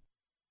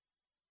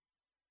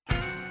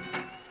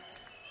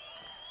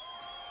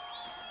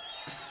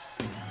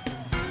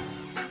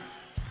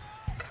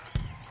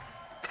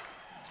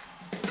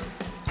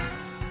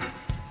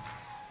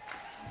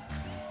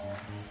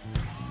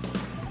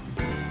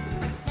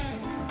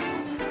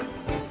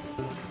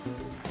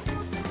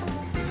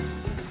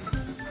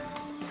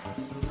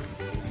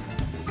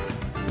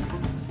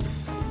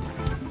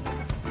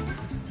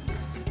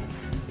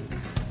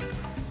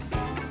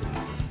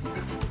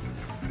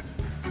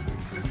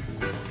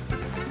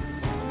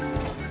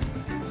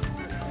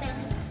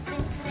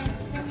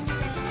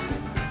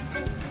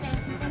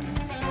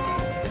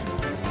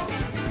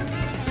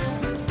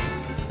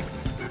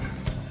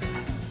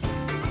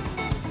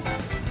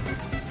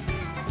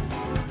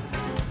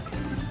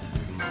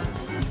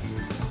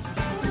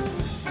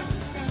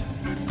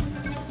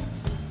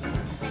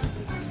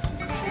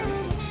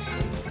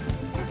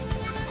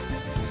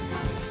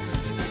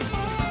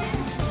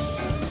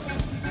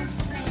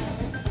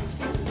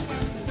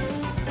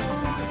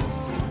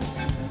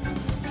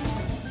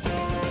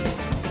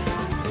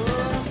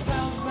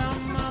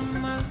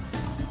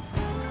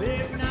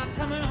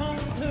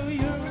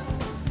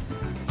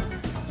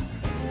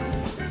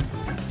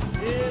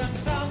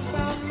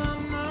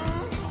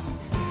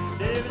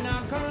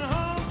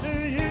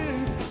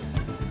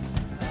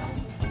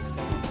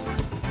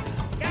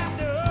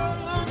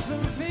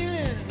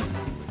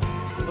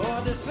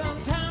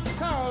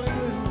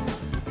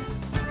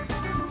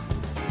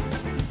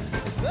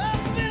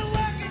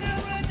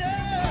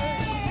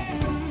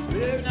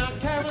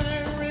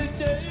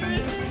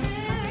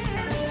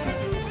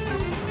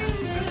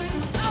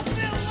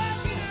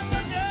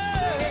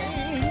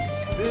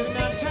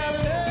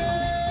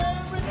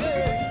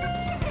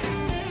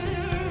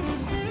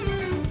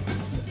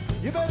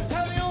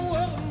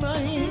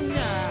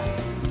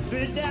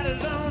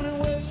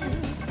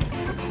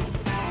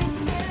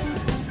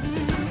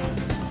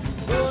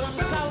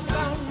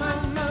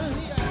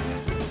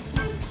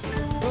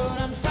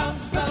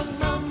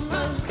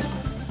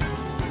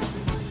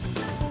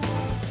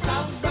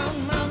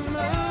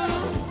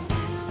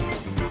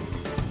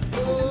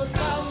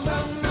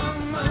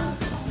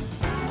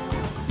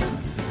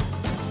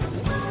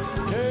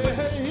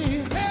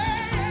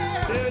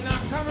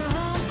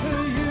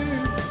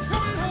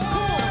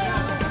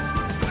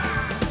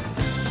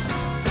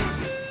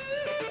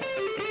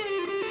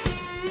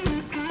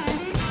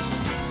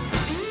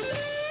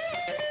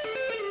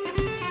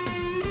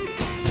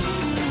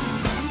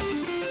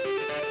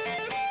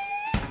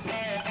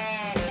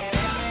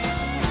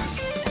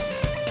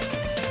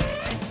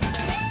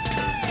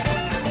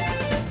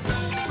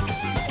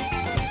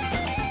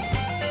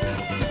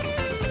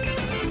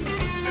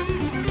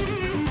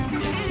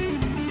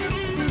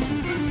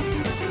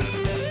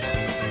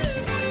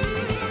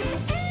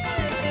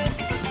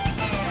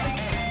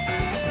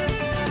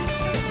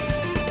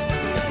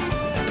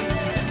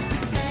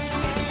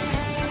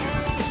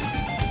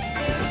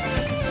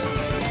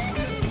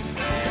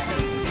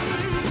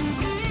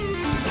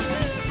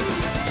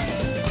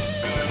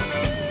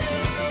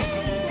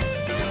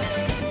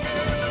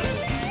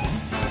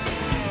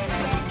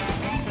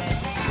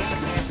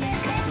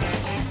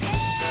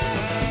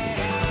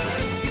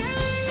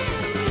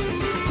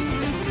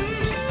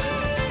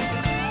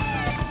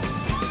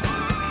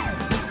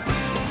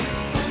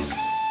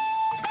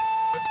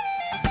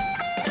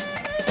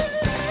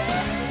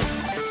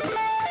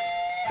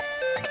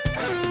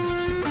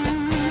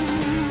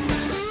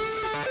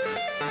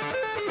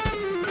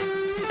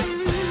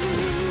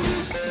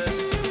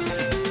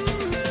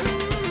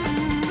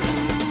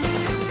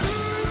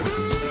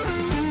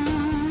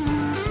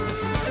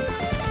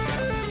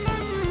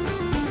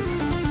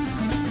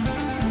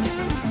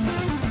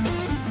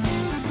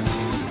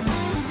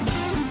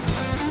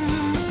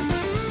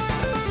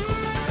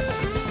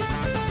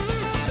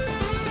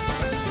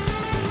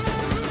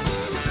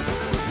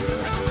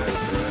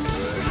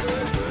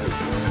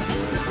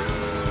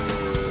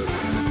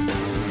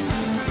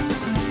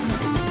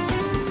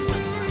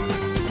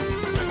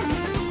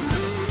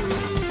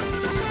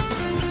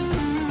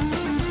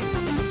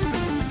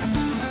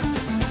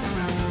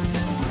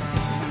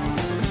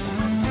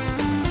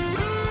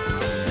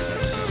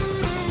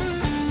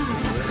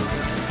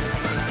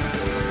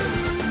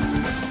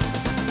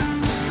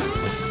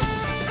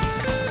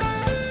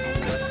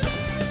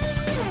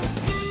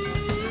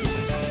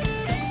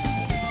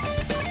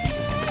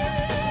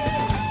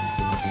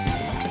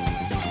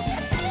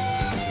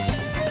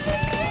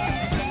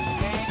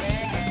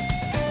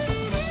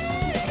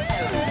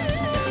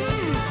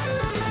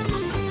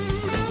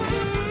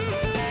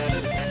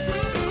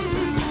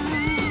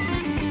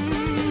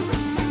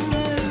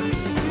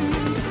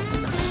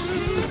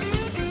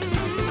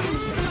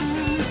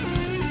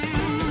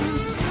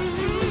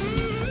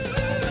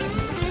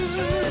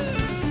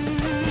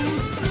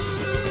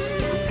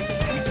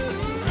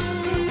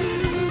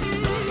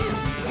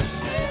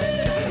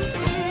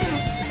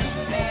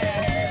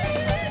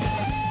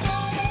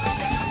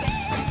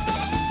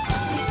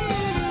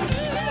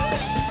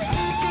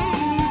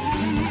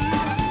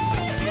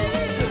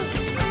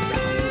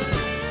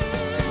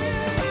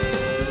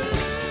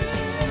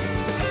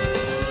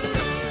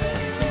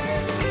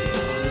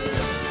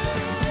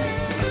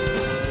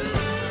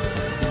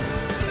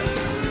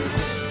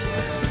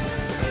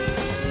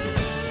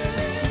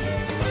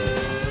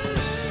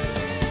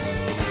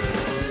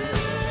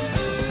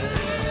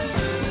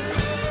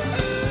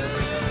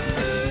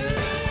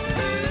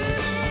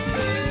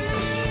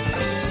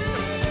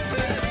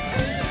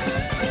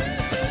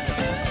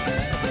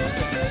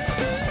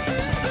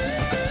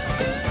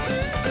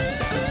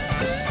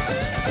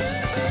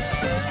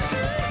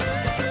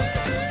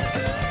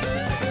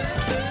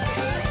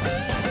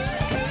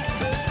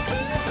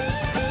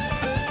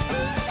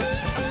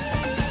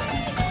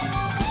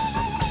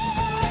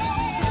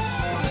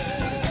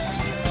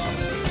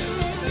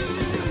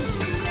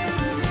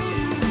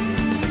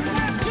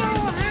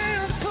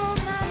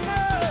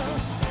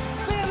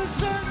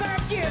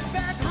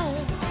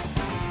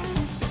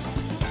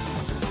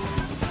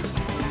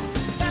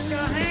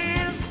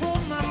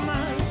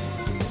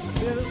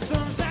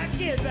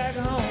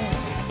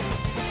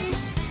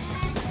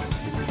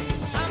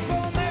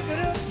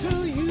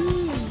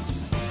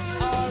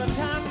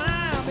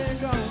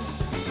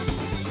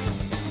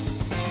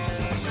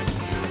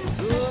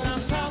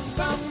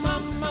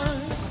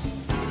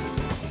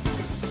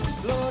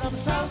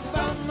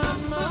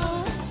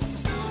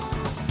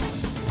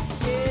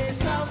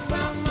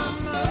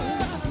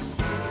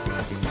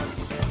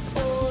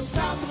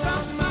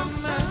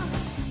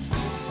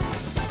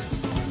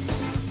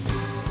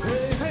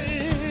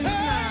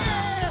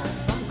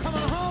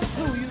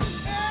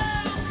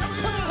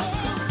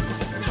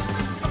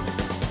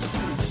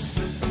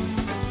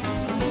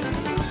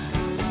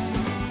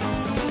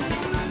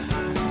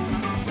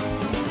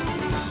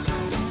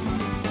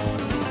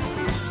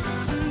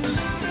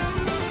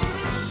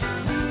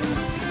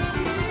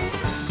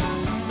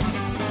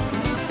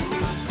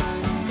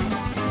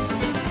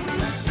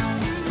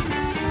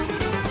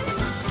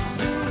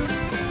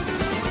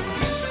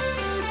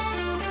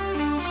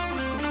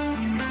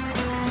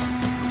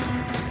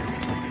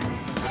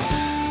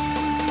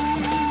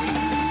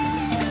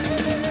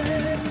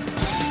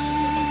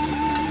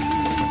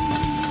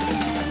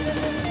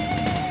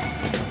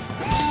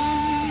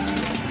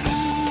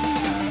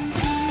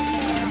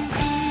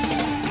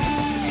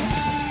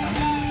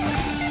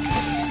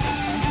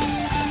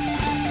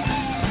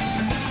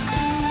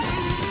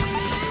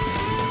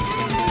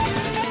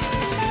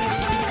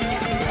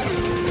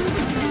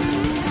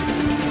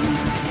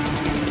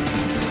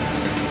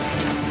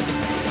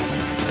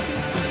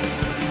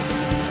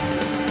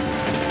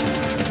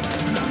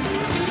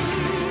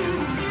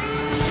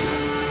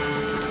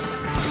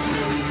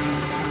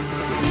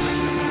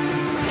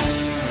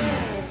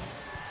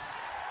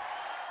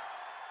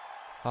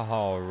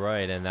 All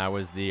right, and that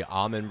was the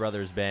Allman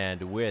Brothers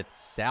Band with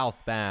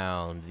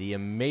Southbound, the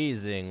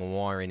amazing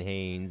Warren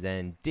Haynes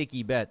and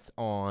Dickie Betts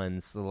on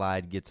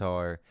slide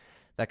guitar.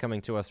 That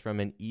coming to us from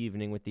an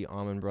evening with the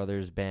Allman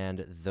Brothers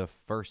Band, the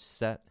first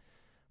set,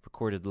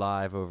 recorded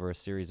live over a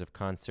series of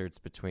concerts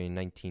between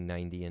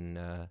 1990 and,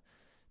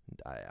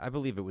 I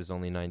believe it was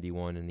only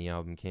 91 and the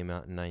album came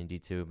out in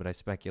 92, but I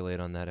speculate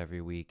on that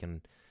every week,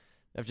 and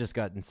I've just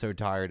gotten so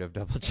tired of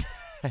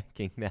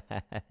double-checking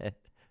that.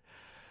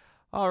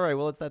 All right,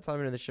 well, it's that time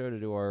in the show to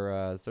do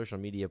our social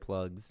media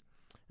plugs.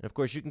 And, of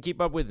course, you can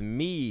keep up with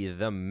me,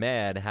 the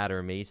Mad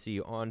Hatter Macy,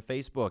 on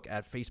Facebook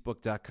at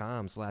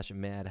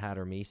facebook.com/Mad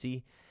Hatter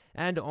Macy.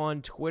 And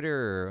on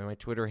Twitter, my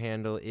Twitter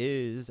handle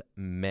is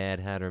Mad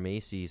Hatter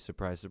Macy.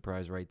 Surprise,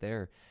 surprise right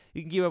there.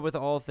 You can keep up with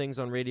all things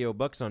on Radio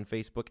Bucks on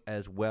Facebook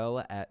as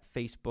well at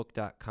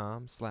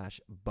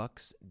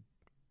facebook.com/Bucks.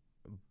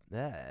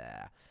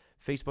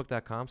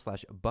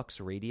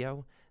 Facebook.com/Bucks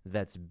Radio.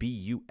 That's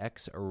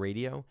BUX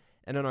Radio.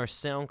 And on our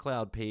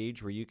SoundCloud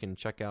page, where you can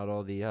check out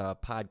all the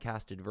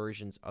podcasted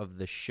versions of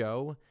the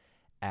show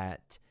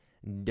at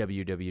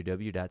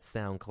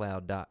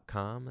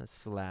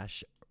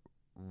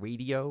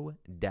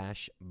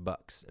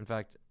www.soundcloud.com/radio-bucks. In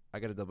fact, I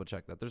got to double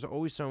check that. There's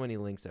always so many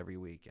links every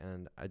week,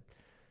 and I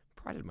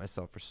prided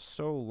myself for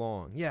so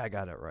long. Yeah, I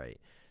got it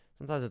right.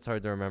 Sometimes it's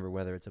hard to remember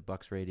whether it's a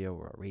Bucks Radio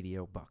or a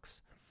Radio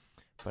Bucks.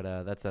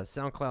 But that's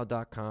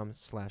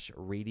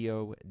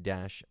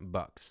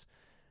soundcloud.com/radio-bucks.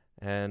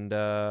 And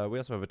we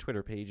also have a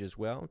Twitter page as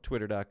well,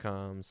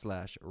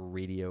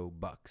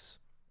 twitter.com/radiobucks.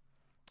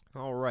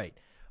 All right.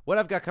 What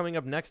I've got coming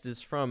up next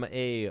is from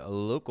a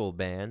local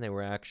band. They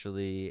were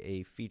actually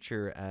a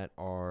feature at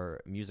our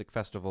music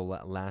festival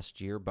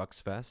last year, Bucks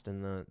Fest.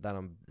 And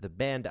the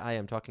band I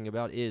am talking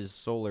about is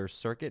Solar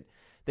Circuit.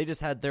 They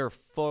just had their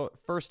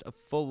first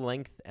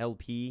full-length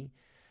LP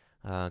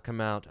come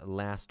out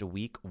last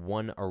week,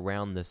 One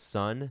Around the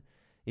Sun.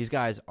 These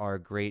guys are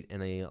great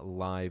in a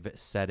live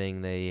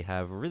setting. They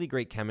have really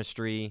great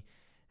chemistry,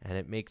 and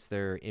it makes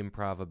their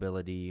improv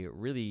ability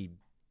really,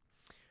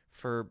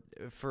 for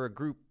a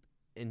group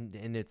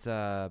in its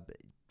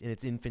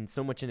infant,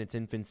 so much in its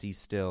infancy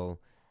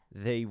still.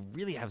 They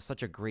really have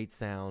such a great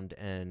sound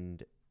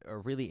and are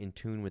really in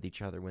tune with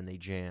each other when they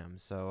jam.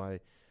 So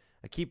I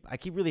keep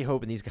really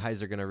hoping these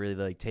guys are gonna really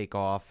like take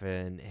off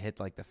and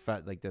hit like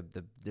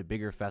the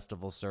bigger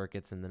festival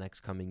circuits in the next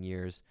coming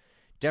years.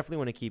 Definitely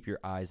want to keep your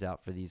eyes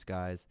out for these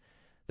guys.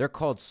 They're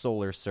called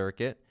Solar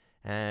Circuit,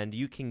 and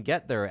you can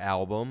get their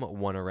album,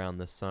 One Around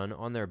the Sun,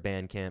 on their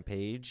Bandcamp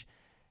page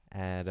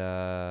at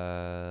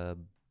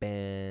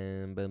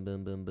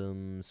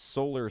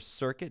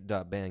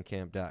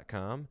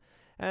solarcircuit.bandcamp.com.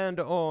 And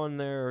on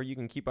there, you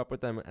can keep up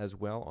with them as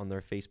well on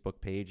their Facebook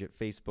page at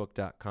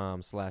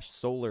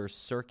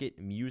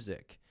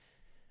facebook.com/solarcircuitmusic.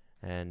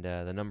 And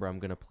the number I'm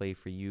going to play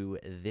for you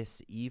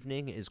this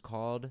evening is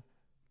called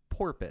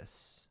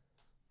Porpoise.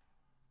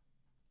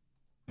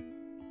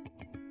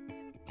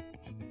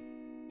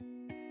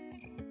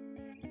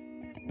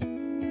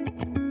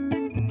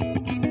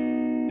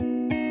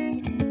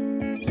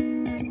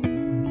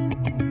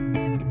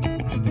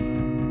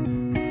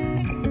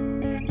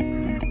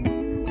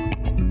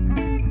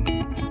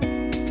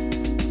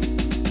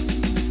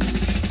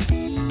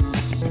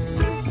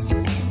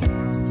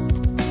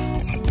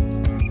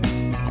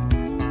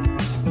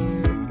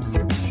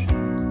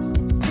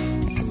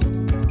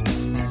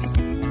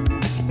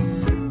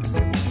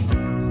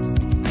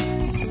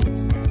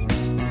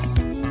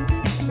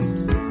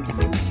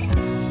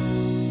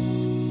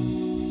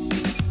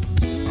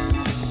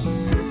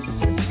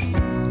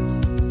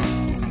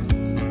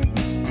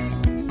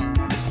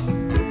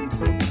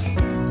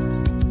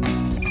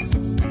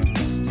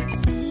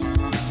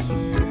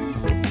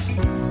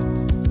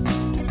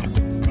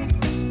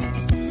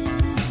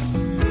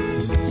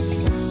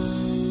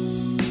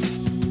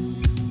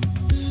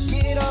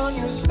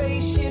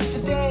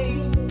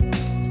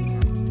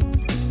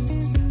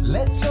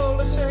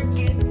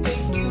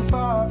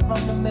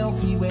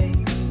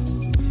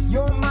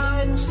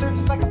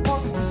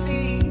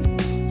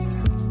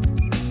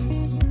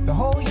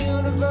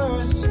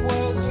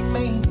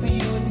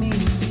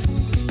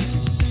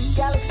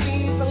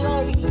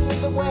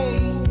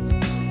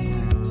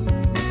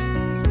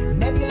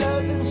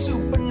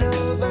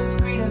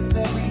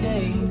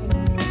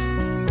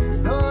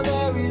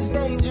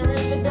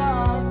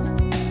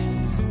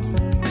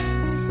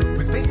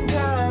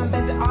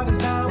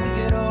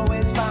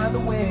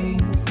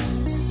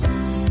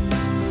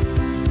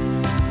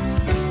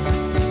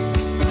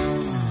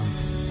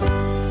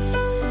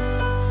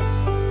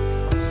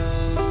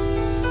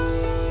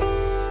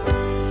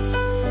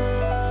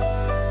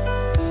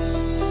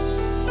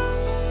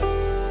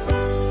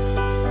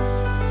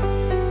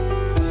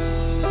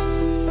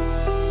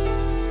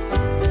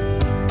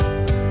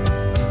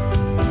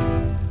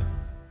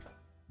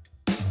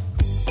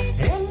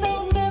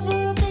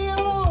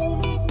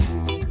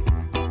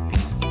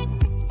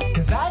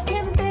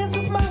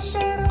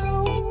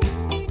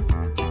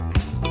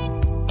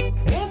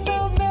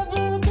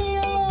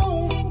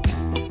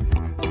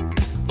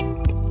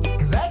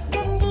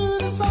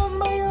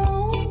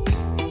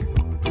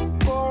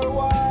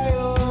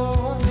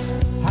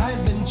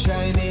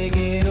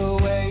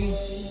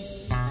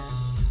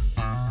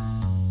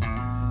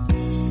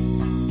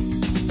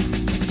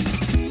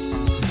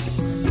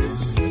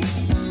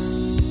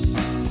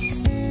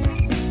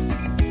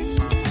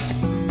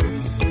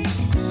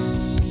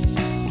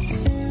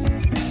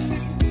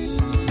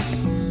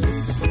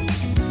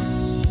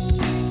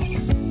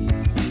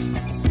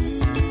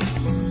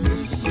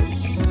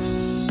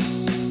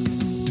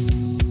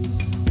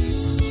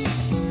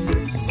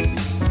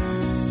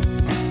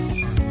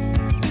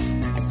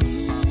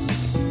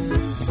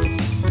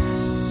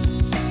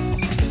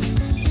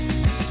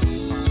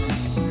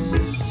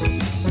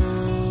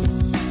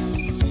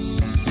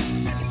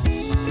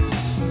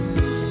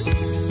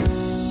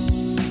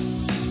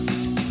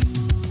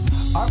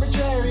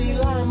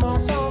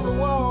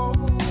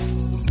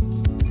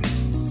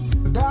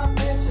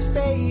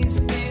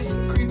 space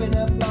is creeping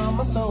up on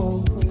my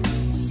soul.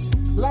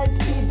 Light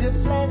speed to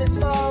planets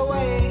far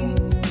away.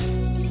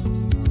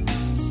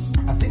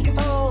 I think of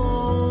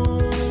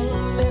home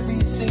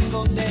every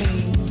single day.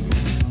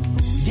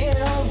 Get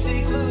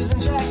homesick, losing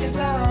track of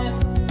time.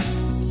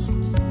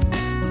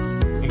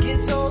 It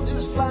gets old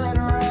just flying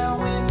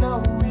around with no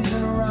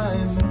reason to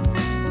rhyme.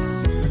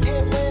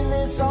 Forget when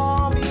this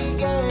all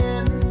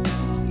began.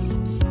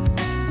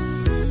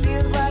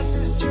 Feels like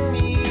this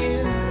journey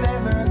is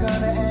never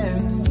gonna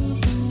end.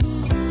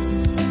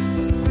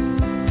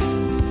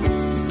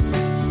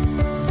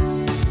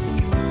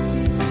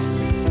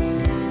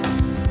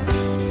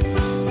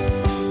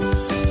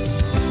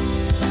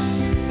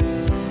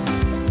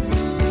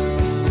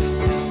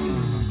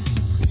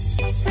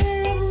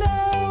 And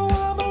now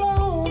I'm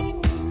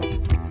alone,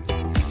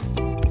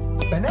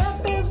 and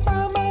I've been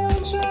by my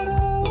own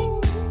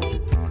shadow.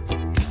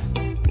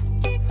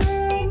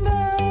 And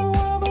now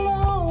I'm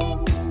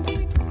alone.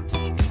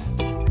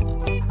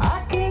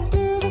 I can't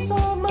do this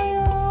on my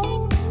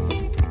own.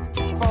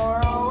 For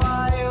a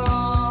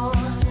while,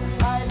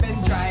 I've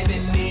been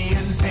driving me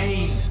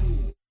insane.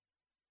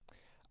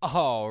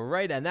 All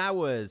right, and that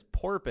was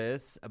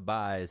Porpoise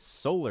by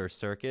Solar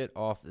Circuit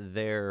off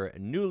their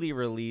newly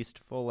released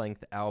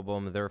full-length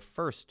album, their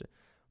first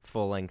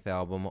full-length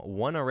album,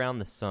 One Around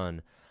the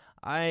Sun.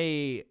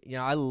 I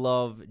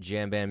love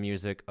jam band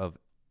music of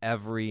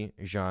every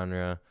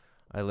genre.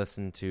 I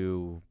listen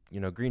to,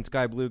 Green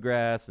Sky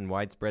Bluegrass and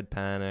Widespread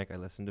Panic. I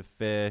listen to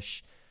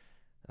Fish,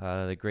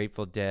 the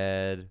Grateful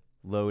Dead,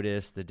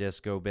 Lotus, the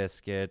Disco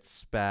Biscuits,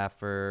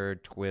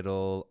 Spafford,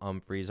 Twiddle,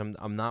 Humphreys.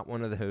 I'm not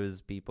one of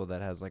those people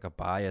that has like a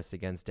bias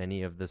against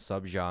any of the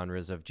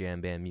subgenres of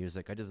jam band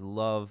music. I just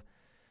love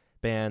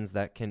bands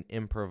that can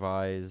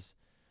improvise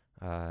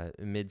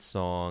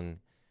mid-song,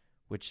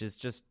 which is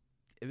just,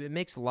 it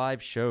makes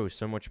live shows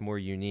so much more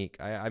unique.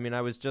 I mean,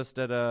 I was just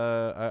at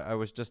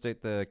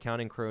the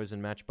Counting Crows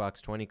and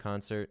Matchbox 20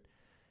 concert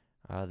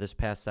this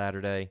past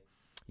Saturday.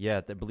 Yeah,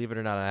 believe it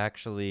or not, I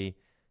actually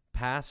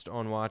passed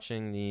on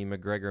watching the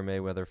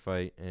McGregor-Mayweather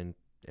fight in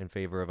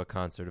favor of a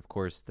concert. Of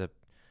course, the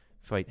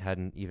fight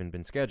hadn't even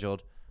been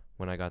scheduled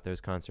when I got those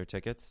concert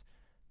tickets,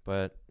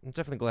 but I'm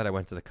definitely glad I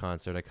went to the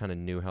concert. I kind of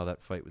knew how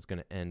that fight was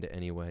going to end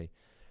anyway.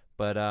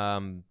 But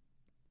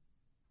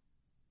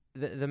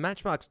the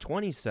Matchbox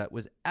 20 set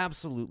was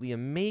absolutely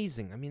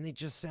amazing. I mean, they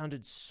just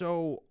sounded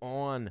so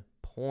on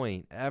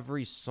point.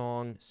 Every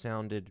song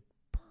sounded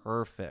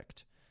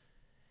perfect.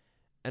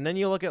 And then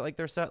you look at like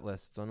their set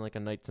lists on like a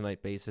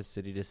night-to-night basis,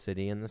 city to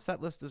city, and the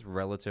set list is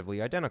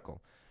relatively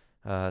identical.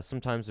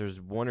 Sometimes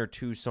there's one or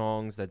two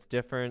songs that's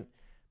different,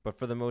 but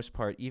for the most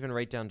part, even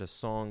right down to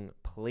song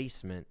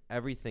placement,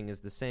 everything is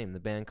the same. The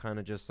band kind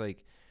of just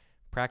like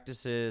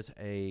practices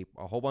a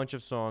whole bunch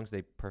of songs,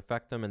 they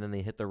perfect them, and then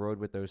they hit the road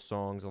with those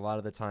songs. A lot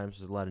of the times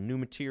there's a lot of new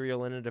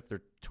material in it if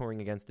they're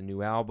touring against a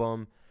new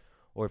album,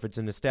 or if it's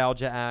a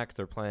nostalgia act,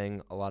 they're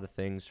playing a lot of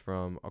things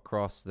from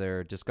across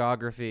their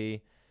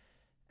discography.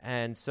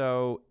 And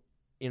so,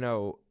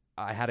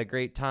 I had a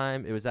great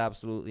time. It was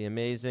absolutely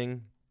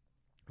amazing,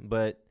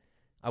 but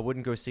I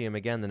wouldn't go see them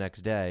again the next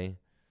day.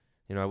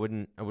 I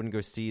wouldn't go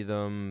see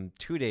them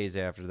 2 days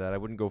after that. I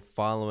wouldn't go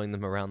following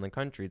them around the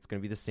country. It's going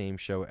to be the same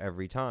show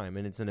every time,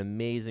 and it's an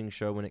amazing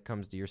show when it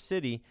comes to your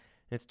city,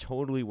 and it's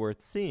totally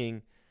worth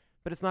seeing,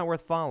 but it's not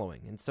worth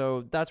following. And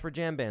so that's where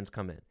jam bands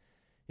come in.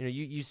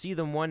 You see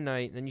them one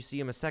night, and then you see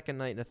them a second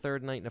night, and a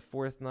third night, and a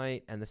fourth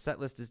night, and the set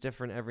list is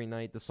different every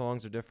night. The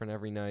songs are different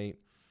every night.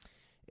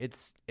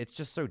 It's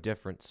just so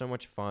different, so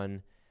much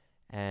fun,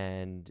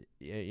 and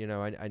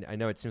I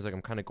know it seems like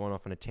I'm kind of going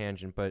off on a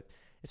tangent, but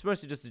it's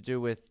mostly just to do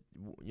with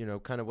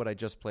kind of what I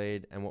just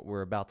played and what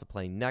we're about to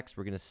play next.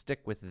 We're going to stick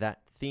with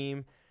that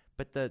theme,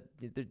 but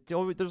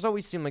there's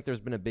always seemed like there's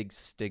been a big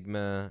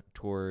stigma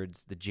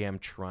towards the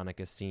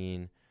Jamtronica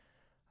scene.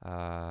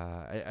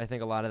 I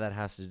think a lot of that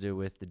has to do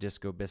with the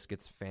Disco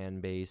Biscuits fan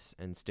base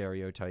and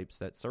stereotypes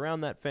that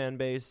surround that fan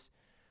base.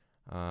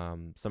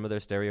 Some of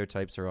those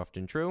stereotypes are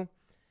often true.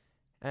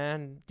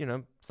 And,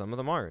 some of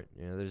them aren't.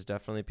 There's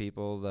definitely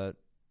people that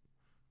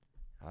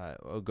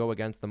go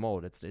against the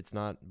mold. It's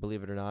not,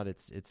 believe it or not,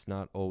 it's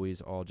not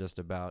always all just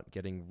about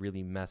getting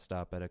really messed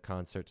up at a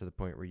concert to the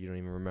point where you don't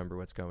even remember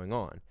what's going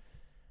on.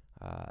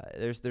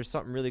 There's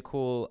something really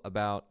cool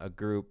about a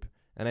group,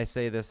 and I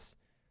say this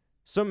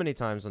so many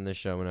times on this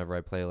show whenever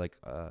I play like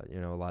a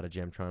lot of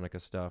Jamtronica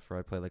stuff, or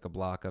I play like a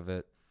block of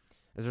it.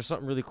 Is there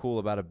something really cool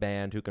about a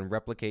band who can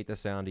replicate the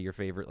sound of your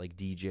favorite like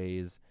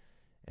DJs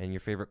and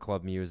your favorite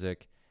club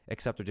music,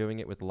 except they're doing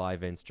it with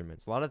live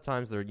instruments. A lot of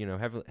times they're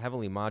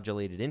heavily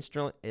modulated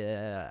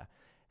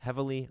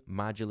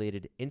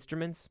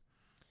instruments,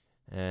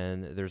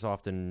 and there's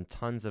often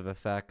tons of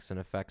effects and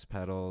effects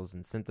pedals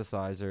and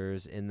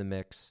synthesizers in the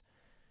mix.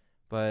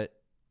 But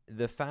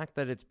the fact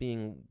that it's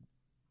being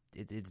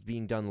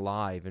done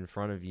live in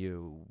front of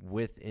you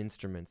with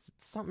instruments,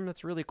 it's something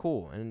that's really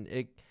cool, and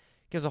it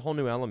gives a whole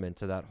new element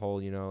to that whole,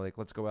 like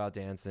let's go out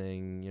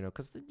dancing,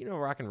 because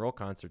rock and roll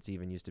concerts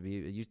even used to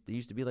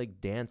be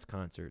like dance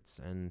concerts,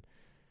 and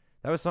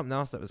that was something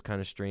else that was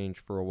kind of strange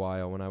for a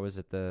while when I was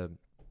at the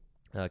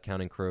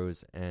Counting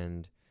Crows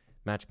and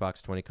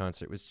Matchbox 20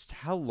 concert. It was just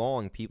how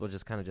long people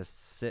just kind of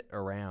just sit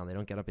around. They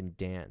don't get up and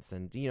dance.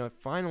 And, you know,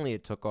 finally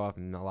it took off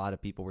and a lot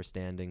of people were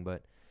standing,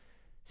 but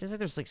it seems like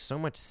there's like so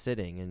much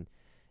sitting. And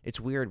it's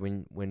weird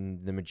when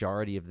the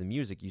majority of the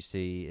music you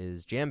see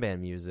is jam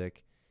band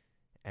music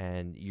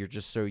and you're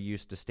just so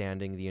used to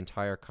standing the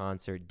entire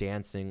concert,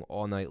 dancing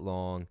all night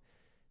long.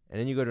 And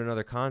then you go to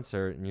another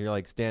concert and you're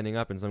like standing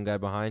up and some guy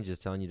behind you is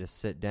telling you to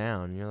sit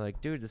down. And you're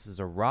like, dude, this is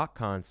a rock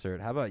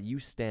concert. How about you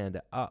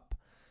stand up?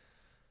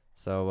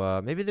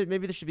 So maybe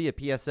there should be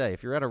a PSA.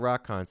 If you're at a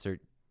rock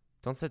concert,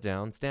 don't sit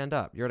down, stand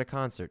up. You're at a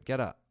concert, get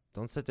up.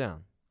 Don't sit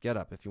down, get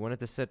up. If you wanted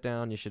to sit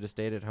down, you should have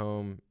stayed at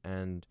home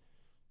and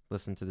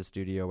listened to the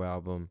studio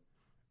album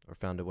or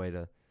found a way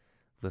to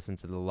listen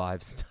to the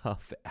live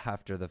stuff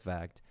after the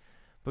fact.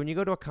 But when you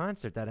go to a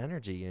concert, that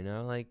energy, you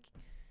know, like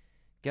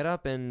get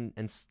up and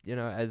you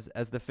know,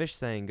 as the Fish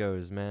saying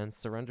goes, man,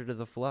 surrender to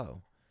the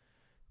flow.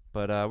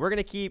 But we're going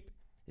to keep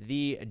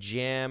the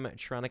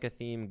Jamtronica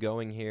theme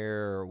going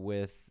here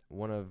with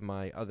one of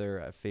my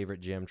other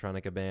favorite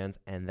Jamtronica bands,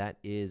 and that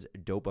is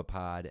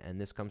Dopapod. And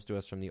this comes to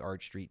us from the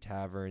Arch Street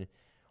Tavern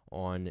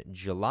on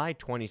July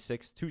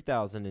 26,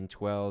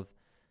 2012.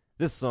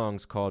 This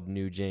song's called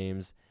New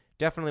James.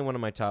 Definitely one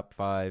of my top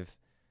five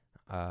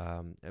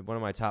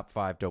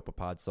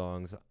Dopapod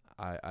songs.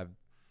 I've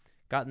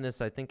gotten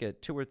this, I think,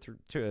 at two or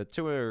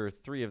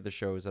three of the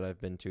shows that I've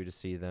been to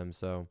see them,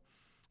 so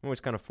I'm always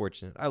kind of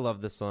fortunate. I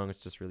love this song. It's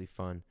just really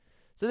fun.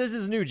 So this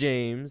is New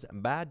James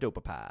by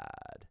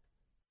Dopapod.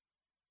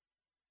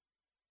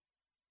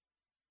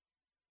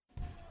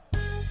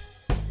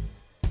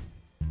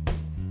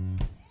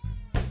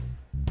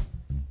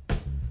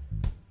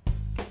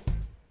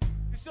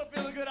 You still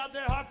feeling good out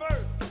there,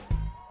 Hartford?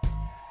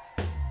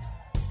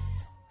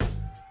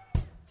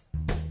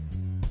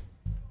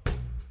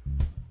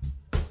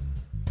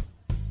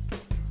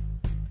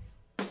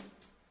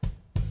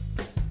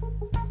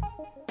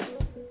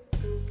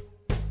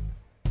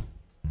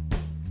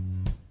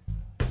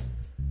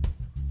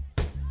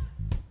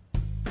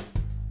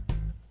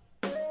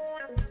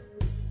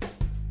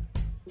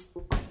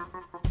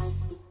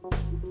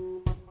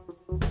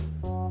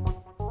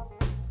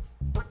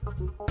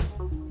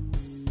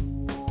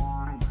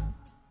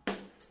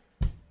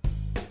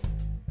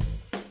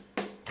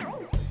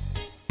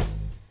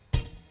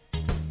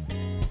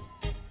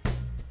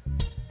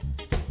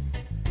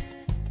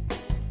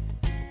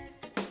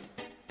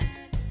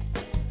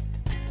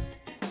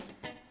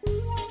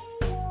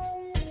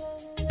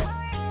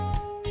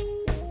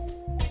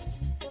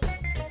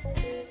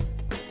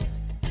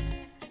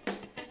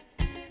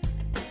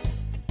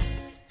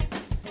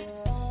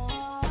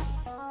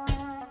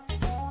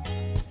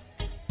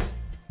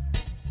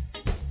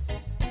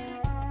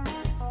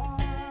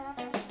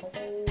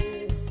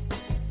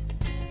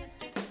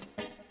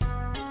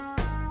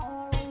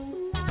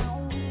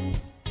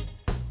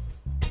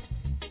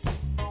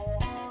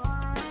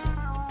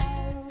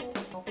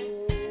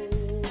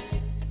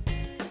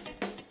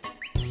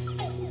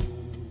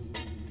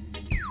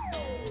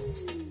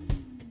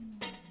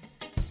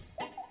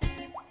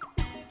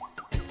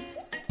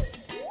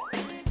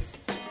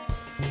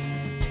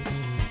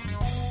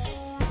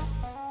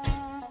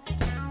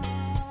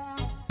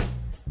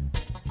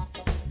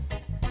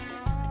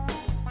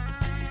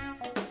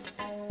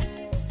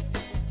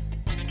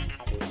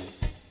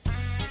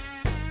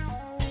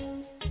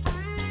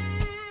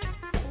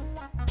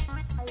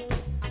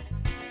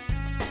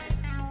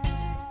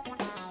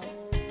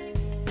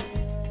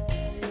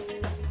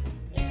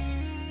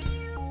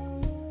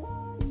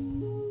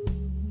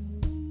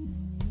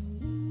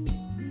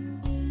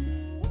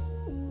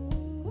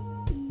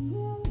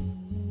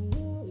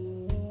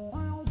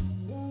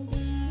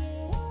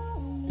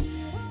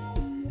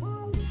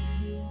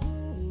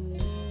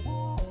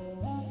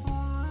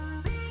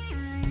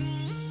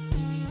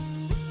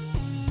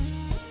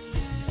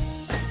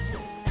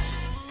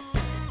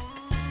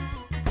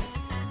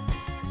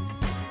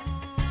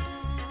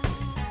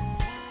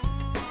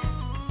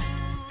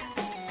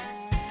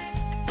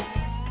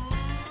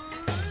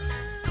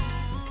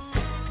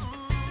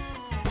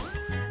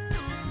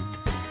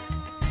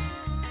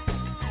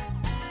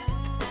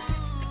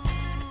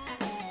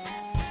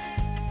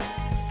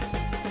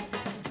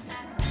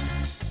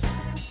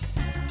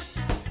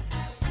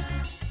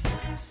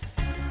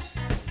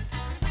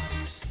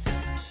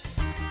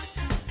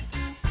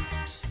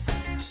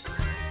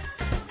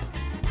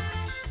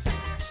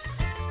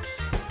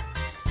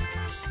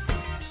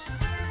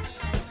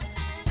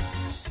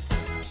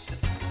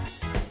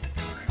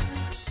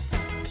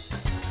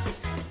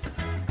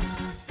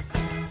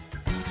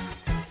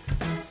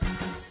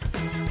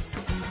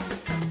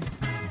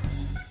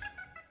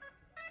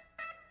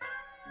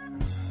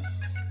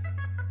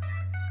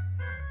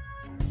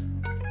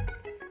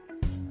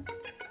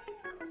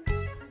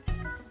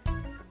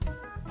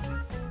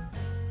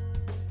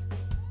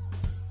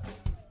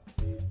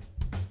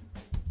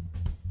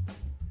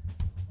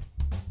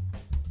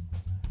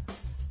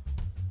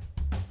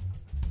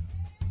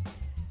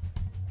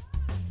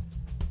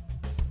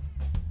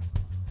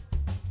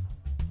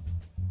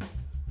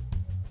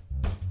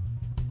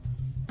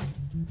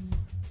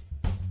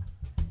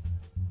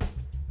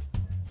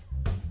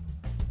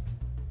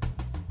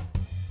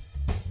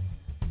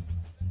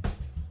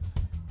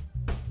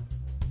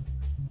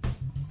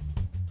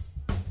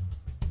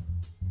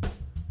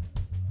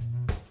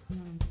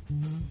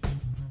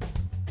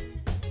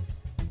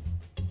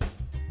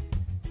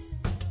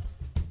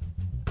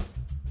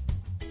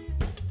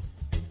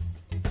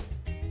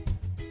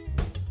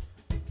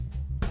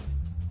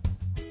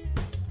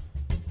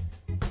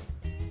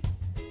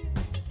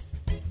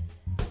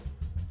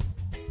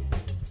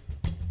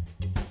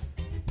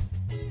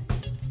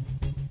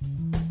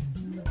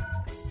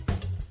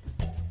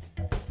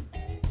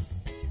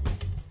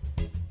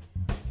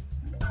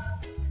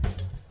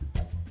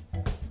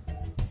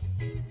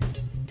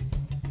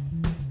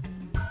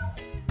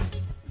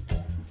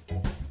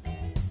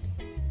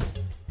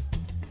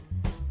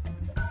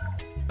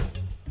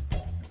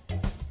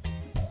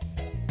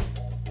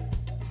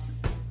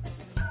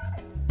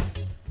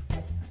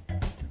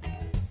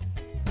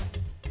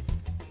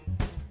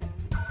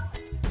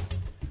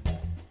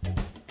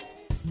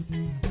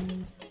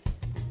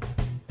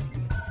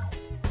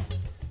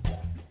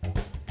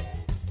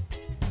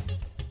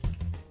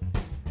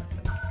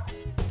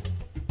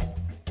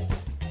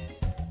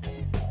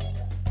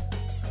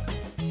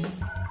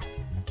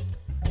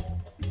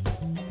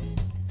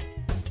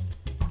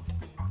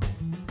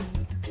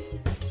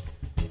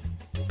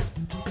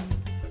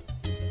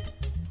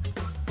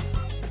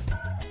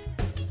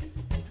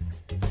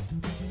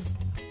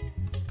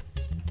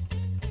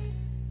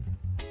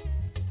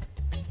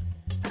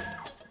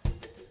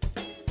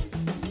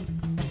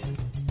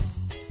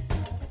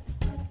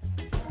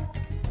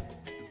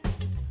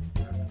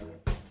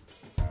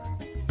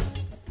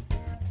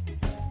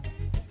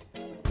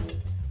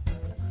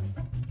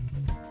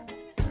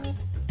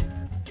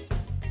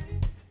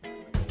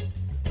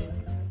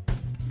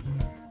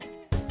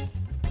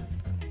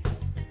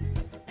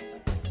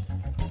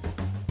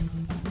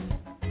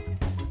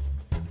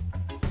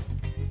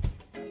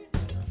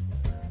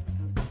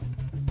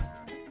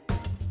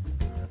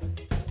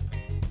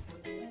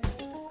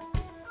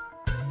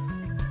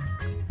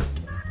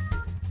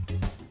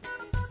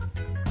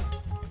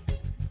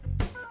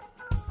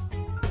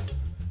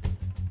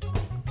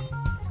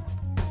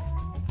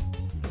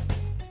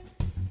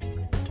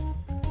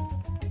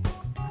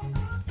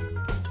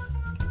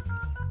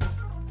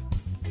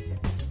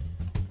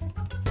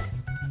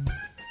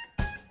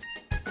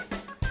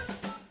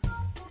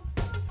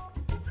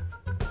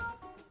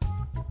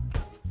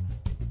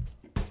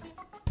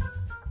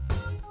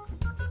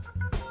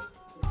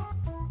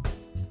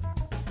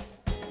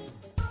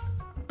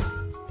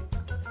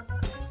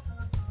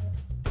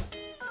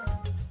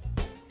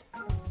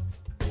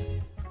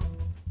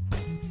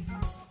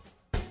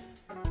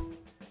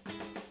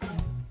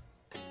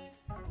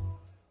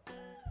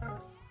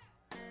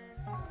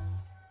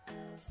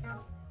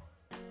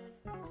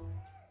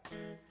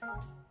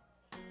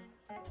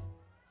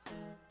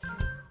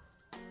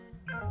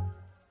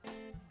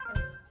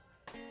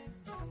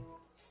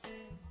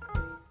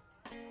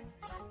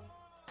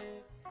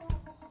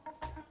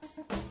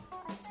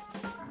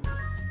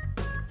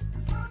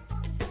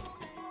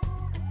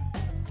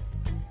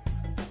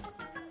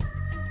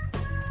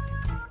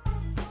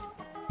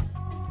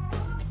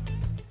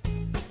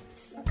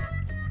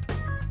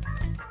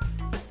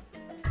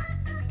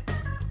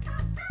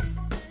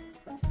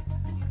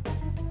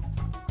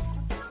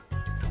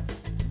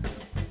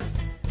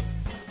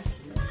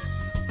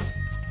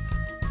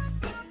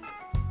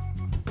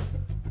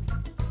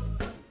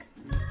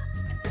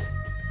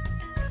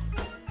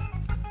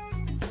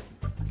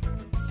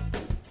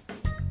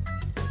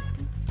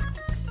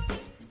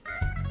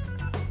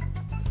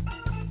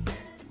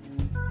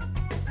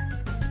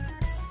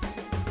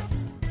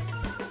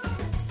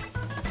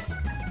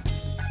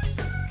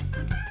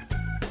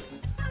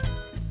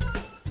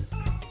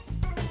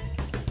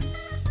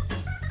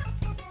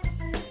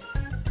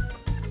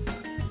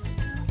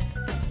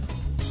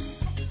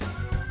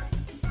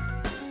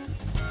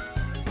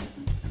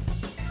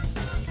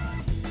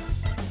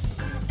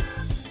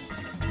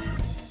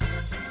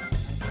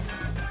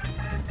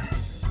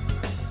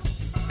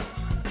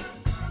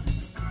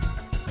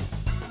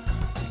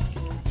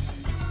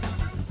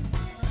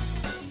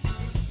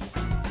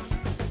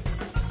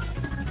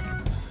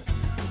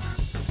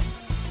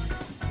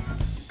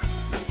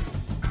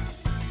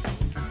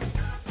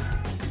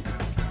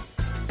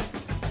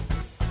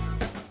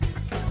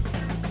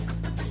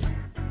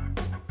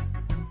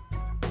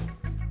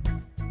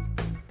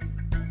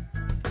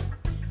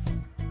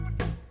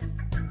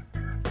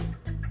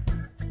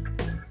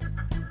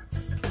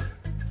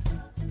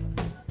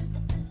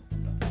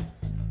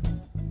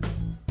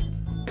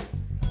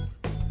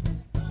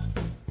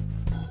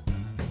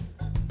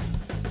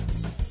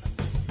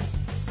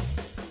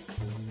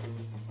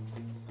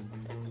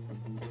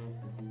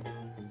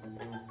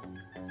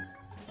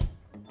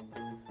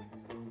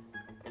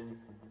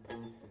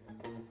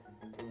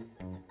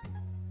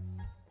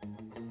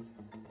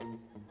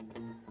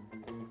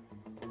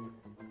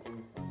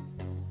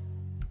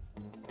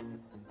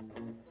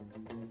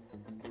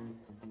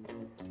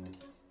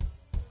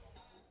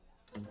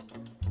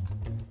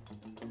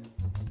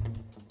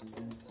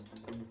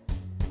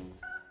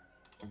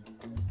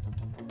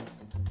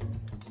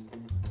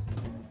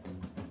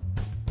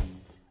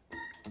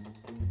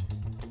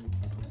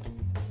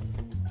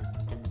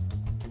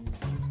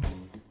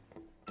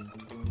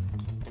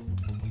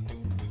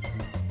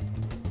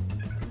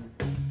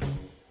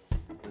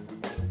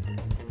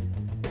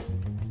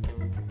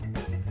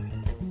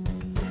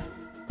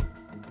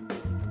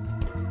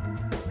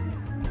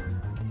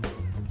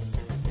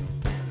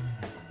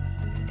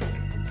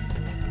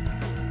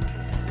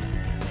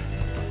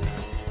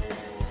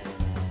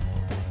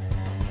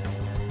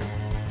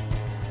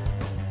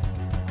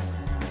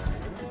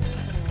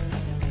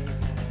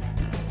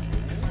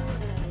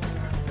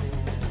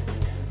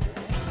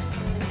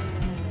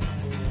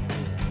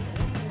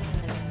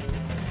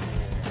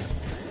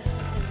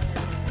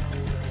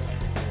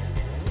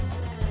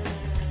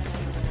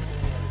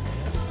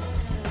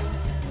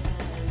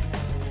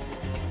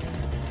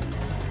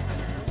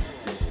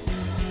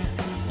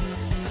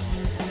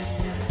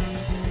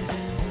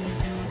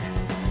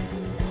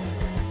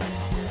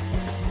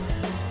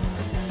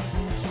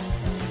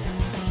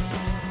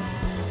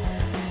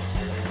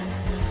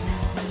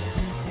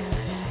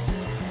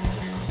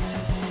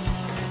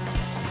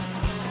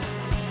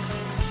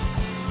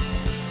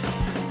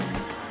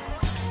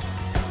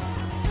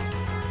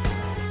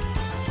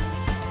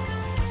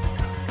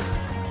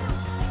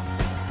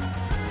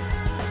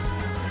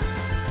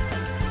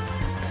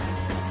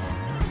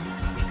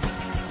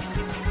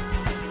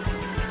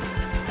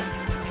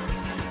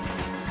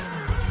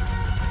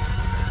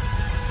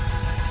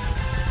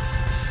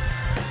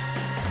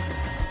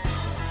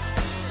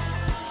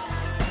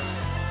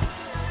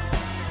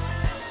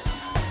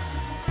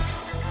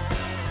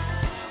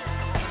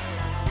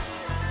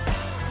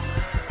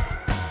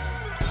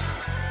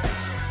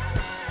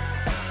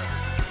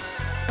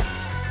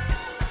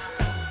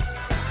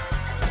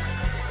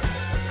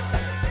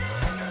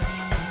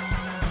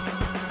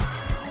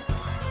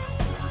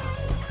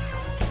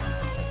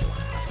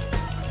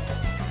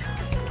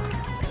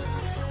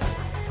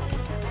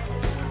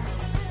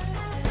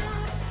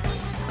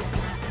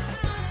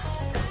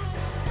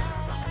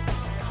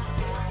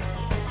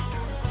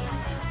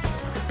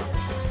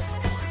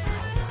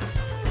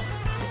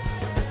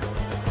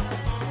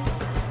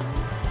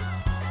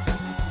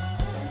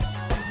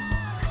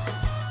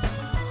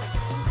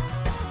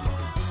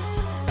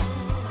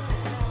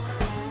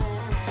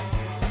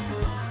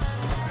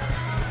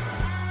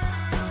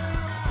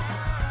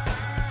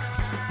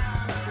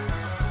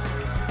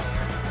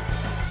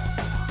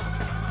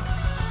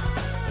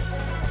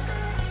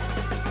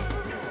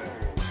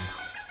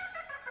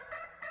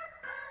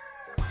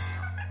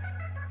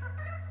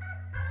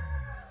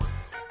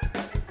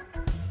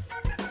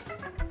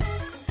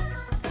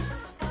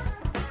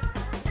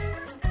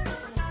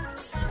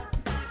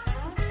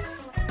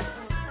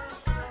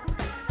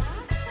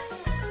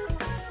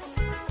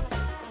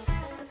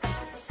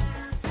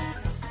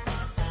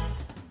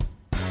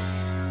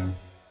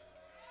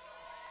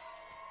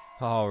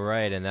 All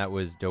right, and that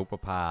was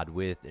Dopapod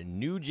with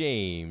New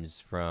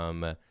James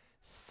from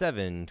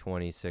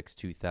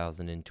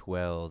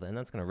 7/26/2012, and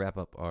that's going to wrap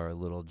up our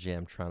little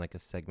Jamtronica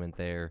segment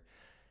there.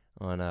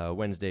 On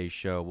Wednesday's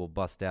show, we'll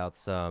bust out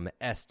some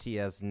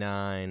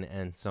STS9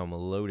 and some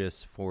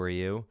Lotus for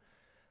you.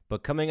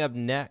 But coming up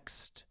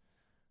next,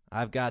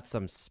 I've got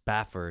some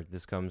Spafford.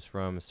 This comes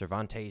from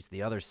Cervantes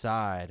The Other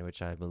Side,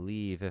 which I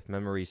believe, if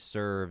memory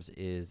serves,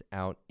 is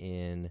out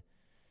in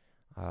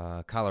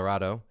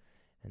Colorado.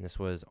 And this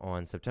was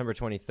on September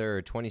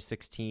 23rd,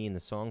 2016. The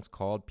song's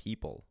called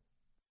People.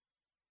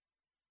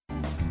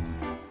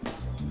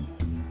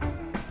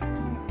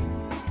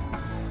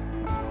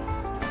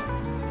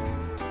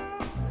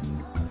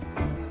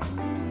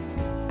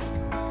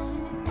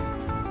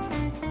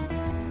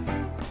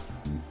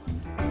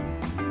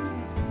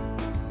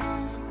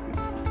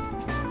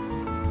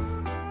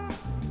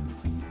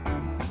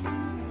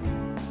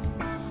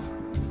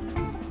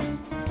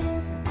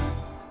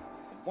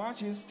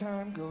 Watch as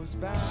time goes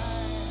by,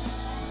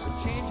 the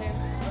changing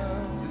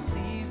of the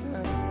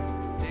seasons.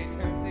 Day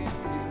turns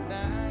into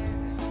night,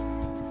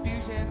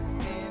 confusion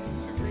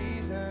into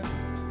reason.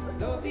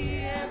 Though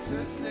the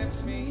answer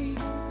slips me,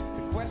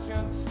 the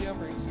question still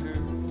rings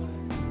true.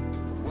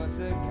 What's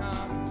a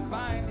common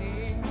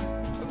binding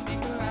of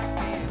people like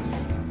me and you?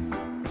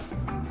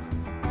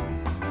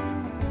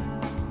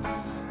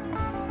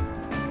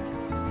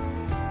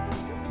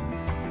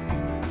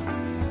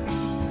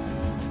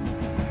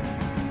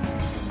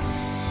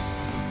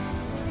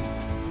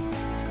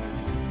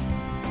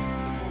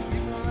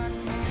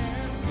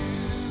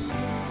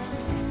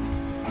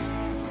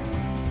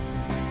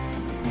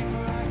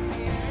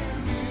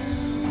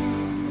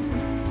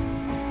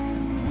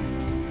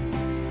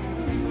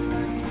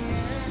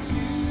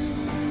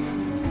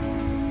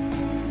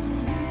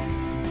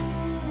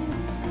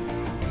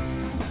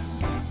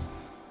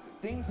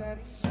 Things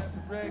that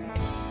separate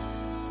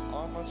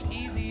are much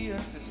easier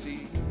to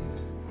see.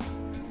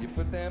 You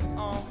put them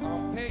all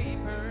on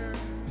paper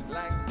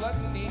like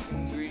gluttony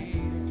and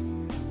greed.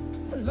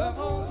 Love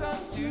holds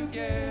us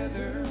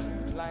together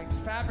like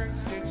fabric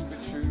stitched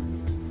for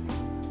truth.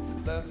 So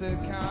love's a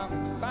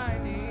common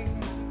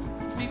binding,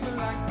 people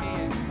like me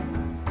and you.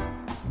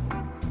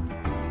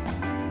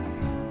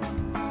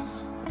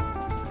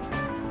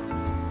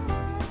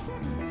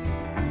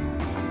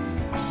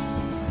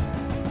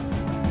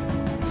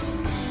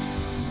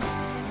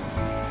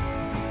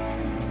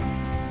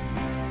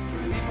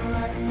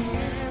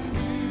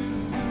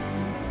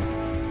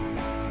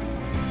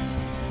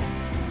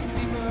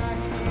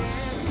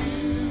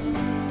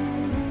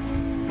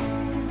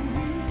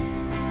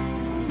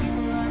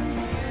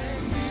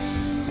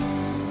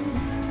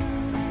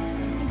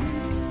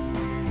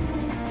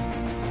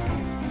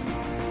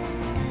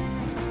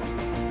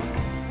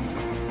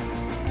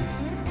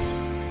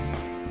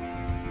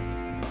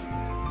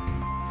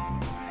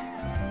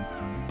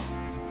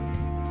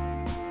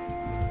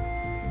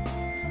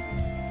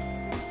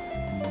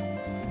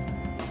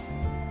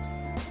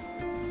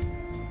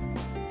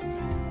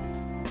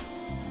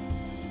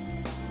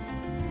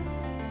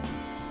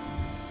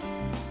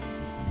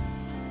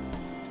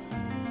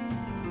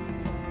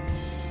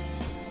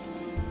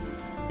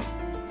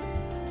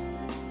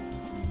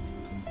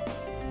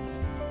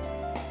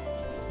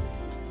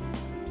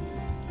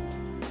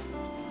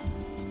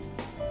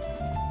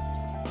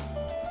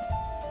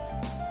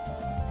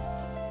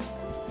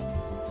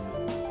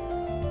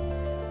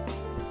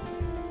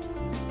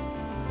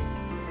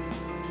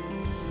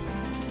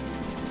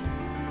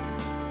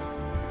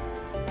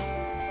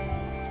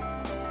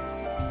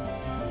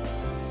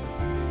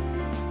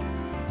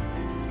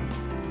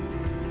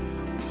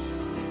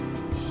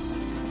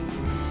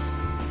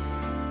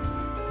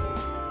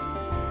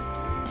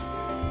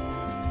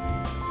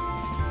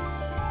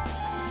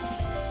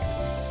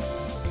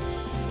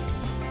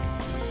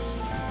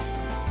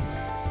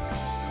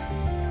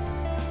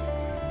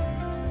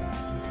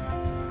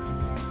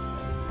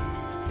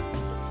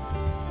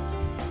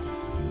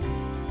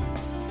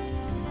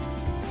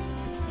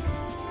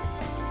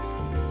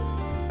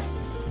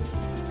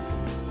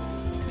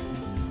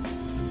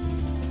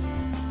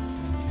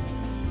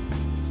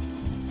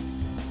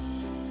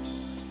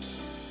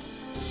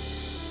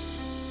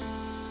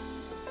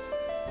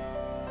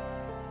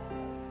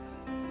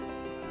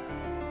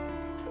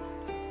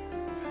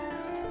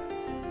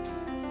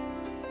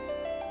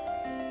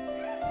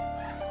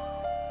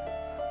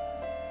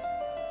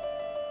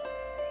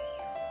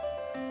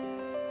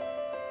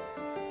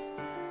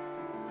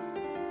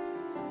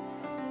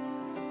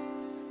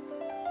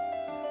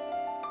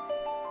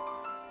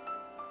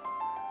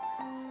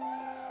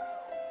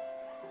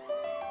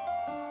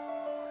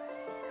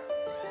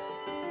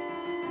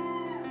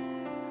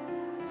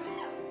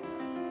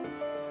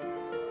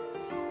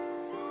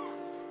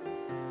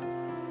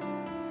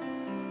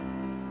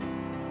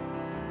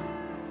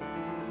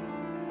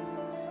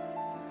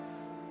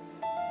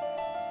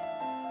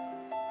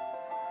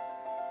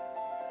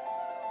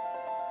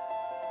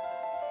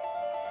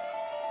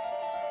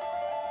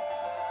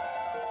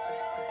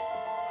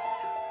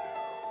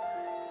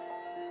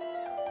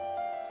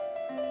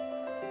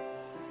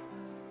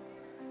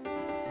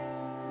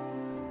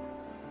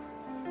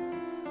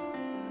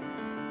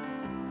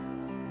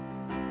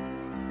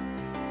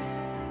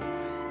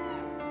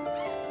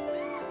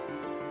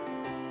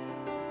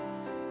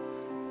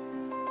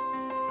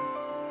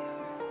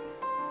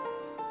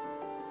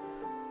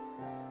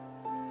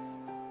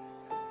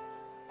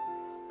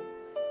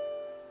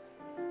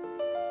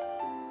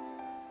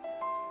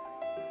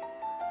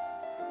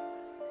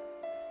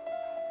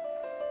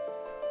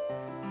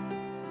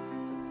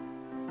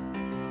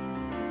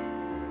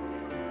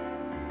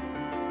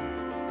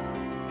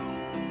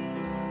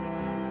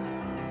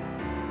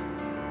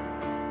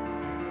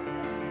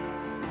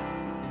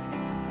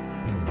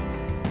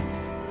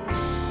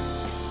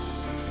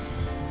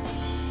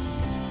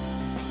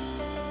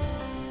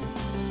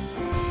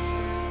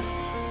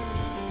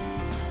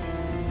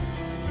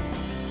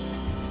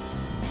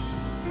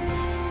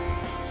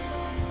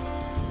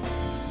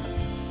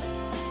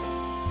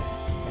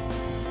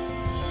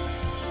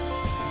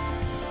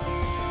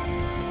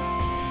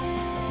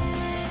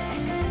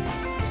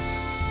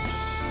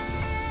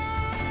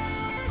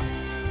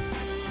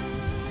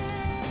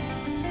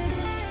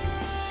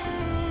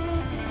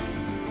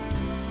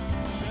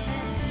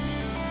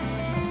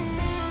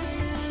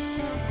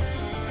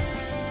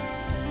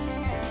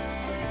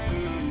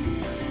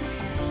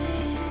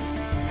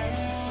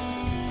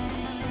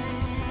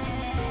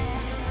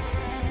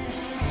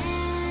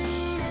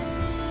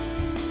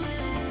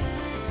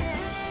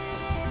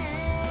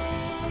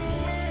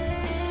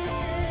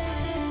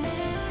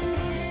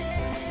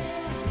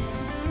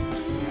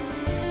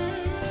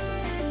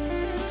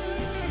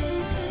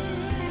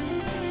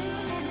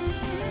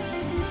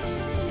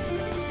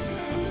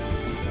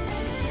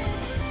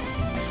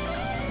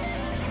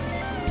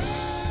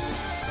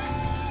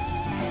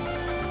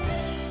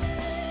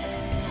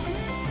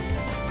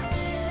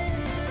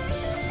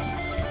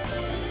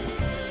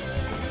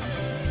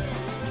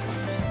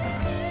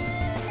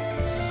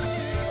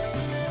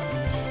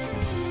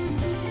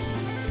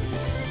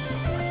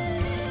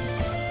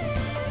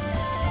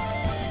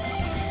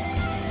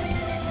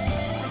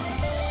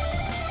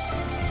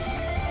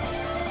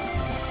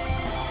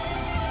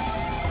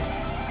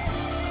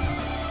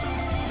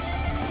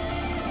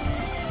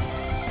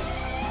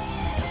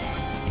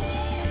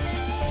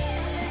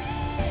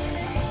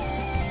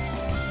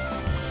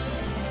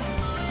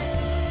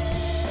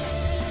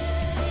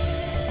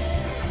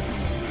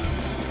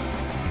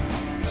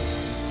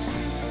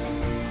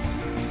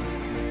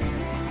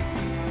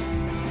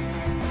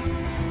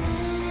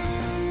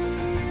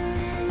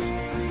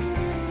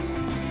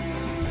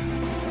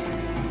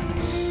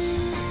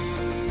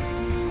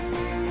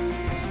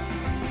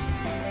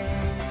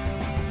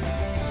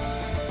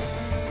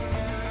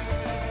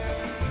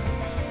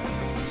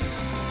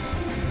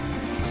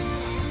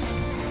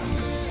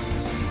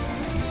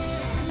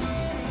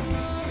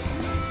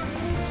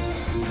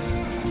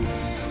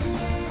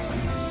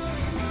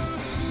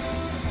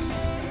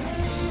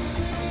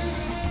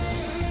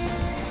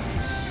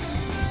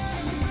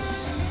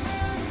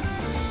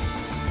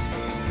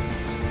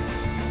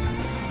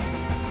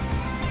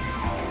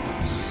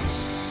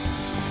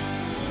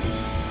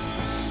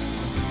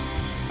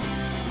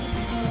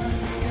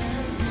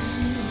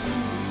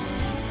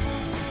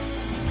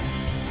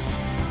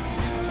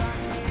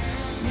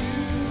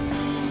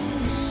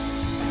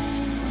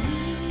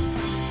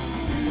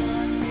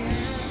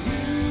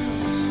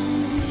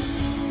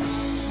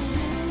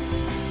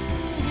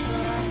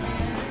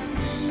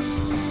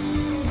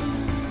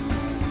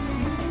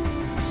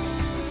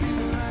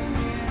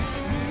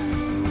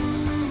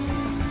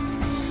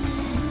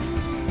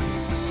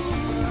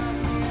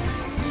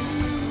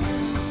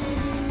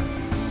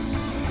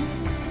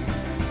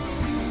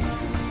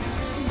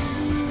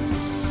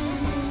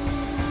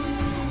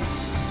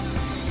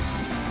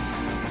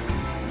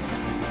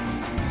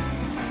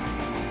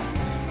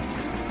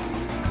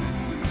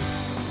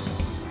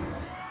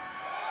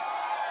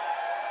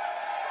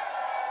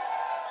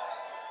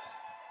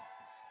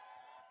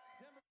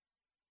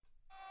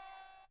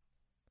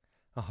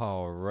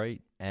 All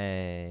right,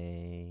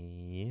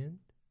 and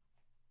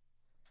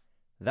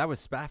that was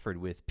Spafford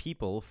with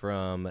People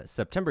from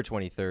September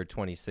 23rd,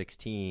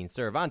 2016.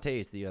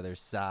 Cervantes, The Other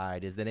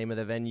Side, is the name of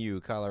the venue,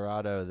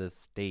 Colorado, the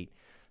state.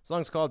 The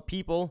song's called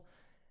People,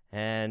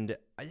 and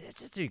it's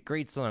just a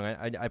great song.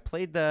 I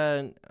played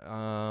that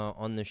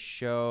on the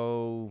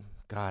show,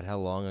 God, how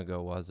long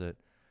ago was it?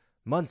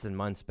 Months and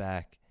months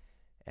back,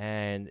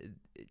 and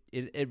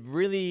it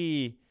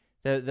really,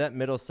 that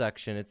middle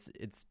section, it's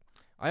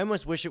I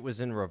almost wish it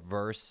was in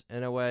reverse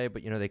in a way,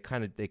 but they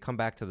come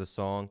back to the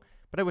song.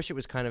 But I wish it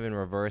was kind of in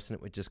reverse and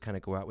it would just kind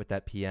of go out with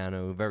that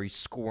piano, very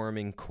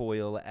squirming,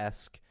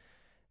 Coil-esque.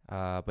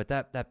 But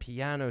that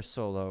piano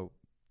solo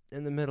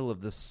in the middle of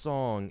the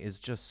song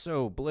is just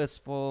so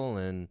blissful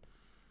and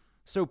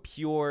so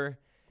pure.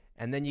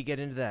 And then you get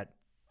into that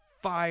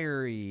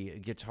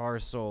fiery guitar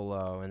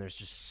solo, and there's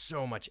just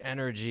so much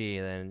energy.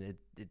 And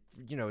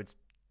it's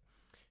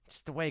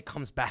just the way it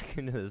comes back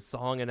into the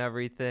song and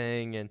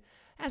everything, and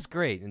that's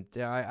great. And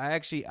I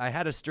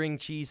had a string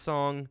cheese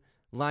song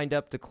lined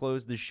up to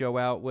close the show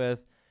out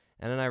with,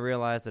 and then I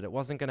realized that it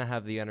wasn't going to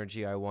have the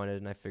energy I wanted,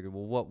 and I figured,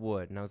 well, what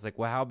would? And I was like,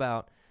 well, how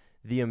about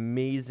the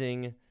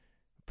amazing,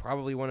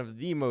 probably one of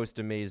the most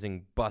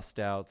amazing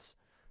bust-outs,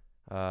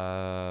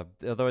 although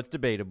it's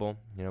debatable,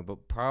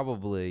 but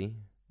probably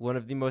one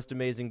of the most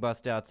amazing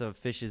bust-outs of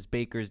Fish's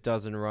Baker's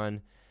Dozen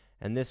run,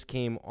 and this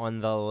came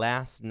on the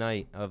last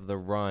night of the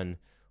run,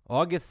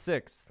 August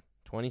 6th,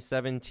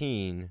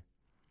 2017.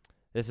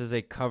 This is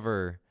a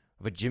cover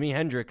of a Jimi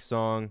Hendrix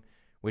song,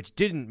 which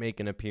didn't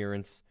make an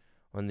appearance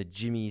on the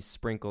Jimmy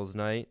Sprinkles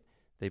night.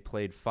 They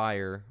played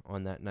Fire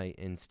on that night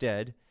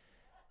instead.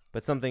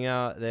 But something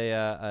out,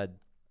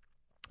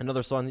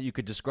 Another song that you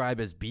could describe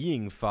as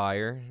being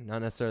fire,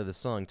 not necessarily the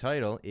song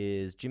title,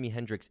 is Jimi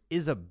Hendrix'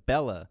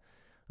 Isabella,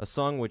 a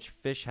song which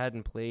Fish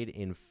hadn't played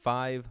in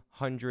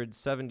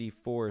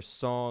 574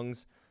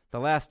 songs. The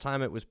last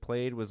time it was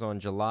played was on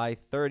July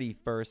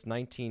 31st,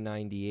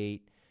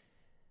 1998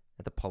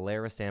 at the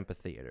Polaris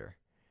Amphitheater.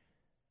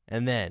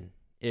 And then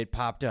it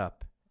popped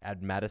up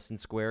at Madison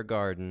Square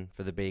Garden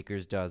for the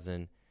Baker's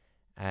Dozen.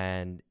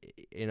 And,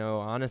 you know,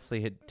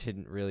 honestly, it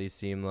didn't really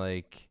seem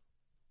like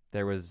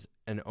there was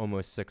an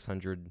almost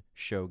 600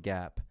 show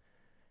gap.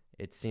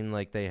 It seemed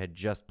like they had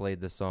just played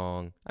the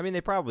song. I mean,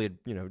 they probably had,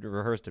 you know,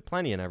 rehearsed it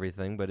plenty and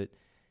everything, but it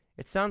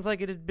sounds like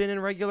it had been in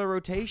regular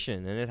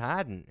rotation, and it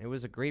hadn't. It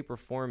was a great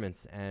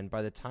performance, and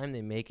by the time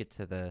they make it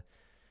to the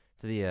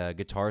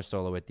guitar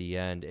solo at the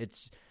end,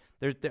 it's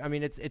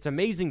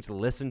amazing to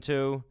listen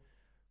to,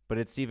 but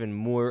it's even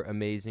more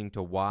amazing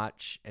to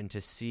watch and to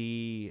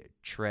see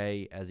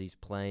Trey as he's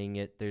playing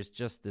it. There's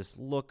just this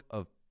look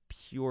of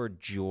pure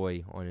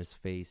joy on his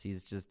face.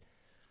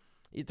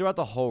 Throughout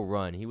the whole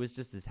run, he was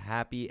just as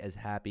happy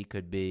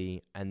could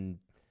be, and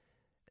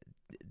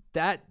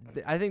that,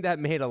 I think that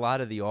made a lot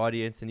of the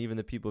audience and even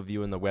the people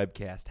viewing the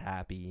webcast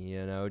happy,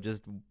 you know,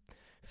 just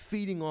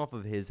feeding off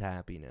of his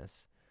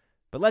happiness.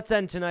 But let's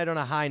end tonight on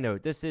a high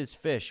note. This is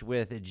Fish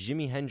with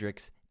Jimi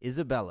Hendrix,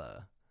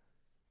 Isabella.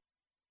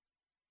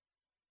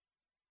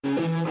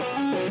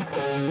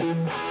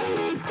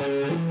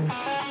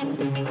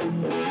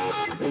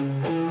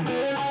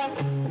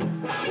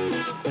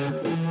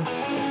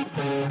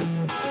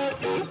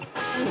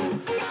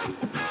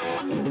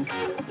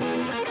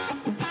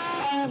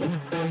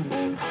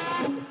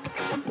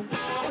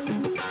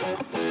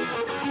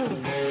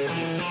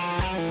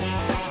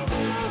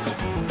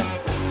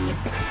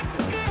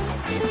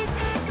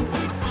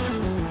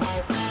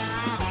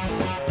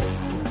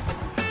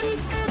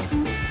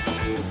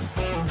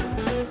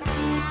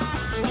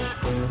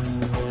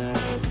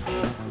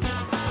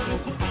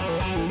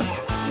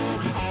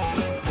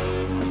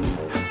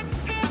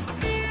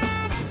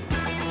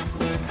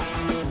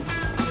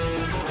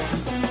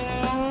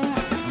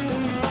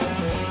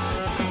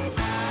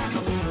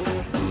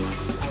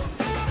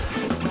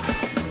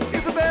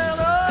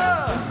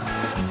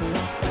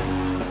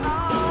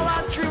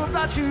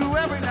 You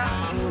every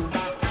night.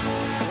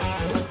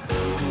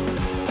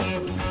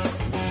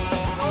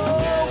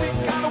 Oh, we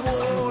got a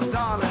war,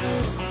 darling.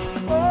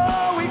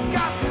 Oh, we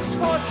got this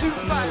war to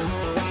fight.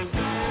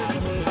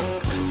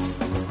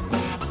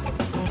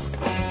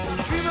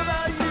 Dream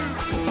about you.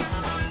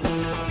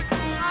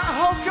 I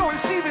hope you're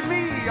receiving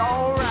me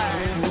all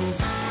right.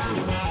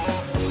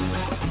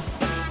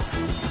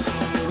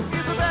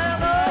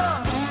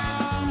 Isabella,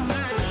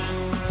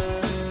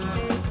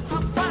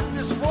 I'm fighting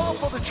this war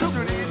for the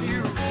children in you.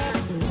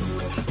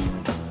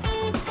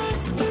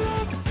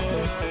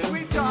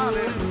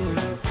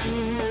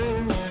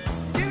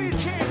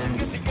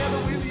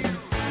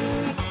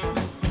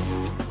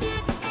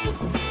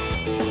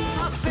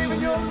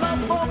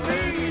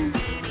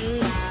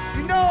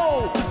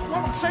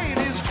 Saying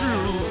is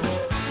true.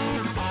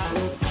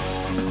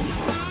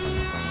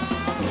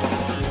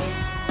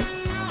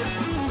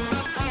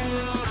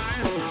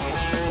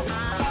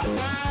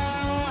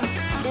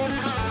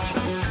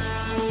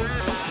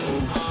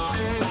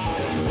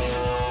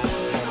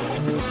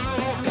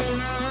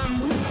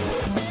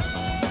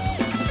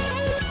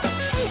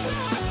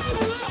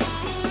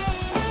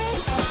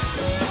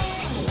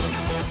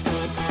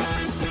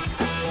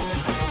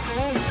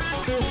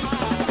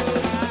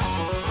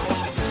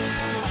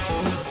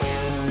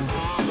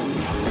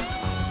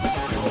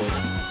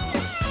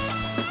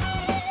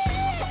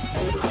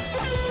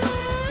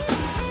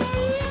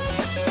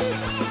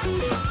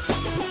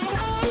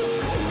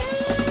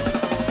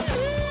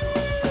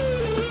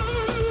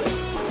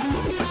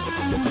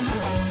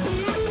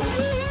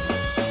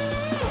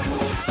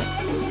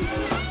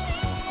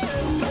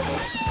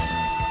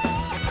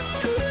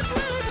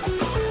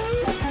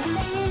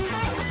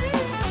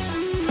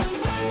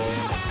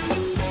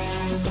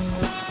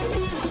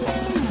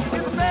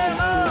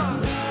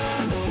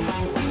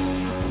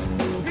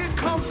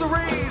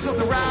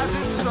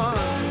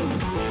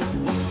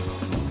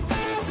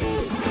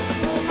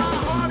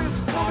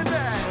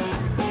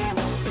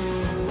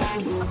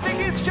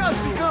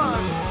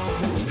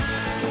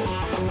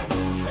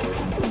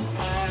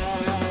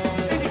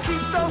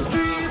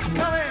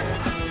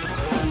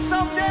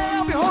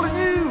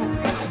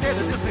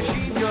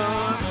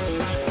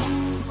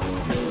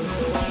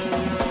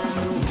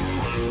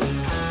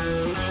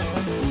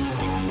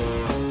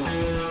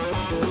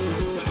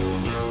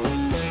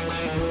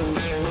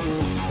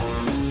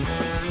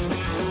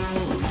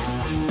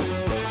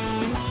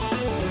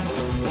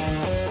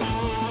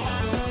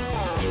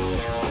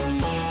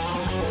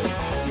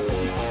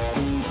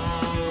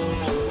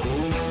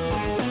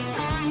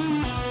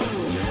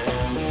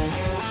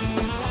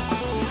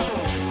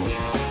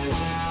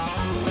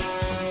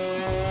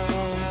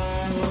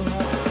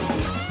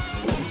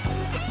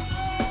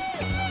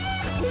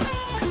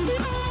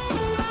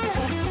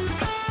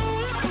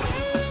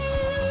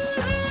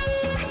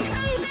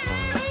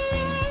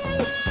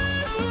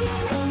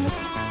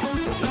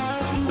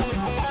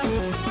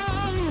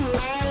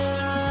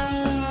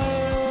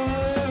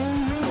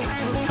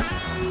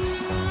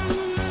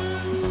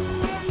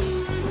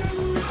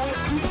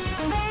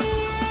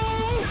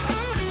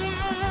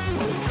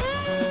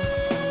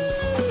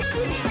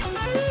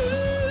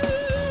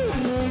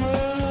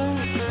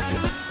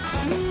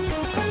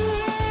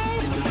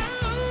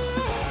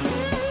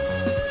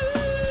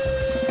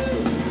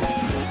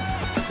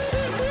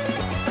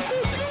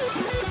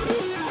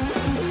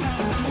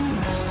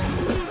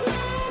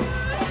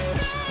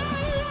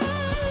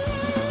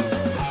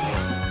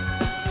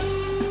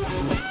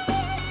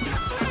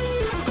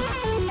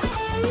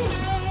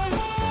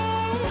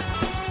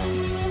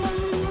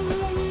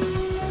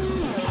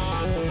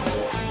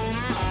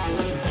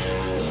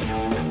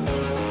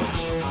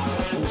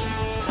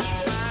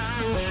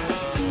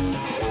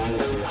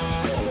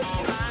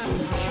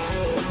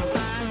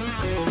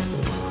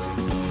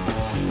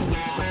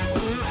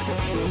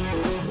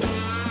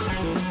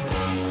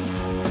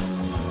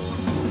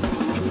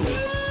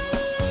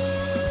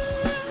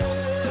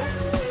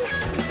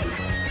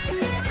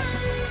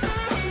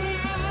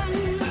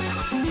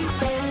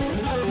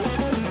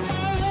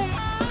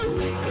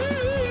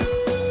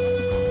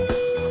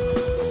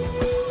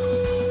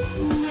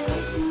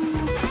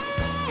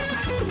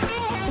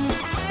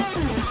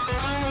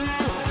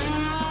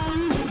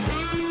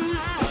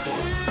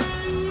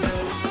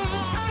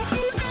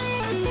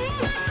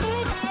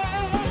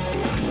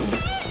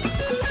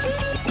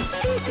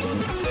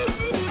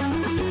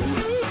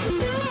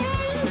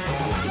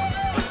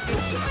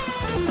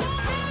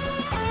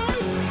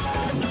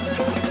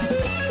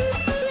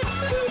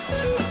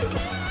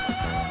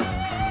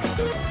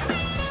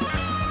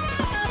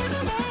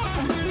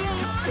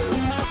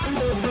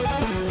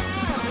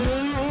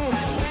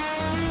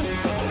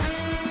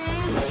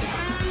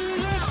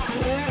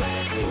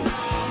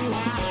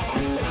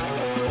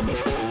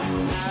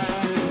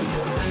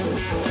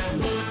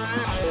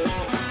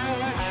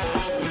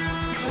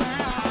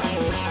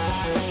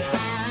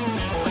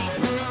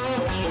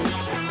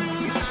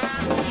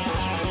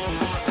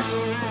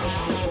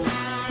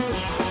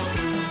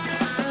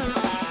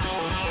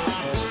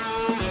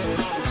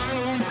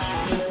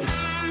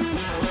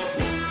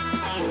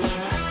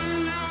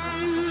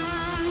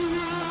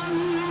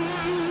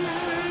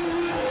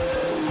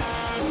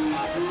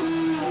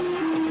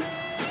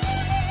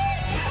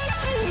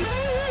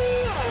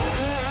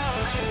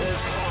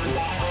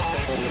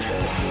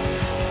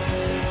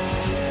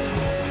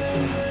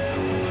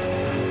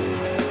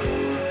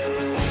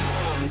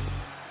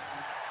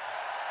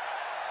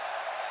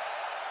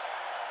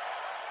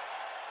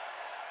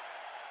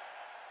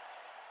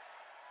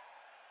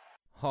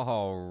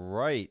 All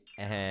right,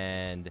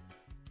 and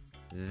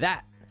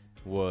that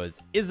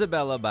was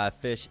Isabella by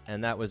Fish,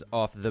 and that was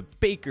off the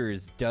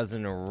Baker's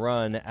Dozen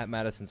run at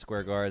Madison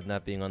Square Garden,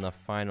 that being on the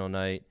final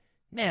night.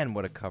 Man,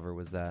 what a cover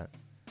was that.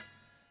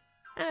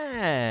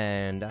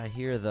 And I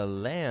hear the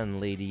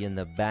landlady in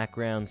the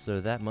background, so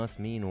that must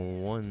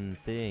mean one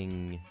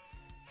thing.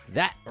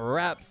 That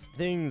wraps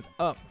things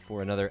up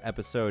for another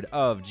episode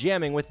of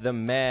Jamming with the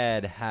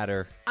Mad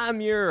Hatter.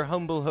 I'm your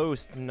humble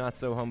host, not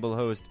so humble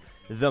host,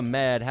 the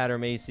Mad Hatter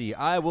Macy.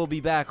 I will be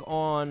back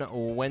on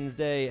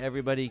Wednesday.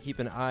 Everybody keep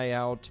an eye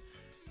out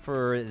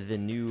for the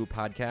new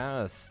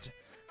podcast.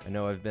 I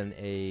know I've been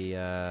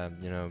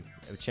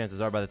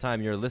chances are by the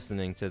time you're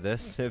listening to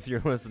this, if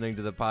you're listening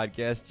to the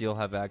podcast, you'll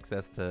have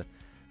access to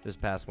this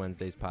past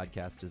Wednesday's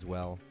podcast as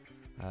well.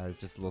 It's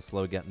just a little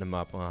slow getting them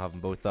up. I'll have them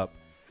both up.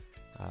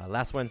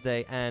 Last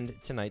Wednesday and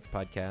tonight's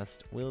podcast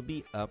will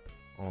be up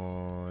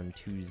on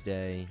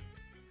Tuesday.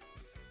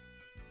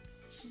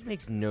 It just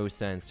makes no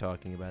sense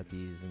talking about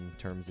these in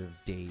terms of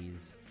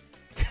days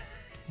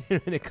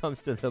when it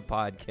comes to the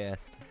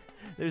podcast.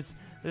 There's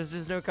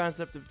just no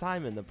concept of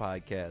time in the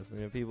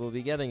podcast. People will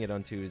be getting it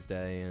on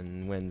Tuesday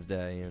and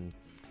Wednesday, and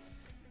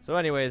so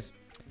anyways,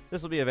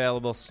 this will be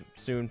available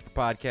soon for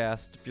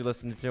podcast. If you're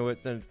listening to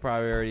it, then it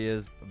probably already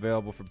is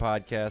available for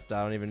podcast.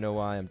 I don't even know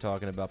why I'm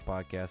talking about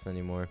podcasts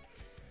anymore.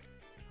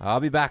 I'll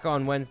be back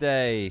on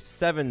Wednesday,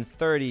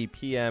 7:30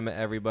 p.m.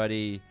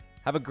 Everybody,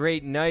 have a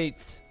great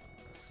night.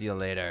 See you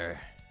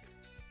later.